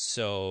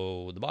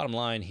 So the bottom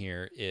line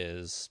here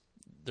is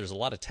there's a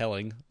lot of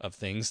telling of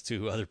things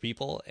to other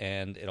people,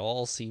 and it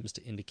all seems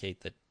to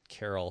indicate that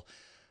Carol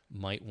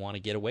might want to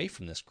get away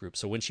from this group.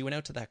 So when she went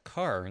out to that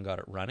car and got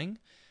it running,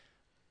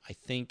 I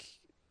think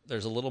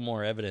there's a little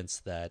more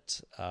evidence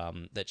that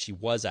that she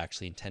was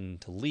actually intending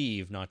to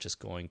leave, not just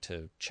going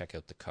to check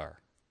out the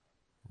car.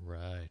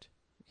 Right.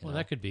 Well,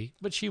 that could be,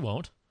 but she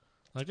won't.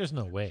 Like, there's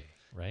no way,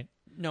 right?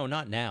 No,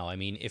 not now. I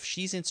mean, if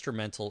she's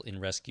instrumental in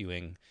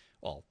rescuing...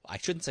 Well, I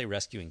shouldn't say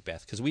rescuing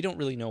Beth, because we don't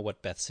really know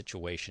what Beth's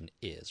situation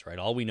is, right?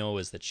 All we know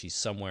is that she's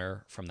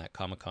somewhere from that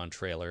Comic-Con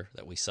trailer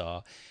that we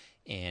saw,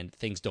 and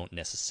things don't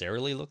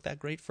necessarily look that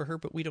great for her,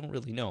 but we don't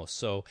really know.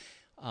 So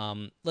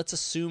let's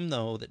assume,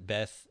 though, that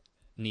Beth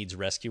needs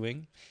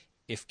rescuing.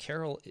 If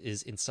Carol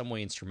is in some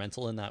way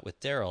instrumental in that with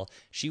Daryl,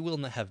 she will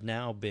have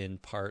now been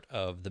part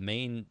of the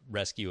main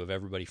rescue of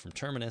everybody from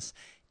Terminus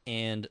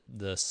and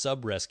the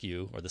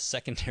sub-rescue, or the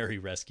secondary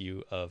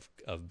rescue of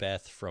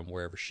Beth from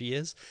wherever she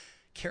is.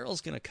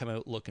 Carol's going to come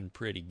out looking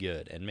pretty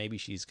good, and maybe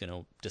she's going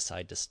to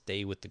decide to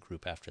stay with the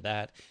group after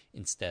that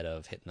instead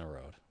of hitting the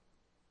road.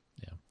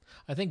 Yeah.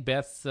 I think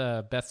Beth's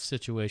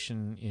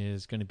situation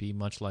is going to be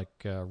much like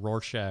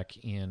Rorschach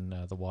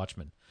in The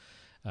Watchmen.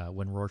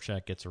 When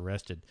Rorschach gets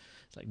arrested,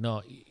 it's like,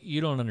 no, you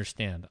don't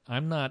understand.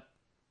 I'm not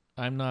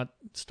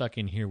stuck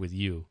in here with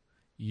you.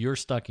 You're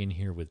stuck in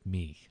here with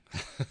me.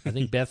 I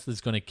think Beth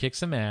is going to kick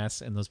some ass,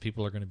 and those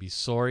people are going to be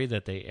sorry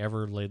that they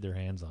ever laid their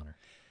hands on her.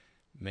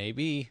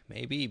 Maybe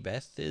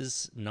Beth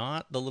is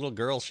not the little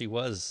girl she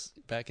was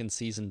back in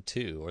season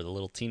 2, or the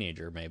little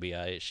teenager. Maybe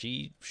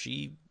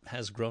she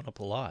has grown up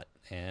a lot,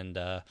 and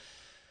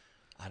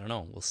I don't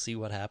know. We'll see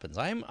what happens.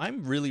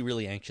 I'm really,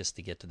 really anxious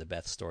to get to the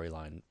Beth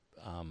storyline.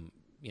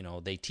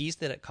 They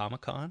teased it at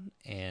Comic-Con,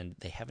 and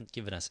they haven't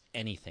given us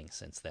anything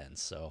since then.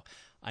 So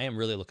I am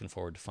really looking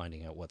forward to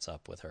finding out what's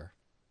up with her.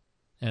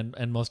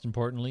 And most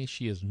importantly,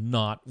 she is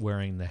not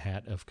wearing the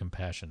hat of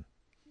compassion.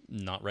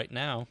 Not right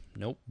now.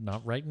 Nope.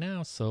 Not right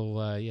now.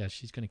 So,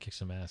 she's going to kick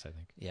some ass, I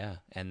think. Yeah,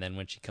 and then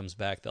when she comes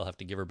back, they'll have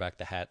to give her back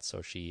the hat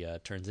so she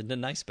turns into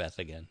Nice Beth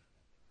again.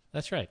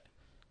 That's right.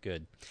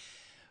 Good.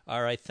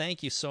 All right,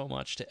 thank you so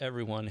much to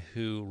everyone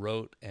who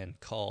wrote and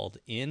called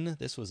in.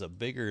 This was a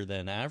bigger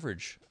than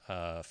average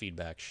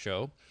feedback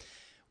show.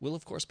 We'll,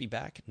 of course, be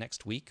back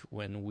next week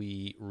when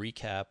we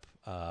recap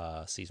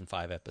Season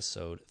 5,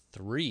 Episode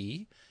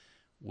 3,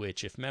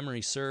 which, if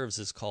memory serves,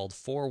 is called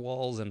 4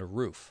 Walls and a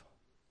Roof,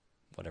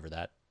 whatever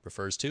that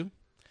refers to.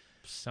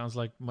 Sounds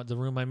like the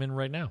room I'm in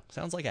right now.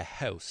 Sounds like a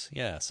house,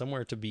 yeah,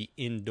 somewhere to be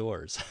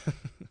indoors.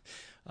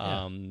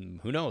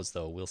 Who knows,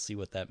 though? We'll see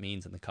what that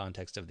means in the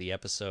context of the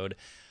episode.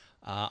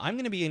 I'm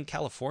going to be in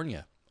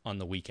California on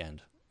the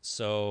weekend,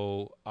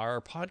 so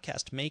our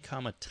podcast may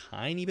come a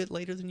tiny bit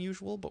later than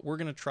usual, but we're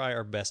going to try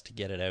our best to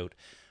get it out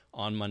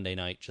on Monday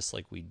night, just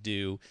like we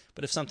do.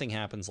 But if something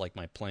happens, like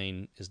my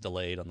plane is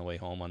delayed on the way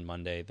home on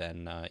Monday,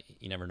 then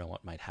you never know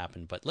what might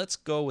happen. But let's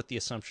go with the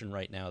assumption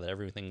right now that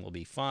everything will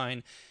be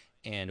fine,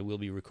 and we'll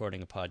be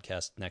recording a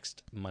podcast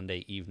next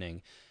Monday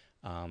evening,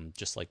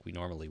 just like we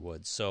normally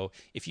would. So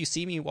if you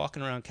see me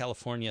walking around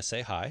California,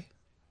 say hi,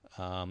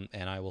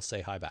 and I will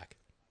say hi back.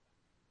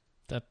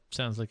 That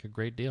sounds like a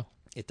great deal.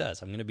 It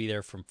does. I'm going to be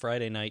there from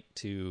Friday night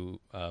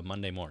to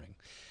Monday morning.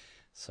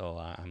 So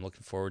I'm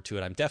looking forward to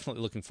it. I'm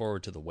definitely looking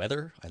forward to the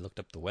weather. I looked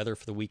up the weather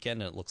for the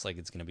weekend, and it looks like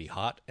it's going to be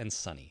hot and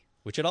sunny,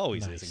 which it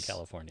always is in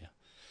California.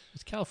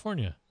 It's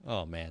California.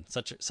 Oh, man.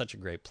 Such a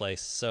great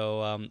place.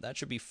 So that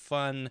should be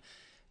fun.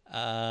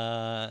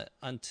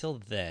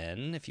 Until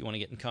then, if you want to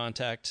get in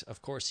contact,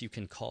 of course, you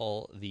can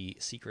call the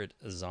secret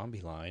zombie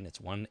line. It's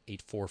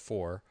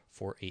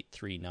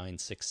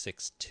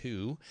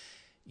 1-844-483-9662.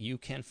 You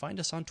can find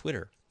us on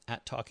Twitter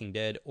at Talking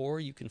Dead, or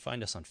you can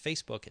find us on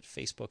Facebook at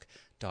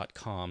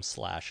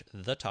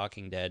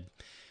facebook.com/TheTalkingDead.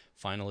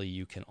 Finally,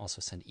 you can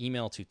also send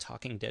email to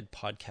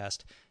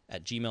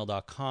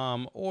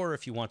talkingdeadpodcast@gmail.com, or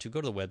if you want to, go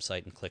to the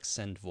website and click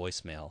send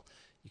voicemail.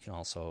 You can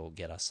also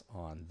get us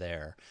on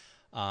there.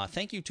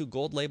 Thank you to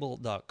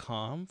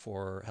goldlabel.com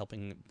for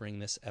helping bring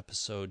this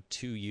episode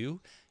to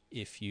you.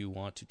 If you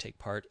want to take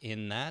part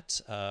in that,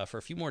 for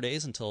a few more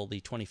days until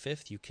the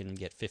 25th, you can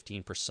get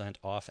 15%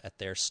 off at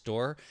their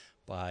store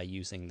by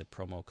using the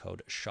promo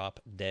code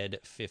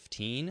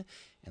SHOPDEAD15.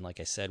 And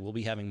like I said, we'll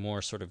be having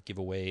more sort of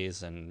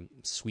giveaways and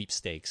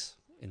sweepstakes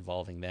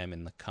involving them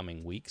in the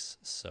coming weeks.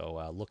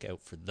 So look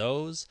out for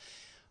those.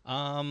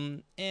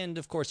 And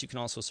of course, you can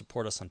also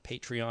support us on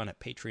Patreon at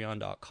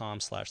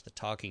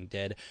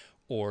patreon.com/thetalkingdead.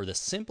 Or the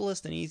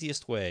simplest and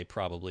easiest way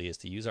probably is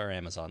to use our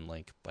Amazon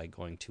link by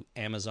going to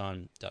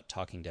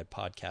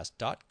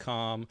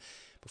amazon.talkingdeadpodcast.com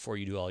before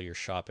you do all your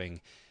shopping.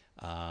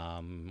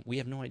 We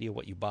have no idea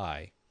what you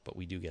buy, but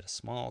we do get a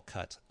small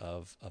cut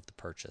of the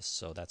purchase.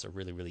 So that's a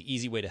really, really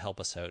easy way to help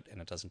us out,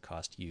 and it doesn't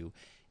cost you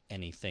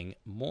anything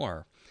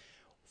more.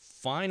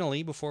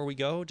 Finally, before we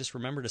go, just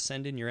remember to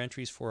send in your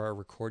entries for our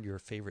Record Your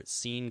Favorite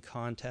Scene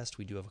contest.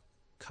 We do have a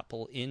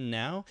couple in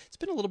now. It's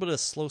been a little bit of a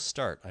slow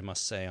start, I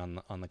must say, on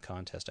the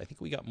contest. I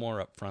think we got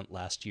more up front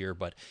last year,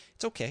 but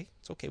it's okay.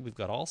 It's okay. We've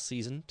got all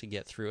season to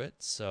get through it.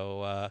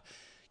 So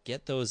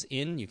get those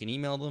in. You can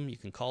email them. You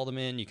can call them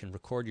in. You can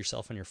record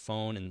yourself on your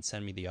phone and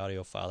send me the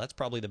audio file. That's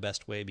probably the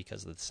best way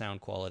because of the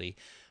sound quality.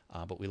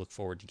 But we look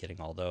forward to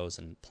getting all those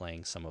and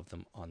playing some of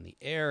them on the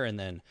air and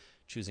then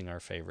choosing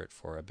our favorite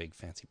for a big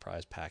fancy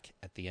prize pack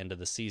at the end of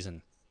the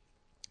season.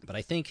 But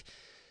I think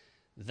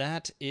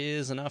that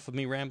is enough of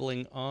me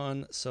rambling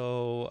on.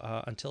 So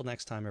until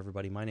next time,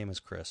 everybody, my name is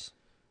Chris.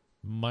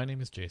 My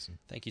name is Jason.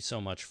 Thank you so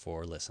much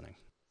for listening.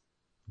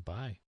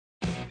 Bye.